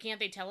 But can't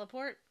they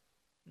teleport?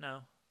 No.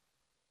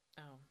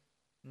 Oh.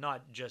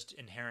 Not just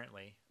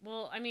inherently.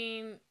 Well, I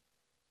mean,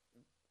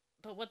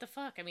 But what the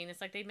fuck? I mean,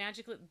 it's like they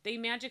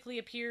magically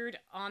appeared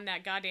on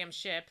that goddamn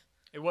ship.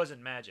 It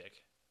wasn't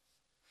magic.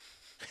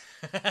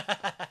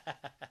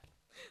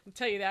 I'll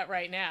tell you that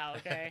right now,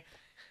 okay?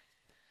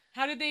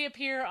 How did they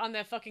appear on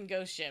that fucking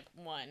ghost ship?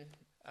 One.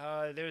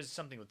 There was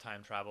something with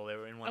time travel. They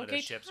were in one of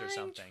those ships or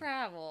something. Time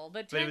travel.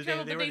 But But it time was-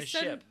 travel, they but were in they a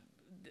said ship.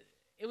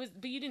 it was,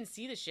 but you didn't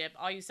see the ship.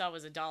 All you saw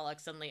was a Dalek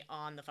suddenly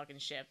on the fucking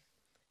ship,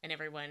 and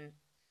everyone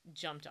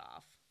jumped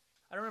off.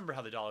 I don't remember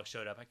how the Daleks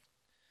showed up.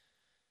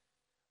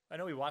 I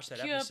know we watched that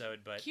Cue up- episode,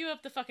 but Cue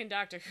up the fucking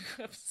Doctor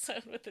Who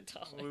episode with the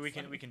Daleks.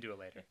 we can do it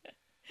later.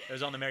 It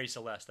was on the Mary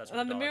Celeste. That's what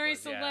On the Dalek Mary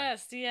was, yeah.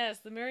 Celeste, yes,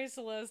 the Mary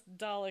Celeste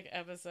Dalek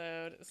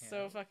episode,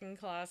 so Yeah. fucking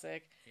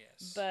classic.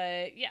 Yes.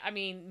 But yeah, I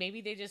mean,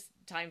 maybe they just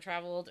time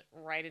traveled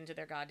right into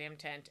their goddamn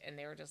tent, and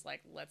they were just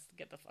like, "Let's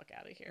get the fuck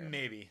out of here."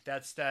 Maybe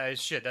that's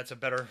shit. That's a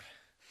better,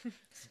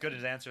 as good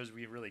an answer as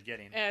we're really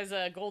getting. As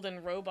a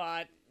golden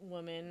robot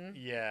woman,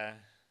 Yeah.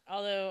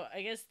 although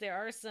I guess there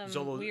are some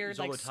weird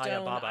like Zolotaya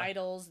stone Baba.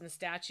 idols and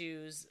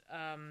statues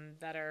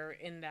that are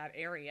in that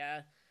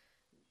area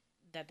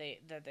that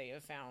they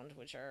have found,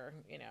 which are,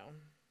 you know,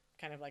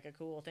 kind of like a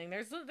cool thing.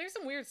 There's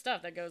some weird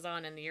stuff that goes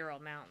on in the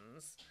Ural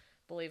Mountains,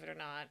 believe it or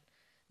not.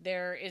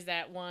 There is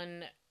that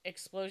one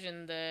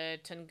explosion, the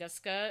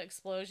Tunguska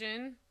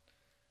explosion,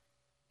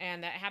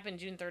 and that happened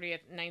June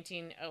 30th,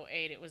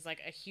 1908. It was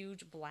like a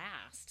huge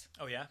blast.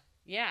 Oh yeah.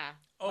 Yeah.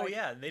 Oh like,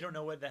 yeah. They don't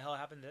know what the hell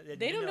happened.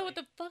 They don't know what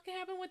the fuck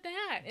happened with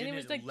that. And it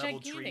was like level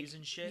gigantic. trees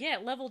and shit. Yeah,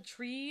 leveled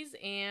trees,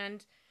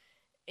 and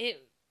it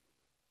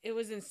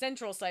was in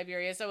central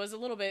Siberia, so it was a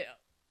little bit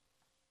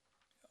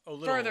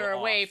further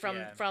away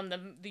from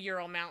the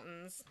Ural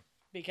Mountains,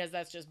 because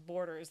that's just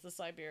borders the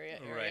Siberia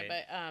area.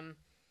 Right. But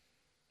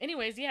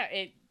anyways, yeah,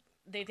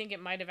 they think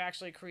it might have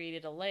actually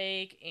created a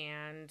lake,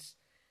 and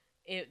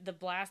the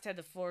blast had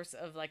the force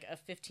of like a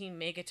 15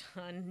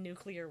 megaton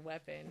nuclear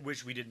weapon,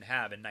 which we didn't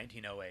have in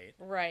 1908.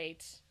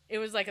 Right. It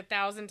was like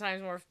 1,000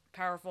 times more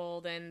powerful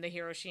than the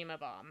Hiroshima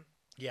bomb.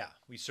 Yeah,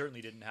 we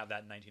certainly didn't have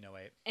that in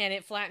 1908. And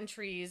it flattened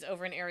trees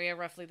over an area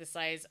roughly the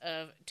size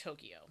of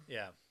Tokyo.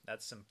 Yeah,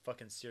 that's some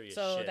fucking serious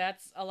So shit.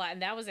 that's a lot.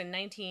 And that was in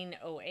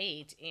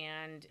 1908.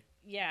 And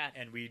yeah.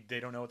 And they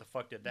don't know what the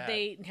fuck did that.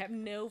 They have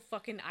no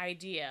fucking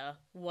idea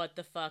what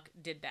the fuck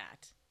did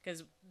that.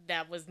 Because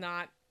that was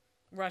not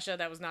Russia.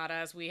 That was not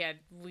us. We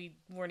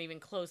weren't even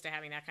close to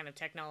having that kind of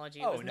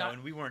technology.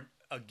 And we weren't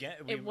again.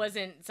 It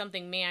wasn't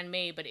something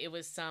man-made, but it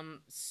was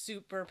some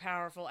super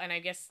powerful. And I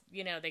guess,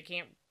 you know, they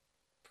can't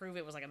prove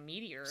it was like a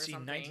meteor or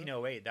something.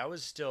 1908, that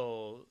was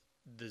still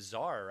the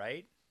Tsar,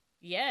 right?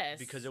 Yes.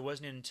 Because it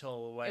wasn't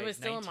until it was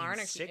still a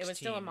monarchy. It was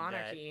still a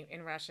monarchy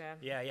in Russia.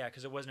 Yeah,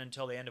 because it wasn't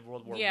until the end of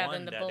World War I I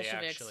then the that Bolsheviks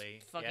they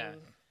actually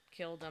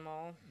killed them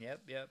all.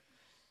 Yep.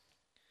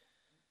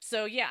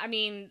 So yeah, I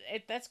mean,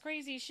 that's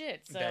crazy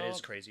shit. So that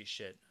is crazy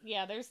shit.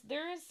 Yeah, there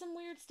is some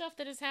weird stuff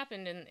that has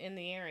happened in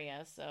the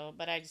area. So,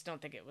 but I just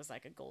don't think it was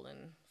like a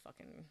golden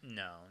fucking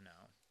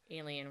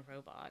alien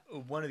robot.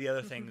 One of the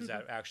other things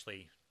that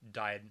actually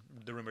died,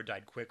 the rumor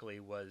died quickly,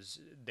 was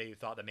they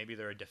thought that maybe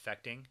they were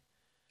defecting,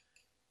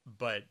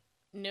 but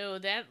no,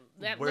 that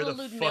where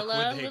little the fuck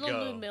would they go?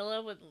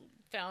 Ludmilla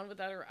found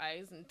without her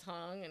eyes and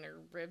tongue and her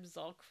ribs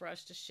all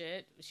crushed to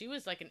shit. She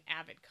was like an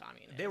avid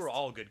communist. They were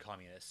all good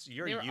communists.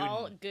 They were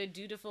all good,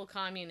 dutiful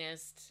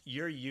communists.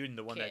 You're Yuden,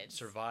 the one that kids.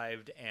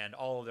 survived, and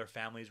all of their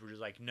families were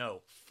just like,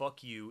 no,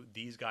 fuck you.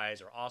 These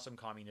guys are awesome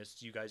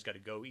communists. You guys got to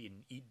go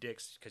eat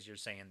dicks because you're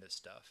saying this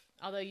stuff.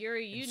 Although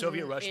Yuri Yudin In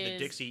Soviet Russia, the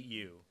dicks eat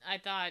you. I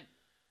thought,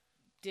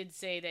 did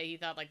say that he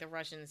thought like the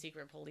Russian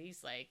secret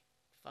police like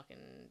fucking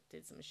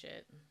did some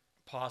shit.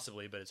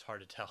 Possibly, but it's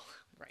hard to tell.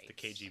 Right. The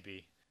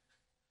KGB.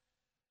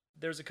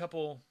 There's a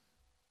couple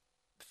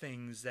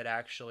things that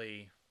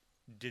actually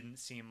didn't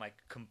seem like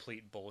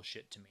complete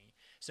bullshit to me.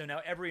 So now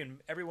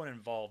everyone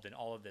involved in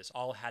all of this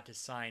all had to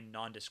sign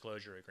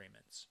non-disclosure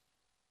agreements.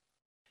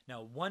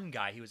 Now one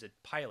guy, he was a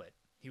pilot.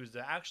 He was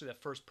actually the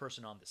first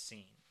person on the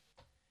scene.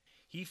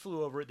 He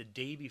flew over it the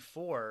day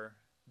before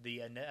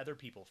the other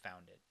people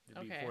found it.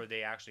 Before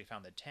they actually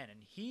found the tent.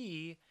 And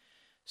he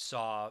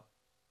saw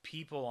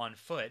people on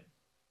foot,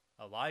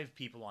 alive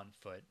people on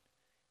foot,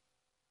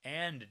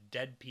 and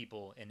dead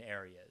people in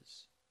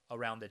areas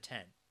around the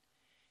tent.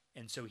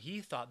 And so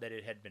he thought that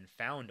it had been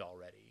found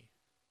already.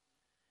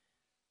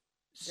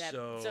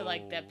 So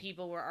like that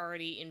people were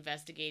already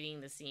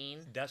investigating the scene.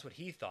 That's what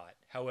he thought.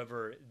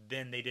 However,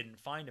 then they didn't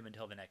find him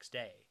until the next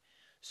day.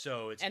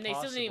 So it's and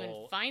possible... they still didn't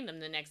even find them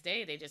the next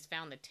day. They just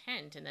found the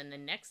tent, and then the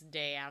next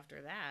day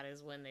after that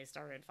is when they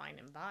started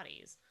finding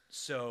bodies.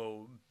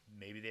 So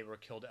maybe they were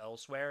killed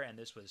elsewhere and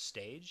this was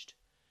staged?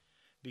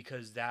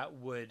 Because that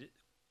would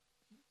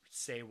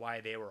say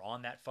why they were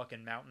on that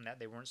fucking mountain that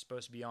they weren't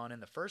supposed to be on in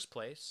the first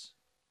place.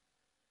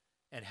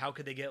 And how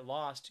could they get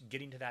lost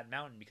getting to that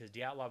mountain? Because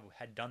Dyatlov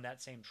had done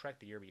that same trek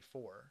the year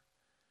before.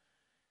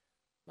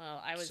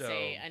 Well, I would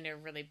say under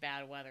really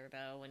bad weather,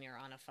 though, when you're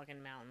on a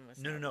fucking mountain with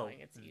snow No. going,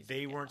 it's easy They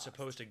to get weren't lost.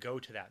 supposed to go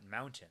to that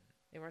mountain.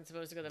 They weren't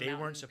supposed to go to the mountain,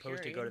 They weren't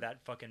supposed to go to period.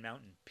 that fucking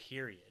mountain,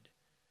 period.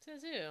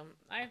 Says who?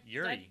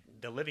 Yuri,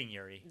 the living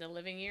Yuri. The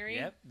living Yuri?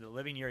 Yep, the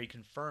living Yuri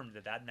confirmed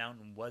that that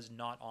mountain was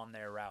not on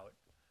their route.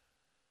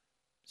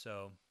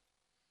 So,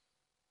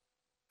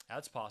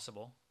 that's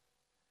possible.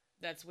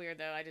 That's weird,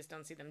 though. I just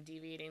don't see them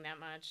deviating that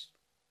much.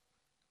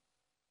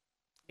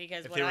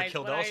 Because if they were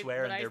killed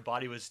elsewhere and their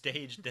body was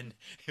staged, then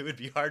it would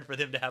be hard for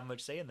them to have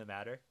much say in the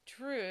matter.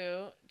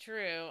 True.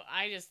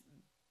 I just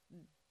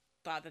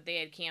thought that they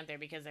had camped there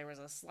because there was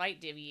a slight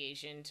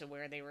deviation to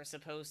where they were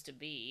supposed to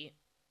be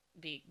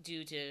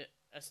due to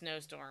a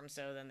snowstorm.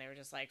 So then they were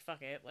just like,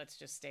 fuck it, let's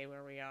just stay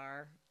where we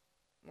are.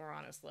 We're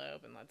on a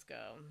slope and let's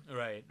go.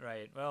 Right.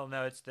 Well,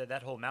 no, it's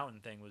that whole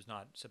mountain thing was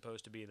not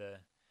supposed to be the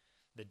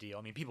deal.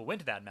 I mean, people went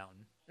to that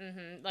mountain.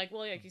 Mm-hmm. Like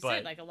you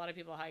said, like a lot of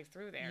people hiked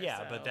through there. Yeah,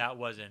 so. but that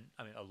wasn't.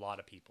 I mean, a lot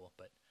of people,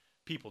 but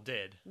people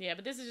did. Yeah,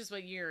 but this is just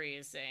what Yuri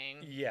is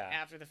saying. Yeah.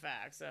 After the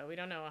fact, so we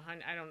don't know.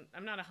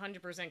 I'm not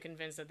 100%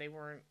 convinced that they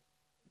weren't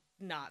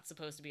not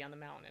supposed to be on the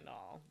mountain at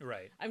all.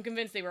 Right. I'm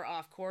convinced they were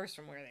off course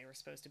from where they were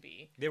supposed to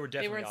be. They were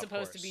definitely. They weren't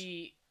supposed to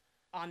be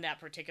on that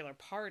particular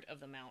part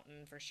of the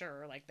mountain for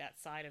sure, like that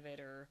side of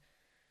it, or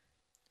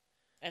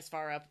as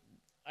far up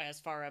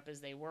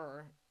as they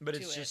were. But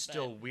it's just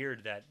still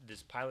weird that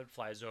this pilot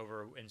flies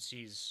over and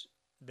sees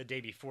the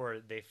day before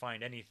they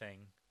find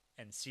anything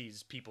and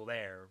sees people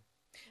there.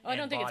 Oh, I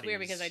don't think it's weird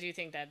because I do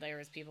think that there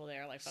was people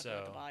there like fucking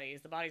with the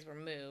bodies. The bodies were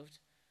moved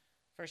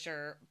for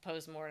sure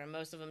post-mortem.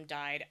 Most of them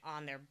died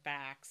on their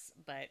backs,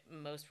 but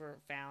most were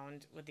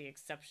found with the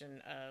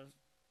exception of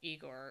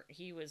Igor.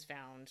 He was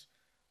found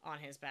on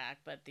his back,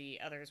 but the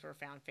others were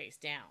found face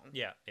down.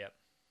 Yeah.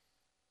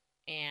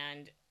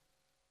 And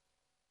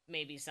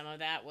maybe some of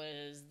that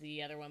was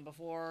the other one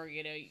before.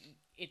 You know,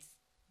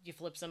 you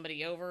flip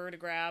somebody over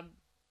to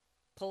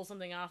pull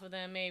something off of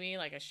them, maybe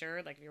like a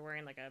shirt, like if you're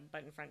wearing like a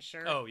button front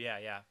shirt. Oh yeah,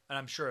 and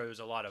I'm sure it was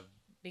a lot of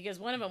because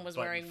one of them was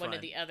wearing one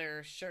of the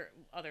other's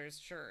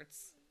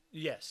shirts.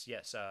 Yes.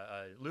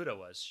 Luda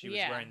was. She was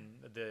wearing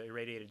the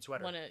irradiated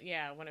sweater. One of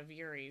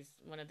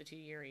the two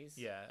Yuris.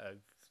 Yeah,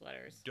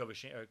 sweaters.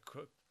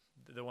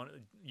 The one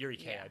Yuri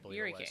K, I believe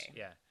Yuri it was. K.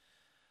 Yeah.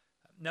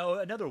 No,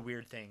 another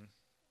weird thing.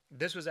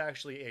 This was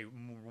actually a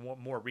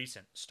more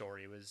recent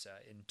story. It was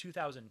in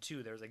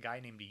 2002. There was a guy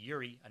named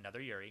Yuri, another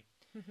Yuri.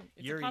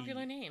 It's a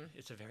popular name.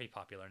 It's a very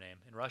popular name,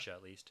 in Russia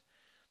at least.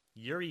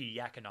 Yuri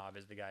Yakinov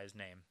is the guy's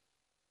name.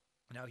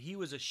 Now, he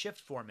was a shift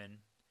foreman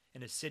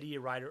in a city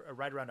right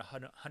around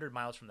 100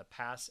 miles from the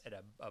pass at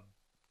a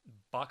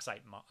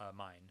bauxite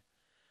mine.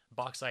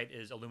 Bauxite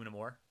is aluminum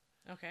ore.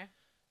 Okay.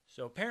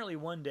 So apparently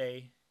one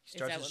day he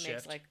starts his shift. Is that what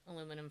makes like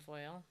aluminum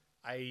foil?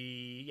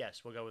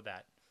 Yes, we'll go with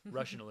that.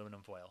 Russian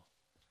aluminum foil.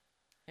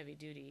 Heavy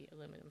duty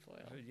aluminum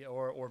foil.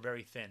 Or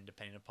very thin,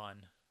 depending upon.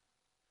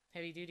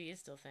 Heavy duty is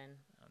still thin.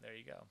 Oh, there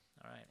you go.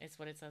 All right. It's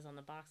what it says on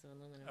the box of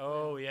aluminum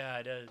foil. Oh yeah,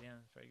 it does. Yeah,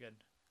 very good.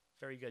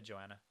 Very good,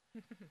 Joanna.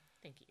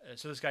 Thank you.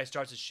 So this guy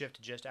starts his shift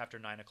just after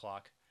 9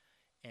 o'clock,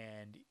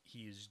 and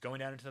he's going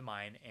down into the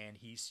mine, and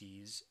he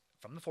sees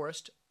from the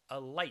forest a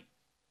light,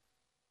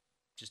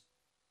 just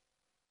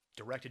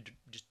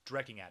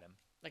directing at him,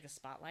 like a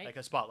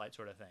spotlight,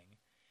 sort of thing,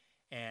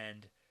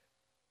 and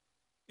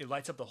it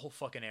lights up the whole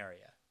fucking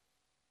area.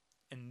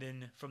 And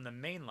then from the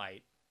main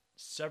light,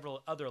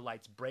 several other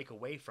lights break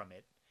away from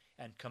it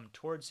and come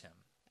towards him.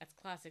 That's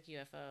classic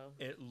UFO.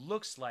 It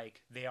looks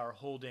like they are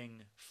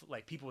holding,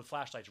 like people with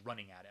flashlights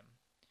running at him.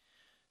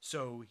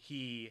 So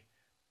he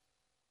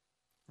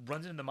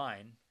runs into the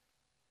mine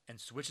and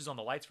switches on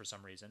the lights for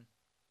some reason.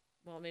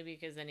 Well, maybe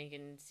because then he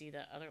can see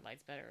the other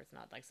lights better. It's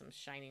not like some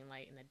shining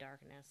light in the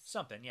darkness.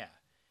 Something, yeah.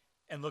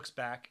 And looks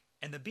back,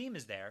 and the beam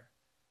is there,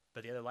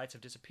 but the other lights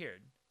have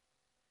disappeared.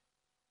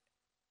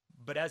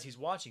 But as he's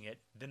watching it,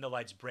 then the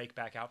lights break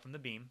back out from the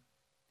beam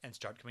and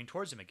start coming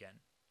towards him again.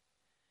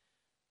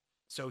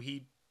 So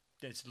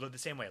it's the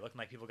same way, looking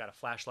like people got a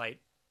flashlight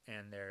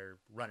and they're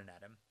running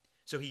at him.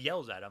 So he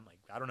yells at him, like,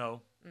 I don't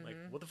know, like,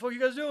 what the fuck are you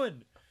guys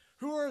doing?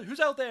 Who's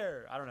out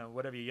there? I don't know,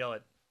 whatever you yell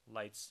at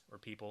lights or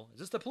people. Is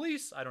this the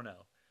police? I don't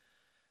know.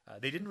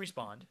 They didn't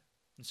respond,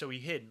 and so he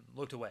hid and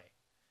looked away.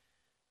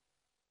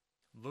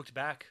 Looked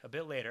back a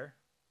bit later,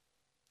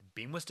 the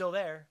beam was still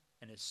there,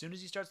 and as soon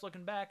as he starts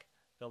looking back,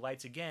 the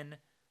lights again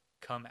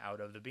come out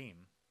of the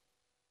beam.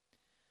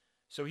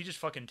 So he just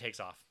fucking takes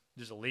off.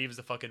 Just leaves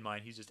the fucking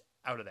mine. He's just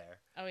out of there.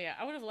 Oh yeah,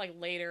 I would have like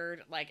later,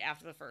 like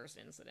after the first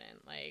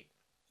incident, like.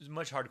 He's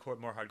more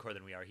hardcore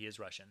than we are. He is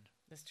Russian.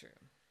 That's true.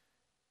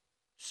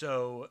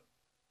 So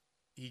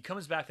he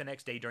comes back the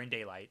next day during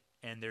daylight,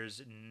 and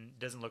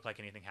doesn't look like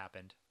anything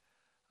happened.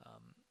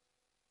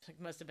 Like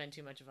must have been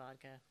too much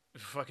vodka.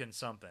 Fucking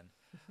something.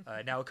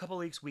 Now, a couple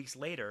weeks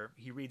later,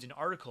 he reads an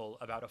article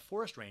about a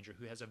forest ranger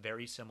who has a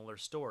very similar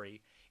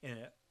story in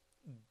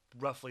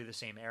roughly the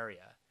same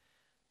area.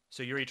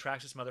 So Yuri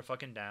tracks this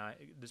motherfucker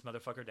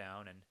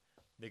down, and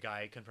the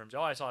guy confirms,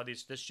 "Oh, I saw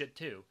this shit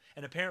too."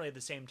 And apparently, at the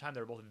same time,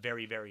 they were both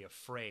very, very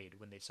afraid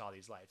when they saw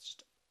these lights.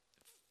 Just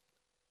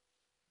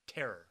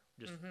terror,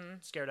 just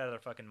scared out of their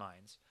fucking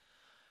minds.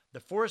 The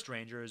forest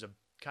ranger is a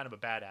kind of a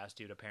badass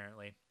dude,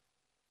 apparently.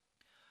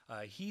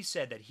 He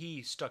said that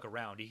he stuck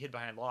around. He hid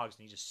behind logs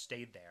and he just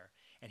stayed there.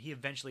 and he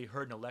eventually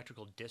heard an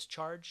electrical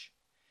discharge.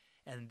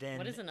 And then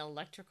What does an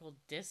electrical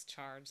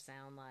discharge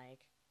sound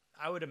like?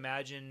 I would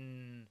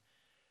imagine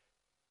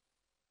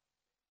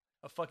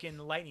a fucking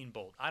lightning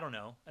bolt. I don't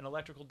know, an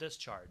electrical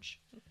discharge.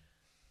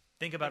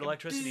 Think about Like a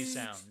electricity bzzz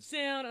sounds.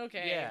 Sound,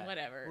 okay, Yeah,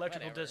 whatever.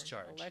 electrical whatever.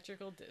 discharge.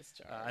 Electrical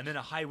discharge. And then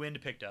a high wind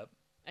picked up.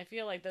 I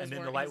feel like those and then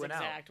weren't the light his went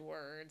out. exact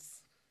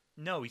words.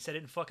 No, he said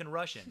it in fucking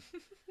Russian.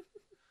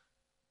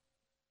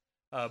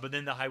 But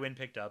then the high wind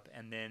picked up,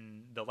 and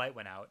then the light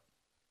went out.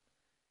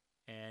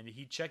 And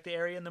he checked the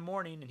area in the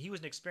morning, and he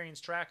was an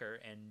experienced tracker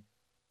and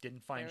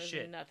didn't find There was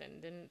shit. nothing.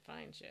 Didn't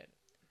find shit.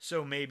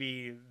 So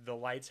maybe the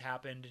lights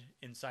happened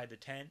inside the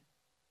tent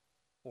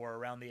or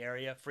around the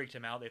area, freaked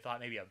him out. They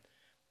thought maybe a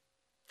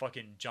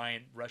fucking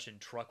giant Russian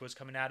truck was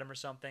coming at him or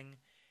something,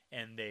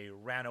 and they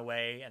ran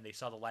away, and they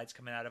saw the lights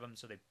coming out of him,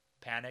 so they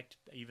panicked,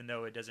 even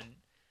though it doesn't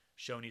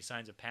show any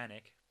signs of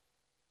panic.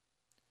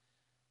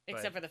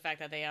 Except for the fact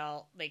that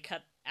they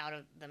cut out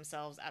of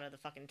themselves out of the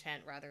fucking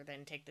tent rather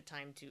than take the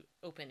time to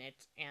open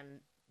it, and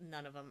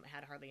none of them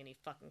had hardly any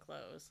fucking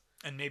clothes.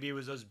 And maybe it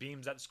was those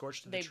beams that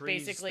scorched the They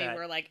trees. basically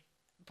were like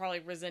probably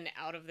risen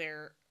out of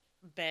their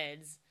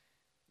beds,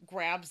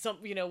 grabbed some,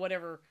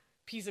 whatever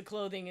piece of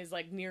clothing is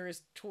like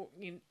nearest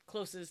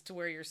closest to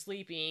where you're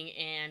sleeping,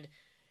 and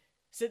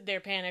sit there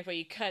panicked while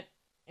you cut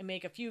and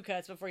make a few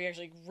cuts before you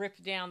actually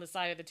rip down the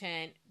side of the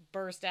tent,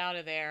 burst out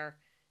of there,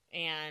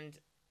 and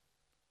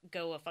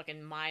go a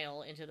fucking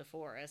mile into the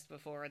forest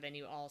before then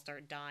you all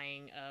start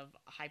dying of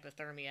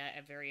hypothermia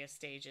at various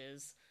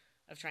stages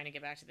of trying to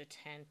get back to the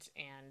tent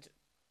and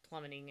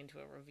plummeting into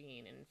a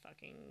ravine and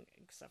fucking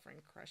suffering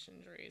crush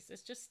injuries.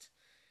 It's just,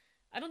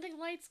 I don't think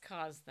lights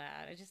cause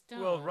that. I just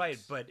don't. Well, right,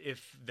 but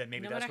if then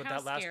maybe No that's matter what how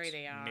that last scary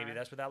they are. maybe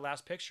that's what that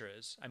last picture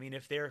is. I mean,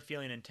 if they're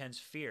feeling intense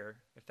fear,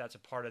 if that's a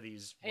part of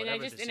these And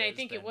whatever I this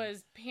think is, it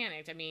was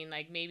panicked. I mean,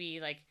 like maybe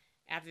like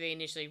after they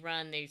initially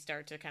run, they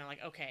start to kind of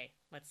like, okay,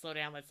 let's slow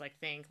down, let's like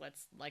think,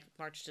 let's like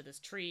march to this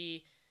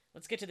tree,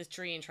 let's get to this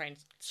tree and try and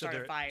start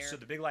a fire. So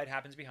the big light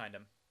happens behind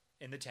them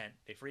in the tent.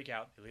 They freak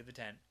out. They leave the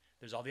tent.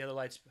 There's all the other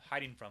lights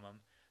hiding from them.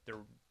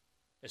 They're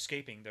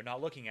escaping. They're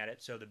not looking at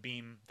it. So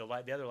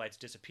the other lights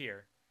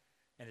disappear,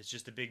 and it's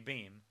just a big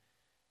beam.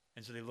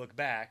 And so they look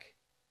back,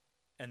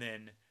 and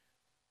then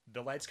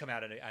the lights come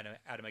out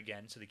at them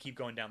again. So they keep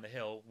going down the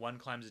hill. One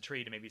climbs a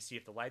tree to maybe see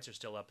if the lights are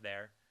still up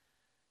there.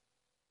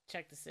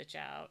 Check the stitch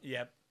out.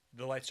 Yep.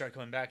 The lights start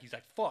coming back. He's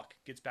like, fuck.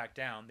 Gets back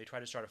down. They try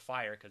to start a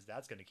fire because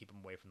that's going to keep him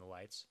away from the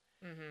lights.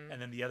 Mm-hmm.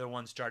 And then the other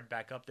ones start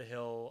back up the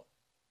hill,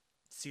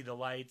 see the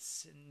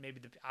lights, and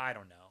maybe I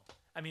don't know.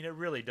 I mean, it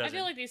really doesn't. I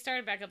feel like they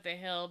started back up the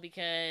hill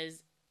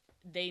because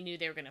they knew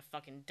they were gonna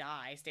fucking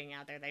die staying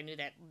out there. They knew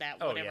that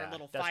whatever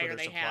little That's fire where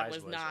their they had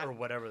supplies was not, or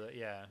whatever.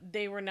 Yeah.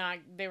 They were not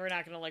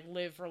gonna like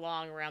live for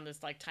long around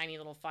this like tiny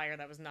little fire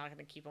that was not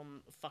gonna keep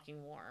them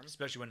fucking warm.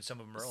 Especially when some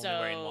of them are only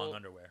wearing long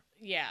underwear.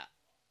 Yeah.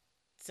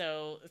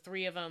 So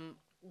 3 of them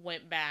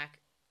went back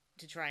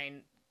to try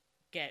and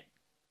get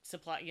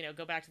supply.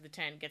 Go back to the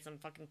tent, get some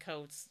fucking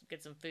coats,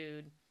 get some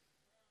food.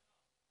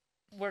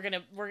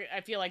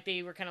 I feel like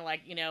they were kind of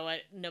like, you know what,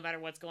 no matter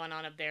what's going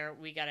on up there,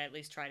 we gotta at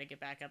least try to get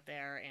back up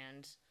there,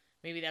 and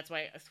maybe that's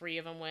why 3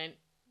 of them went,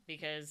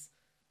 because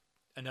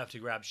enough to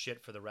grab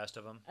shit for the rest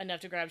of them.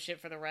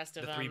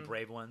 The 3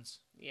 brave ones.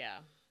 Yeah.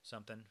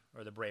 Something,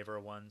 or the braver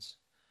ones.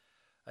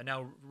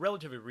 Now,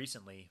 relatively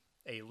recently,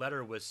 a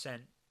letter was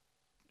sent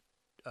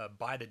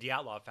by the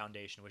Dyatlov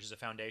Foundation, which is a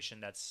foundation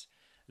that's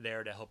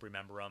there to help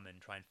remember them and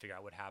try and figure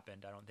out what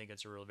happened. I don't think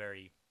it's a real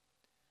very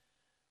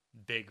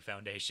big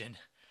foundation.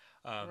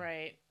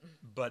 Right.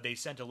 But they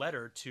sent a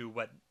letter to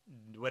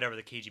whatever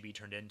the KGB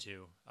turned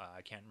into.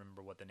 I can't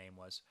remember what the name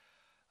was.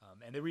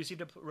 And they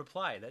received a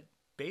reply that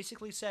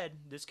basically said,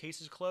 this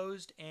case is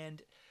closed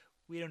and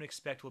we don't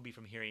expect we'll be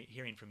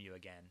hearing from you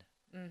again.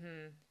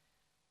 Mm-hmm.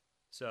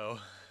 So,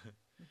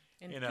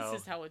 and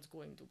this is how it's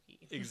going to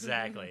be.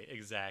 Exactly.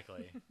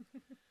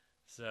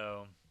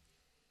 So,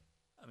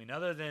 I mean,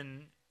 other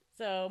than...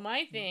 So,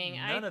 my thing...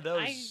 None of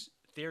those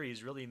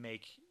theories really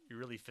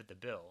fit the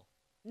bill.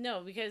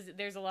 No, because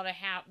there's a lot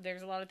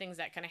of things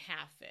that kind of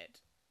half fit.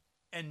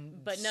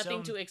 But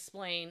nothing to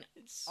explain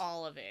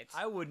all of it.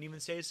 I wouldn't even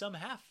say some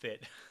half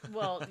fit.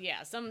 Well,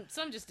 yeah, some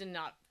just did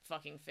not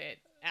fucking fit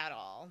at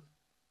all.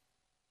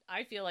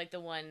 I feel like the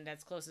one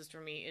that's closest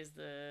for me is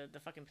the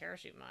fucking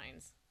parachute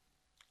mines.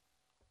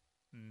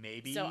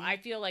 Maybe. So I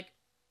feel like,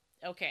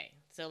 okay,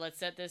 so let's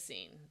set this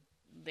scene.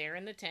 They're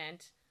in the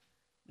tent.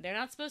 They're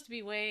not supposed to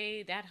be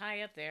way that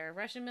high up there.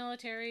 Russian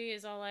military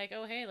is all like,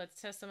 oh, hey,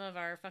 let's test some of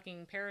our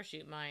fucking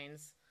parachute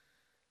mines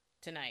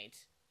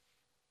tonight.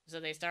 So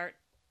they start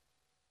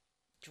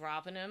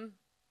dropping them,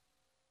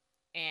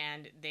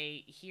 and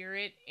they hear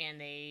it,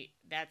 and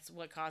that's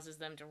what causes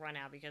them to run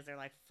out, because they're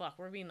like, fuck,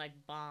 we're being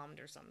like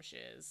bombed or some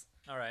shiz.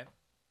 All right.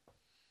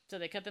 So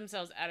they cut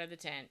themselves out of the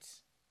tent.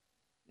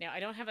 Now, I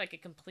don't have like a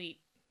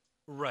complete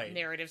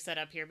narrative set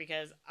up here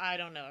because I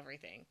don't know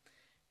everything.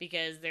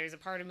 Because there's a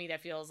part of me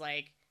that feels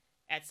like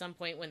at some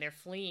point when they're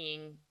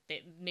fleeing,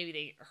 maybe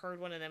they heard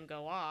one of them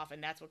go off,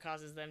 and that's what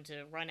causes them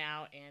to run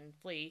out and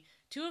flee.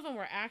 2 of them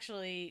were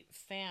actually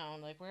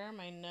found. Like, where are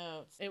my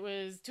notes? It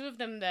was 2 of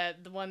them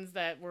that the ones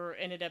that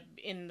ended up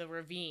in the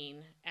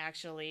ravine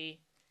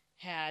actually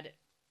had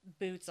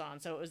boots on.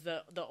 So it was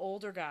the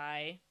older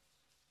guy.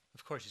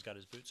 Of course he's got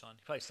his boots on.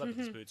 He probably slept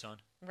with his boots on.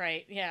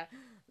 Right, yeah.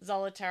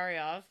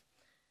 Zolotaryov.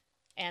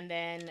 And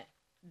then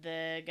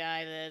the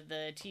guy,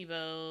 the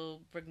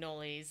Thibaut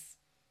Brignoles,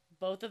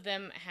 both of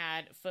them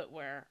had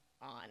footwear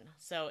on.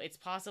 So it's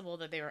possible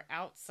that they were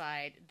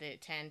outside the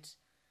tent.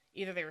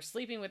 Either they were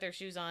sleeping with their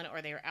shoes on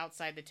or they were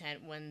outside the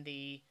tent when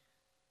the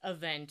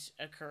event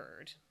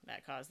occurred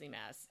that caused the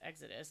mass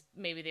exodus.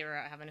 Maybe they were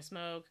out having a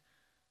smoke.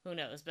 Who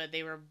knows? But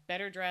they were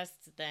better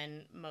dressed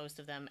than most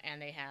of them,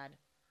 and they had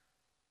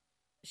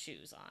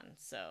shoes on.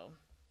 So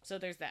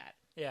there's that.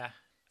 Yeah.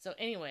 So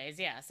anyways,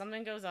 yeah,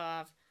 something goes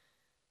off.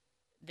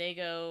 They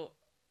go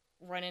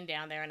running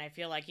down there, and I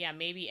feel like, yeah,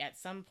 maybe at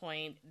some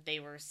point they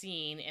were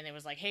seen, and it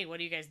was like, hey, what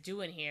are you guys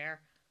doing here?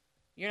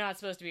 You're not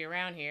supposed to be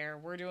around here.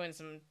 We're doing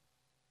some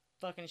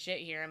fucking shit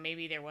here, and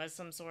maybe there was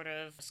some sort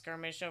of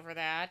skirmish over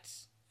that.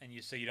 And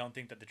so you don't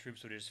think that the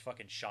troops would have just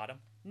fucking shot him?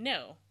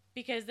 No,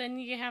 because then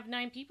you have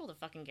 9 people to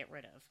fucking get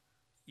rid of.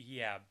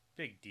 Yeah,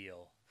 big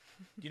deal.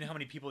 Do you know how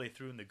many people they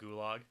threw in the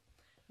gulag?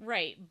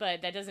 Right,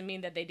 but that doesn't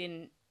mean that they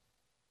didn't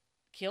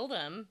kill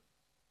them,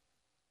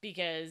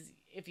 because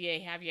if you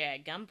have you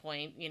at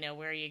gunpoint,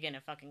 where are you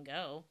gonna fucking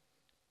go?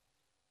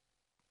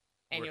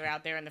 And you're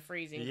out there in the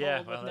freezing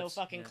cold with no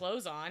fucking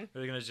clothes on.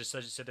 Are they gonna just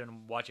sit there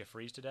and watch you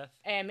freeze to death?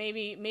 And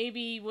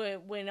maybe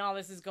when all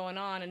this is going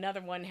on, another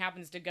one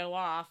happens to go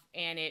off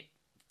and it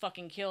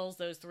fucking kills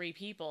those 3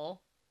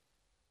 people,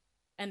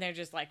 and they're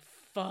just like,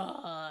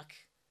 fuck.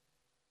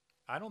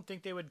 I don't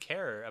think they would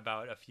care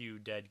about a few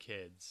dead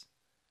kids.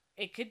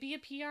 It could be a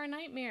PR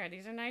nightmare.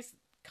 These are nice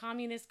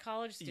communist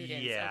college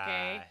students, yeah.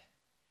 Okay?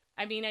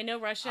 I mean, I know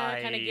Russia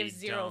kind of gives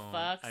 0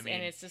 fucks, and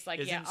it's just like,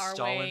 isn't our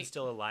Stalin way...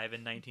 still alive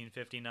in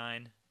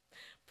 1959?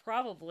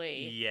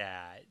 Probably.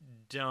 Yeah,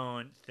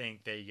 don't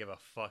think they give a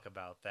fuck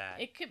about that.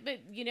 It could,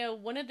 but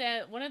one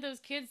of those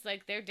kids,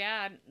 like their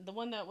dad, the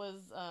one that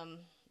was,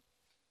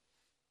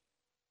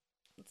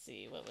 let's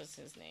see, what was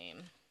his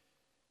name?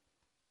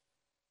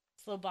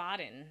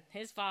 Slobodin.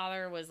 His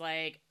father was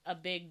like a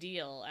big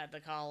deal at the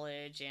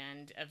college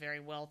and a very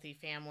wealthy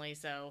family,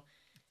 so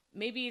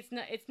maybe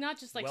it's not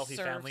just like wealthy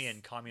serfs. Family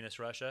in communist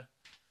Russia.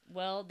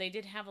 Well, they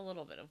did have a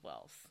little bit of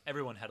wealth.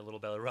 Everyone had a little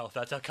bit of wealth.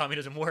 That's how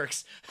communism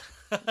works.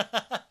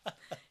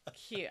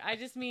 Cute. I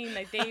just mean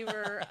like they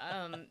were,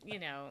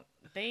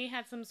 they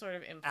had some sort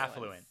of influence.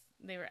 Affluent.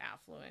 They were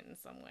affluent in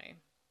some way.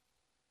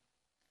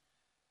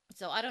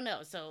 So I don't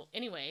know. So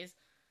anyways,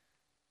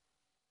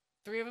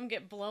 3 of them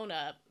get blown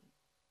up.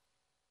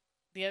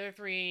 The other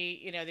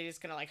 3, they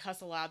just kind of like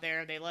hustle out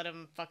there. They let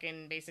them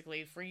fucking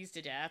basically freeze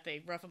to death.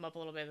 They rough them up a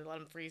little bit. They let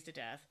them freeze to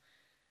death.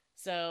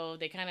 So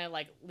they kind of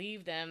like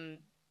leave them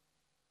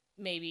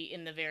maybe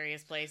in the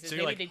various places. So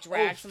maybe like, they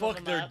drag some of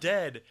them they're up.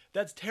 dead.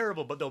 That's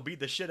terrible, but they'll beat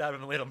the shit out of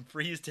them and let them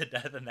freeze to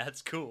death, and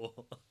that's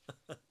cool.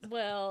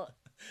 Well,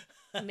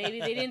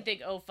 maybe they didn't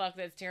think, oh, fuck,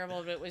 that's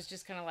terrible, but it was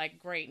just kind of like,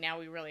 great, now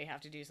we really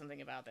have to do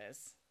something about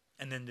this.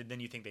 And then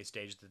you think they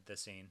staged the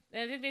scene.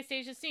 I think they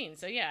staged the scene.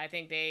 So yeah, I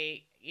think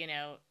they,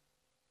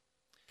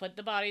 put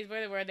the bodies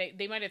where they were.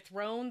 They might have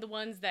thrown the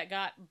ones that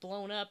got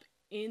blown up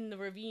in the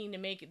ravine to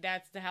make it,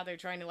 that's how they're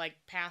trying to like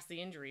pass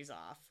the injuries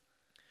off.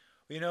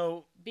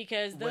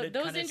 Because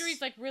those injuries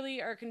like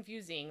really are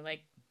confusing.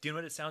 Like, do you know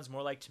what it sounds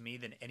more like to me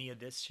than any of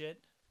this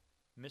shit?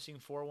 Missing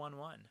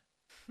 411.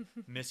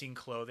 Missing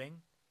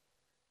clothing.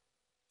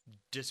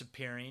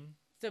 Disappearing.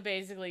 So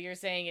basically you're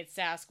saying it's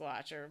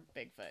Sasquatch or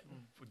Bigfoot.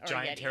 Or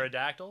Giant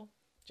pterodactyl.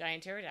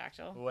 Giant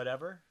pterodactyl.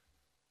 Whatever.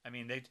 I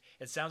mean,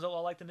 it sounds a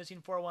lot like the missing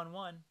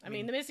 411. I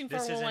mean, the missing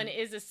 411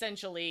 is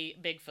essentially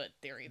Bigfoot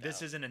theory, though.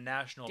 This isn't a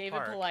national David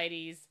park.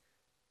 Paulides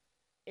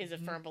is a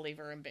firm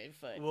believer in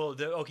Bigfoot. Well,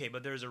 okay,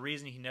 but there's a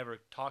reason he never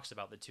talks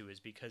about the 2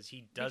 is because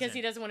he doesn't. Because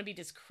he doesn't want to be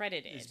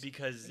discredited. It's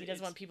because he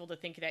doesn't want people to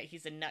think that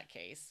he's a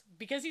nutcase.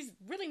 Because he's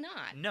really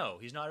not. No,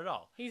 he's not at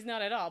all. He's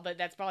not at all, but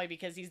that's probably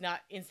because he's not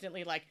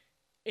instantly like,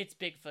 it's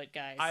Bigfoot,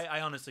 guys. I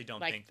honestly don't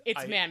think...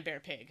 It's man, bear,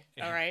 pig,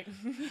 all right?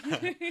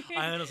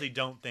 I honestly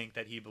don't think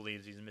that he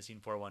believes these missing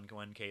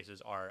 411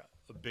 cases are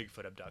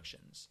Bigfoot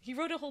abductions. He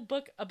wrote a whole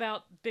book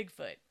about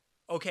Bigfoot.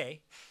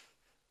 Okay.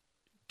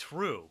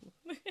 True.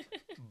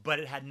 But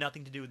it had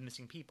nothing to do with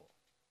missing people.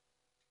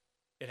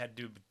 It had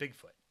to do with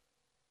Bigfoot.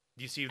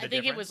 Do you see the difference?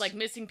 I think it was like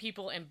missing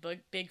people and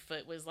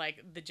Bigfoot was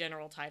like the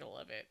general title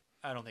of it.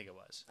 I don't think it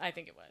was. I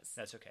think it was.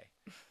 That's okay.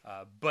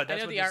 But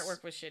that's I know the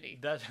artwork was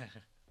shitty.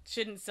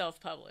 Shouldn't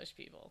self-publish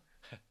people.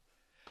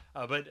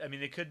 But, I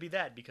mean, it could be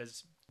that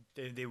because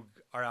they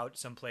are out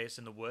someplace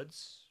in the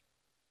woods.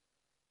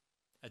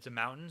 It's a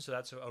mountain, so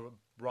that's a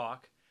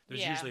rock.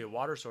 There's usually a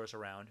water source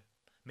around.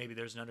 Maybe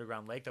there's an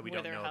underground lake that we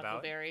don't know about.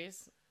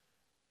 Huckleberries.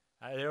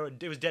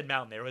 It was Dead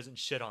Mountain. There wasn't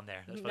shit on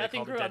there. That's why Nothing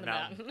they called grew it Dead on the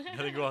Mountain.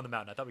 Nothing grew on the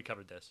mountain. I thought we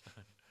covered this.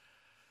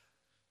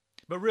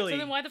 But really, So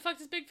then why the fuck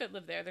does Bigfoot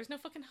live there? There's no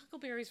fucking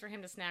huckleberries for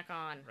him to snack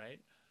on. right?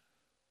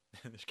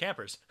 There's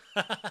campers.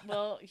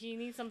 Well, he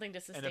needs something to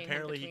sustain him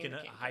apparently he between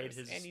can the hide campers,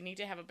 his- and you need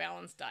to have a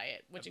balanced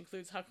diet, which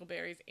includes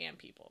huckleberries and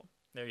people.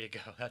 There you go.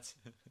 It's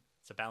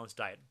a balanced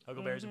diet.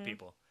 Huckleberries and Mhm.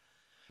 people.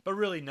 But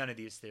really, none of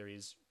these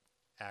theories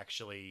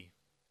actually.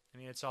 I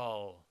mean, it's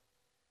all.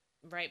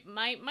 Right.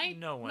 My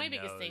No one my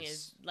biggest thing knows.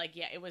 is like,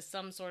 yeah, it was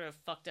some sort of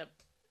fucked up,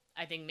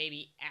 I think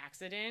maybe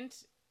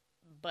accident,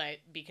 but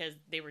because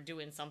they were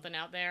doing something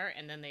out there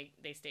and then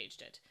they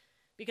staged it.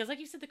 Because like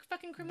you said, the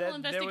fucking criminal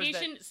There was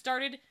investigation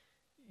started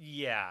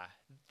Yeah.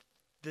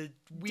 The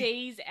week,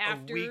 days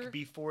after. a week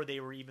before they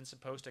were even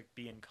supposed to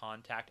be in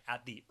contact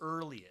at the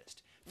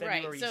earliest. Right,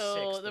 February so 6th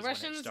the was when it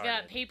Russians got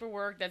started.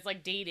 paperwork that's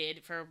like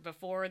dated for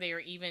before they were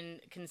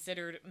even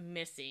considered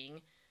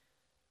missing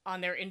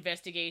on their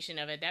investigation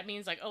of it. That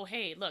means like, oh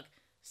hey, look,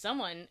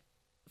 someone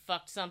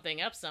fucked something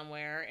up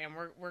somewhere, and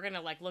we're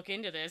gonna like look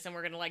into this, and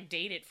we're gonna like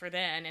date it for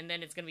then, and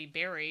then it's gonna be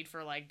buried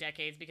for like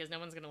decades because no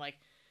one's gonna like.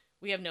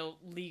 We have no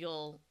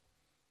legal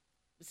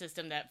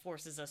system that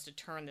forces us to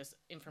turn this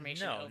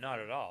information No, over. not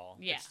at all.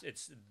 Yeah.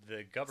 It's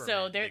the government.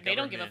 So the they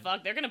don't give a government-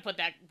 fuck. They're gonna put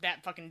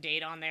that fucking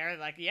date on there.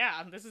 Like,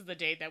 yeah, this is the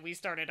date that we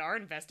started our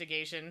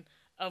investigation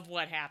of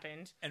what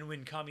happened. And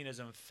when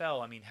communism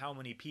fell, I mean, how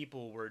many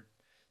people were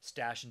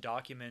stashing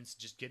documents,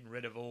 just getting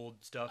rid of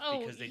old stuff Oh,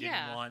 because they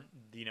yeah. didn't want,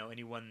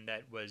 anyone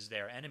that was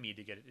their enemy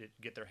to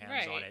get their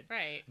hands on it.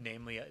 Right.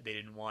 Namely, they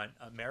didn't want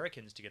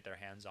Americans to get their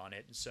hands on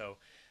it. And so,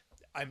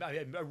 I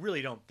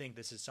really don't think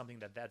this is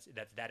something that's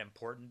that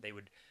important. They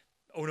would,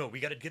 oh no, we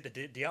got to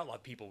get the outlaw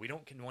people. We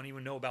don't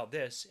even know about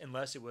this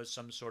unless it was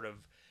some sort of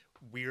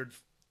weird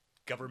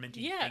governmenty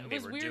Yeah, thing it they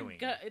was were weird. doing.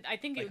 I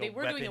think Like they a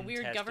were doing a weapon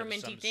weird test of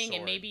governmenty some thing, and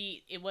sort.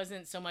 maybe it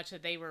wasn't so much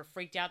that they were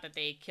freaked out that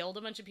they killed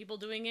a bunch of people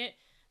doing it,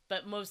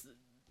 but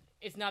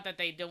it's not that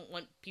they don't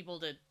want people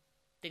to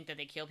think that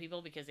they kill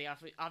people because they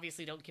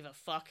obviously don't give a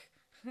fuck.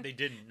 They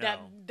didn't know.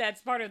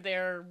 That's part of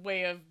their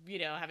way of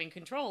having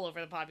control over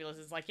the populace.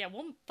 Is like, yeah,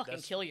 we'll fucking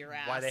That's kill your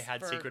ass. Why they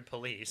had for- secret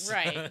police.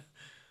 Right.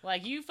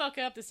 Like, you fuck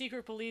up, the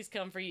secret police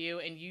come for you,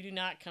 and you do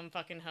not come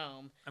fucking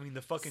home. I mean,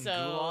 the fucking So-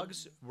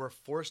 gulags were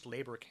forced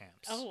labor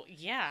camps. Oh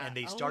yeah, And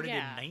they Oh, started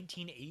yeah. in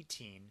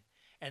 1918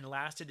 and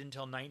lasted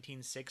until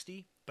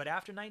 1960. But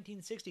after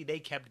 1960, they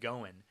kept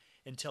going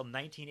until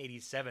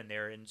 1987. They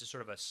were in just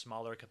sort of a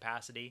smaller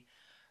capacity.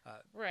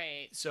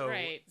 Right. So,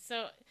 right.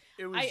 So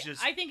It was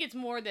I think it's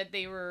more that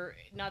they were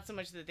not so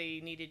much that they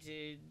needed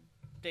to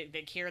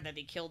they cared that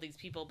they killed these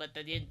people, but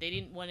they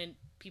didn't want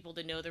people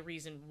to know the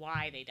reason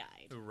why they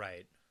died.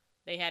 right.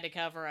 They had to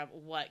cover up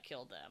what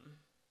killed them.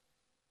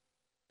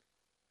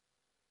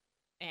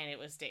 And it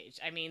was staged.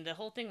 I mean, the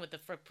whole thing with the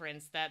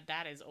footprints, that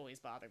has always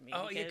bothered me.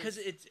 Oh, yeah, because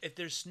if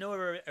there's snow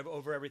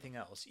over everything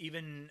else,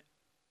 even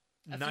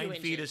A 9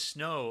 few feet of inches.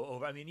 snow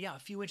over. I mean, yeah, a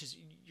few inches.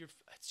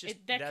 It's just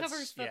that that's-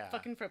 covers yeah,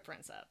 fucking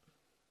footprints up.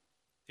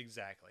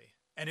 exactly.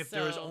 And if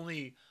there was So-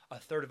 only a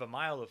third of a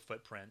mile of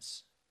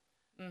footprints,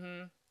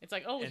 Mm-hmm. It's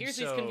like, oh, And here's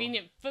these so-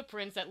 convenient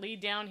footprints that lead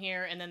down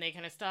here, and then they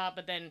kind of stop.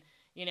 But then,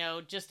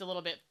 just a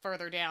little bit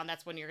further down,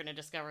 that's when you're going to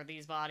discover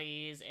these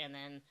bodies. And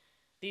then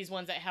these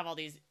ones that have all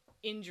these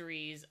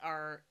injuries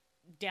are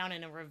down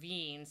in a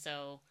ravine.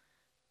 So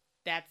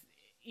that's,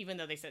 even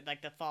though they said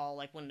like the fall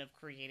like wouldn't have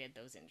created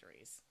those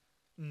injuries.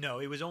 no,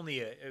 it was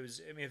only I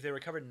mean, if they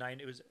recovered 9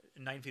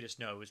 feet of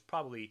snow, it was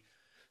probably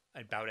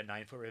about a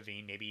 9-foot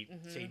ravine, maybe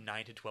say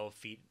 9 to 12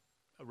 feet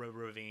a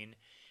ravine,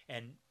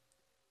 and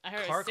I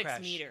heard Car it was 6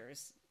 crash.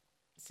 meters.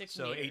 6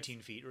 so meters.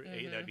 18 feet.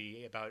 That'd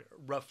be about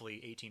roughly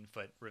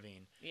 18-foot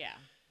ravine. Yeah.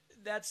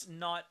 That's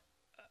not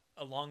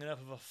a long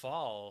enough of a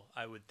fall,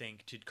 I would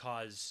think, to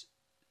cause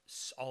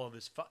all of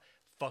this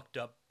fucked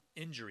up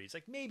injuries.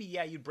 Like maybe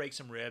you'd break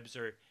some ribs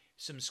or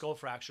some skull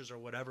fractures or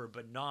whatever,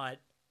 but not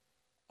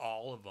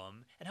all of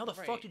them. And how the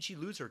fuck Right. did she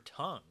lose her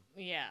tongue?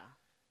 Yeah.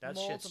 That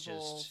shit's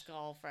Multiple just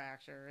skull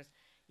fractures.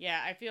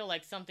 Yeah, I feel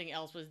like something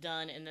else was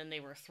done and then they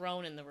were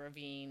thrown in the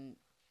ravine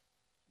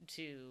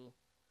to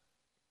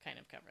kind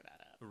of cover that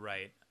up.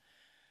 right.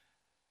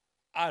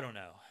 I don't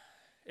know.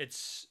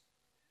 It's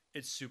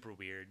super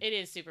weird. It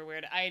is super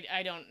weird.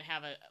 I don't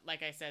have a,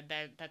 like I said,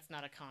 that's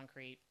not a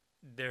concrete.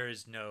 There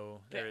is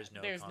no There's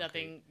concrete.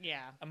 nothing.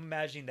 Yeah. I'm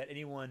imagining that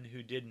anyone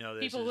who did know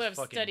this People is who have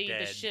fucking studied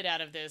dead. the shit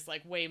out of this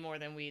like way more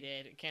than we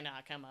did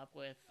cannot come up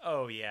with.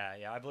 Oh yeah.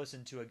 I've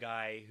listened to a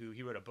guy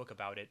he wrote a book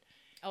about it.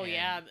 Oh And-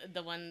 yeah,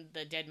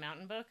 the Dead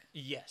Mountain book.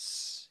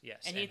 Yes.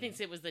 And he thinks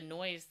it was the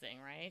noise thing,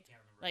 right?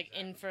 Can't remember Like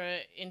exactly.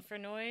 infra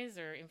noise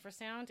or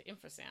infrasound.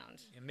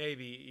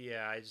 Maybe,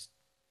 yeah.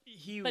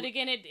 But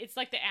again, it's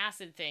like the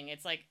acid thing.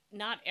 It's like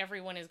not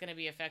everyone is going to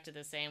be affected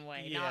the same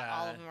way. Not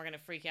all Yeah. of them are going to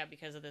freak out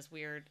because of this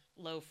weird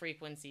low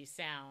frequency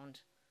sound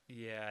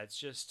yeah, it's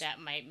just that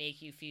might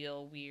make you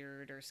feel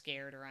weird or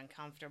scared or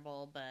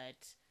uncomfortable. But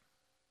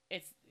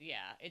it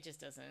just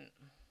doesn't.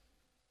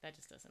 That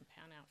just doesn't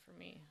pan out for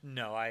me.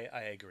 no. I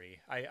agree.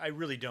 I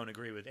really don't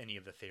agree with any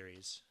of the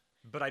theories,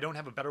 but I don't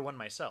have a better one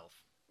myself.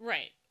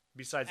 Right.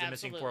 Besides the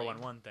missing Absolutely.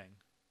 411 thing,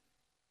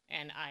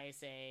 And I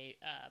say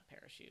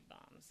parachute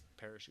bombs.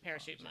 parachute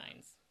Parachute bombs, yeah.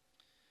 mines.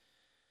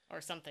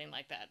 or something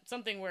like that.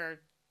 Something where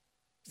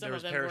There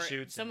was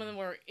parachutes some of them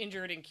were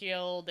injured and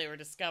killed. They were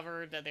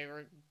discovered that they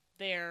were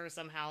there.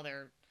 Somehow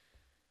they're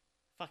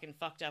fucking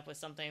fucked up with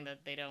something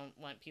that they don't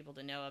want people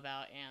to know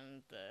about,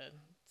 and the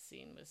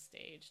scene was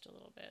staged a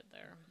little bit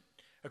there.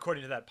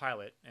 According to that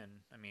pilot, and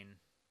I mean,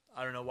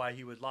 I don't know why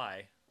he would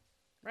lie.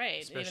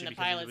 Right. Especially Even the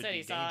because it pilot would said be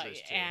he saw,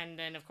 dangerous, too. and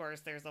then of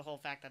course there's the whole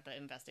fact that the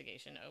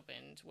investigation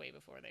opened way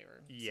before they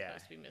were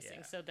supposed to be missing.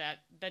 Yeah. So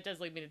that does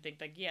lead me to think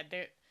that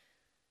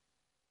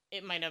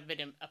it might have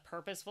been a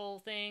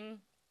purposeful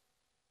thing,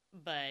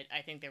 but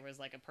I think there was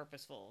like a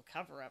purposeful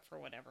cover up for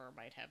whatever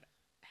might have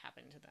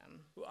happened to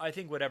them. I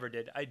think whatever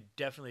did. I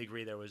definitely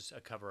agree there was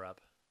a cover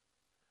up.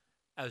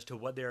 As to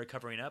what they were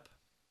covering up,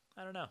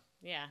 I don't know.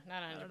 Yeah,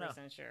 not I don't know.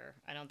 100% sure.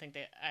 I don't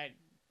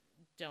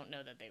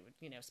know that they would,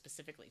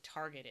 specifically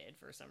targeted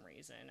for some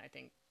reason. I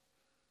think,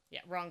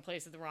 wrong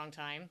place at the wrong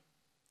time.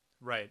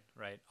 Right.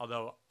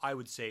 Although I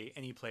would say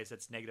any place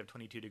that's negative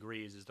 22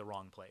 degrees is the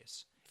wrong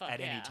place at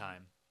any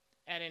time.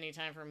 At any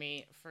time for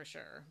me, for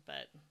sure.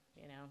 But,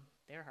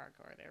 they're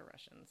hardcore. They're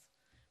Russians.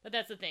 But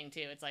that's the thing,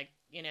 too. It's like,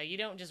 you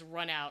don't just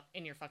run out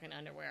in your fucking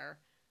underwear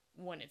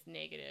when it's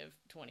negative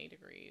 20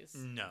 degrees.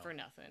 No. For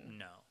nothing.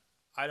 No.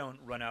 I don't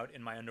run out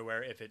in my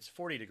underwear if it's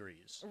 40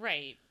 degrees.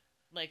 Right.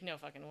 Like, no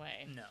fucking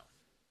way. No.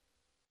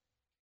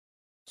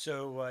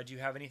 So, do you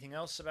have anything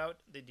else about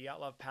the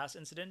Dyatlov Pass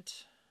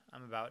incident?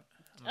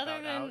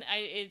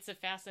 It's a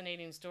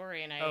fascinating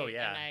story, and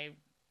I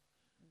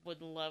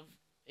would love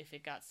if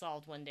it got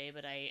solved one day,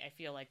 but I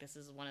feel like this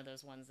is one of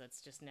those ones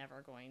that's just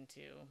never going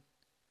to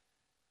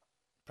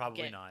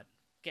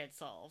get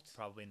solved.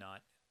 Probably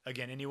not.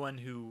 Again, anyone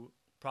who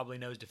probably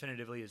knows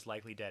definitively is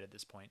likely dead at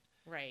this point.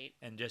 Right.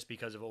 And just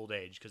because of old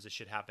age, because this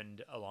shit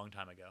happened a long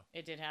time ago.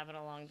 It did happen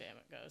a long time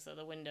ago. So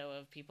the window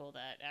of people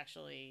that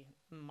actually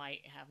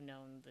might have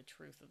known the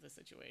truth of the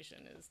situation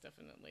is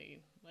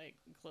definitely like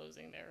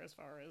closing there as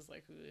far as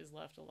like who is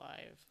left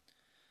alive.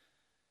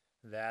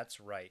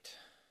 That's right.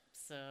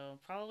 So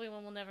probably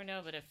one we'll never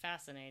know, but a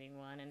fascinating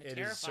one and a terrifying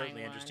one. It is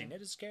certainly interesting.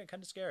 It is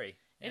kind of scary.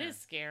 It is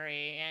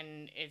scary,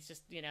 and it's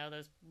just,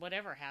 those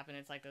whatever happened,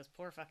 it's like those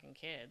poor fucking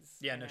kids.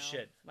 Yeah, no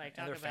shit. Like,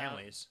 and their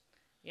families.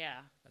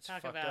 Yeah. That's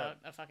talk fucked about up.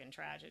 a fucking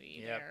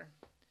tragedy Yep. there.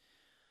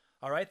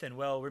 All right, then.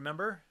 Well,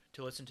 remember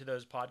to listen to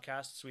those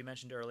podcasts we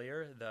mentioned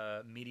earlier,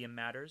 The Medium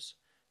Matters,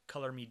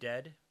 Color Me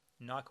Dead,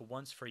 Knock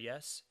Once for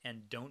Yes,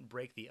 and Don't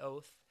Break the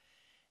Oath.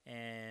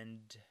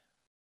 And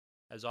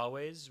as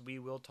always, we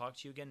will talk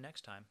to you again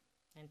next time.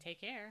 And take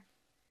care.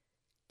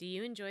 Do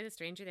you enjoy the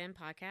Stranger Than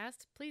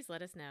podcast? Please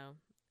let us know.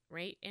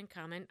 Rate and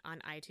comment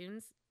on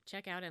iTunes.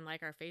 Check out and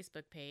like our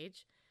Facebook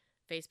page,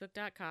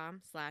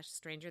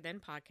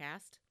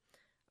 facebook.com/StrangerThanPodcast.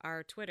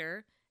 Our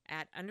Twitter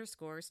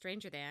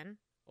 @_StrangerThan,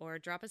 or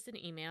drop us an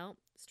email,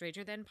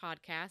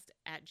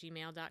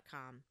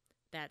 strangerthanpodcast@gmail.com.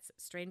 That's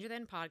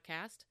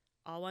strangerthanpodcast,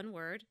 all one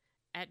word,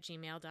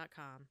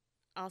 @gmail.com.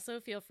 Also,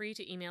 feel free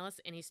to email us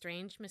any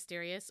strange,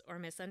 mysterious, or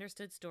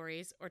misunderstood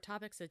stories or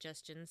topic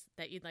suggestions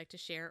that you'd like to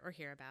share or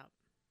hear about.